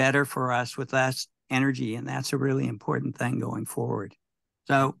will do better for us with less energy. And that's a really important thing going forward.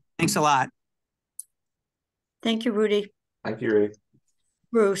 So thanks a lot. Thank you, Rudy. Thank you, Rudy.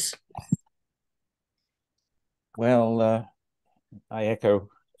 Bruce. Well, I echo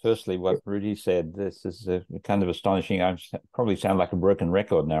firstly what Rudy said. This is kind of astonishing. I probably sound like a broken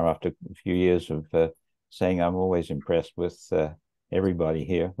record now after a few years of saying I'm always impressed with everybody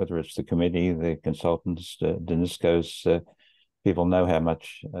here, whether it's the committee, the consultants, Danisco's. People know how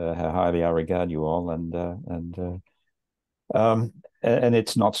highly I regard you all, and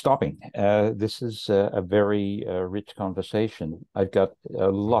it's not stopping. This is a very rich conversation. I've got a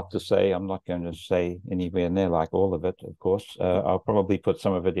lot to say. I'm not going to say anywhere near like all of it, of course. I'll probably put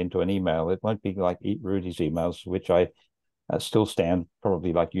some of it into an email. It won't be like Rudy's emails, which I still stand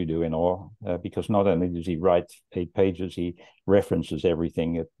probably like you do in awe, because not only does he write 8 pages, he references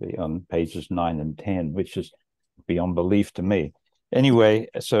everything on pages 9 and 10, which is beyond belief to me. Anyway,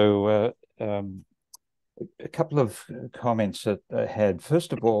 so a couple of comments that I had.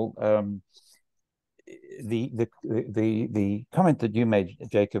 First of all, the comment that you made,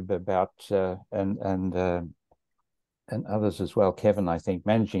 Jacob, about and others as well, Kevin, I think,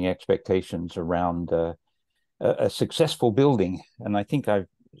 managing expectations around a successful building. And I think I've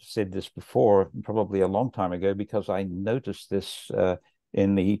said this before, probably a long time ago, because I noticed this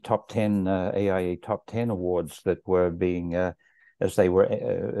in the top 10 AIA top 10 awards that were being as they were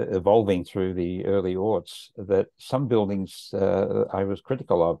evolving through the early aughts, that some buildings I was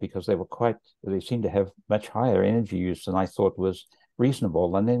critical of because they seemed to have much higher energy use than I thought was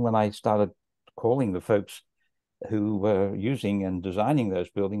reasonable. And then when I started calling the folks who were using and designing those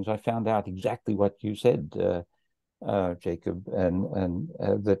buildings, I found out exactly what you said, Jacob, and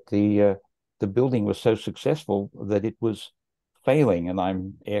that the building was so successful that it was failing, and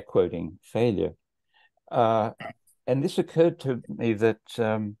I'm air quoting failure. And this occurred to me that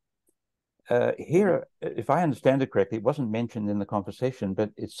here, if I understand it correctly, it wasn't mentioned in the conversation, but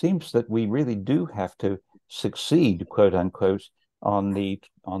it seems that we really do have to succeed, quote unquote, on the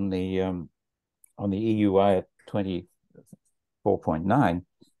EUI at 24.9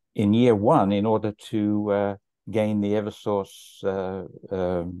 in year 1 in order to gain the Eversource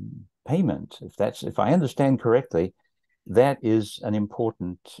payment. If I understand correctly, that is an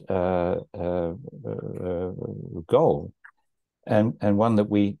important goal, and one that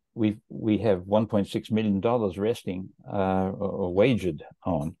we have $1.6 million resting or wagered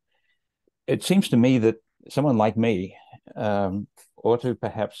on. it seems to me that someone like me ought to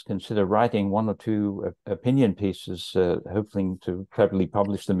perhaps consider writing one or two opinion pieces, hoping to cleverly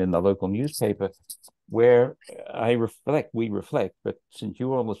publish them in the local newspaper, where we reflect, but since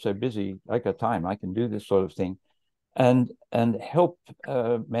you all are so busy, I got time, I can do this sort of thing, and help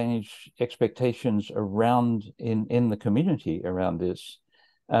manage expectations around in the community around this,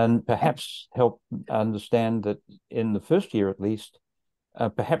 and perhaps help understand that in the first year at least,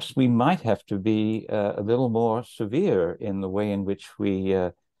 perhaps we might have to be a little more severe in the way in which we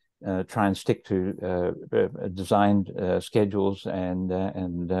try and stick to designed schedules and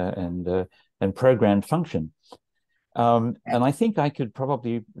programmed function. And I think I could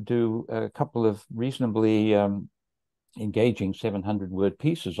probably do a couple of reasonably engaging 700-word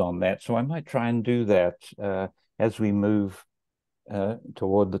pieces on that. So I might try and do that as we move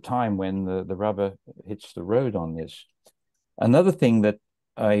toward the time when the rubber hits the road on this. Another thing that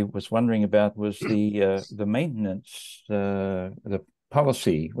I was wondering about was the maintenance, the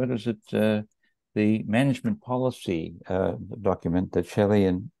policy. What is it? The management policy document that Shelley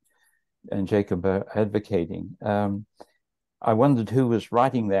and Jacob are advocating. I wondered who was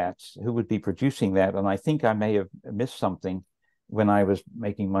writing that, who would be producing that, and I think I may have missed something when I was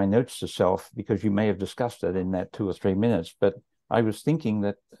making my notes to self, because you may have discussed it in that 2 or 3 minutes. But I was thinking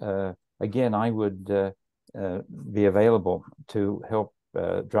that again, I would be available to help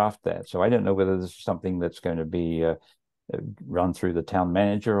draft that. So I don't know whether this is something that's going to be run through the town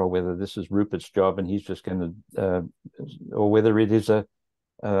manager, or whether this is Rupert's job and he's just going to, or whether it is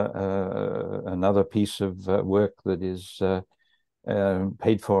another piece of work that is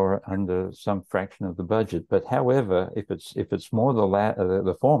paid for under some fraction of the budget. But however, if it's more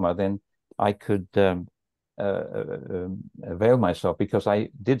the former, then I could avail myself, because I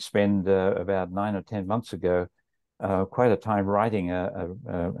did spend about 9 or 10 months ago quite a time writing a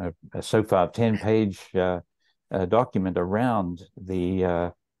so far 10-page document around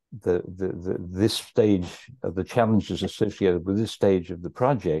this stage of the challenges associated with this stage of the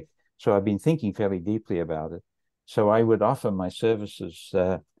project. So I've been thinking fairly deeply about it. So I would offer my services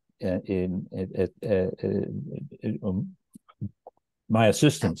my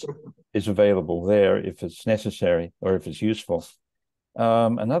assistance is available there if it's necessary or if it's useful.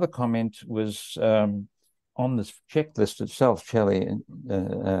 Another comment was on this checklist itself, Shelley.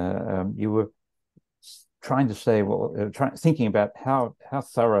 You were trying to say, thinking about how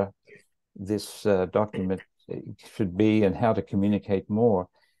thorough this document should be and how to communicate more.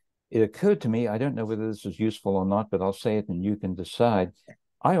 It occurred to me, I don't know whether this is useful or not, but I'll say it and you can decide.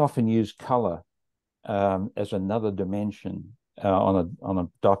 I often use color as another dimension on a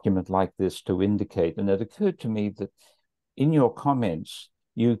document like this to indicate. And it occurred to me that in your comments,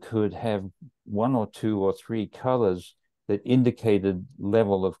 you could have 1 or 2 or 3 colors that indicated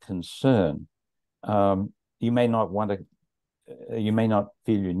level of concern. You may not want to, you may not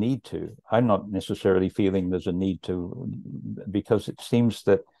feel you need to. I'm not necessarily feeling there's a need to, because it seems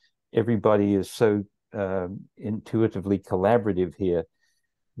that everybody is so intuitively collaborative here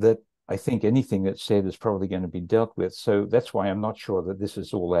that I think anything that's said is probably going to be dealt with. So that's why I'm not sure that this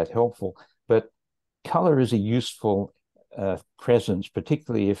is all that helpful. But color is a useful presence,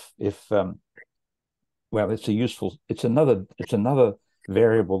 particularly if well, it's another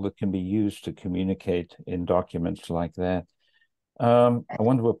variable that can be used to communicate in documents like that. I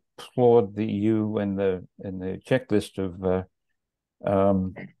want to applaud you and the checklist of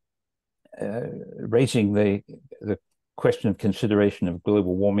raising the question of consideration of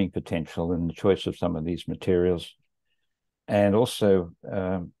global warming potential in the choice of some of these materials. And also,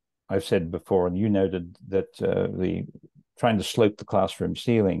 I've said before, and you noted that the trying to slope the classroom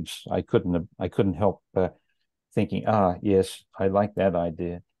ceilings, I couldn't help thinking, yes, I like that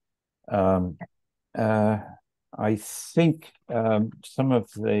idea. I think some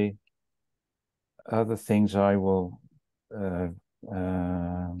of the other things I will,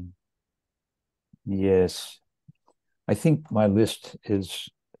 yes, I think my list is,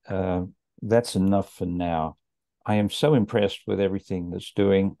 that's enough for now. I am so impressed with everything that's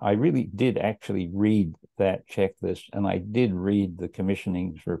doing. I really did actually read that checklist, and I did read the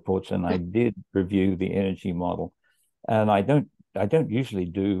commissioning reports, and I did review the energy model. And I don't usually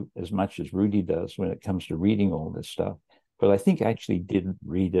do as much as Rudy does when it comes to reading all this stuff, but I think I actually did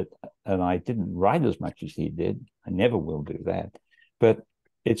read it, and I didn't write as much as he did. I never will do that, but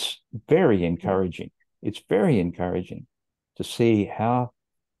it's very encouraging. It's very encouraging to see how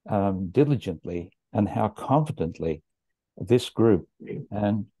diligently and how confidently this group,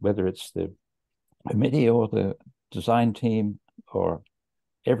 and whether it's the committee or the design team or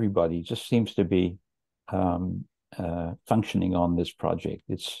everybody, just seems to be functioning on this project.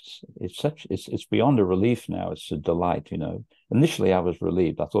 It's beyond a relief now. It's a delight, you know. Initially, I was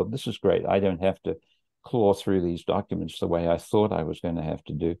relieved. I thought, this is great. I don't have to claw through these documents the way I thought I was going to have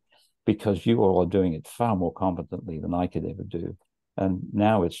to do, because you all are doing it far more competently than I could ever do. And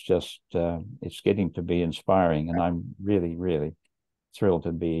now it's just, it's getting to be inspiring. And I'm really, really thrilled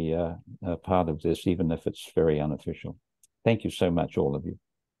to be a part of this, even if it's very unofficial. Thank you so much, all of you.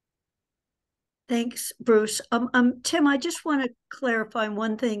 Thanks, Bruce. Tim, I just want to clarify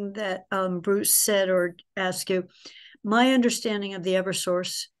one thing that Bruce said or ask you. My understanding of the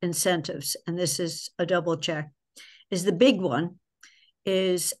Eversource incentives, and this is a double check, is the big one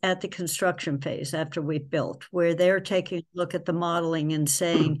is at the construction phase after we've built, where they're taking a look at the modeling and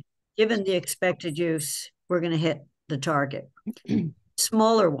saying, given the expected use, we're going to hit the target.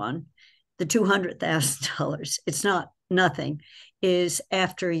 Smaller one, the $200,000, it's not nothing, is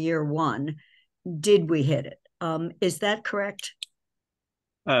after year one. Did we hit it? Is that correct?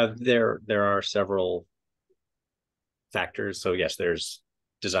 There are several factors. So yes, there's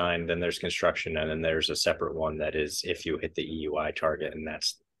design, then there's construction, and then there's a separate one that is if you hit the EUI target, and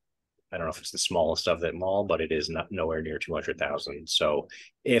that's, I don't know if it's the smallest of them all, but it is not nowhere near 200,000. So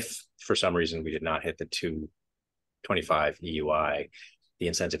if for some reason we did not hit the 225 EUI, the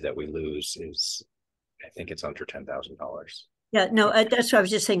incentive that we lose is, I think it's under $10,000. Yeah, no, that's what I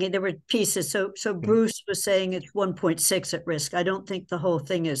was just thinking. There were pieces. So Bruce was saying it's 1.6 at risk. I don't think the whole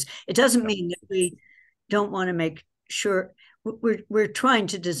thing is. It doesn't mean that we don't want to make sure. We're trying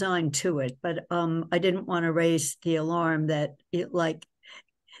to design to it, but I didn't want to raise the alarm that it, like,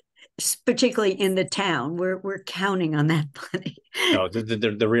 particularly in the town, we're counting on that money. No,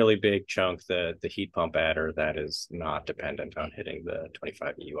 the really big chunk, the heat pump adder, that is not dependent on hitting the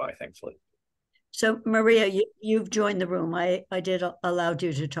 25 EUI, thankfully. So Maria, you've joined the room. I did allowed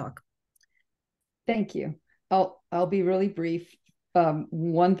you to talk. Thank you. I'll be really brief.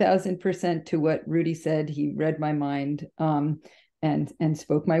 1000% to what Rudy said. He read my mind and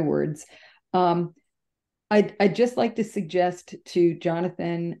spoke my words. I'd just like to suggest to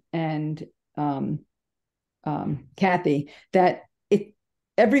Jonathan and Kathy that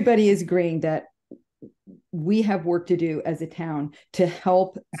everybody is agreeing that we have work to do as a town to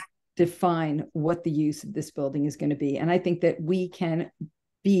help define what the use of this building is going to be. And I think that we can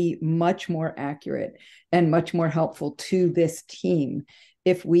be much more accurate and much more helpful to this team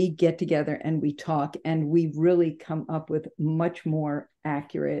if we get together and we talk and we really come up with much more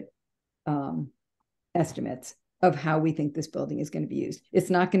accurate estimates of how we think this building is going to be used. It's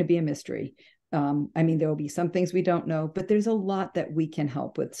not going to be a mystery. I mean, there will be some things we don't know, but there's a lot that we can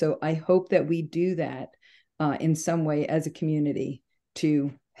help with. So I hope that we do that in some way as a community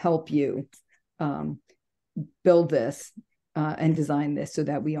to help you build this and design this so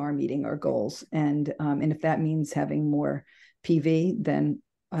that we are meeting our goals. And if that means having more PV, then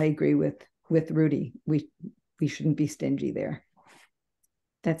I agree with Rudy. We shouldn't be stingy there.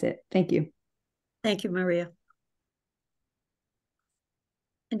 That's it. Thank you. Thank you, Maria.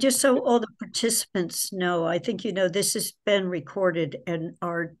 And just so all the participants know, I think, you know, this has been recorded and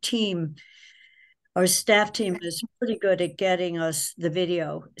our staff team is pretty good at getting us the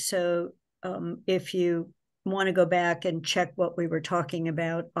video. So if you want to go back and check what we were talking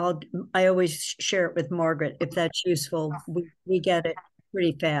about, I always share it with Margaret if that's useful. We get it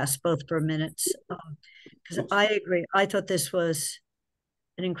pretty fast, both for minutes. Because I agree. I thought this was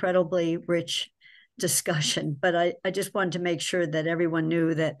an incredibly rich discussion, but I just wanted to make sure that everyone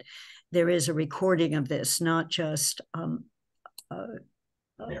knew that there is a recording of this, not just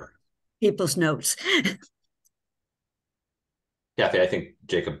people's notes. Kathy, I think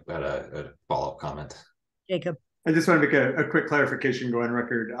Jacob had a follow-up comment. Jacob. I just want to make a quick clarification, go on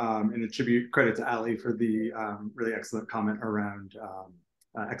record, and attribute credit to Ali for the really excellent comment around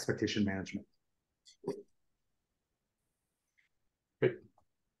expectation management. Great.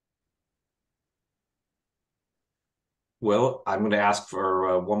 Well, I'm going to ask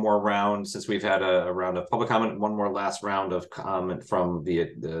for one more round, since we've had a round of public comment, one more last round of comment from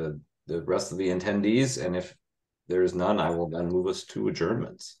the rest of the attendees. And if there is none, I will then move us to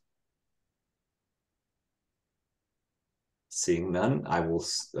adjournments. Seeing none, I will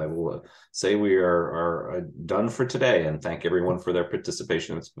say we are done for today, and thank everyone for their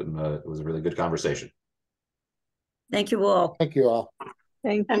participation. It was a really good conversation. Thank you all. Thank you all.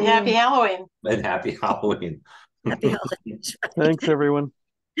 And happy Halloween. And happy Halloween. Happy holidays. Thanks, everyone.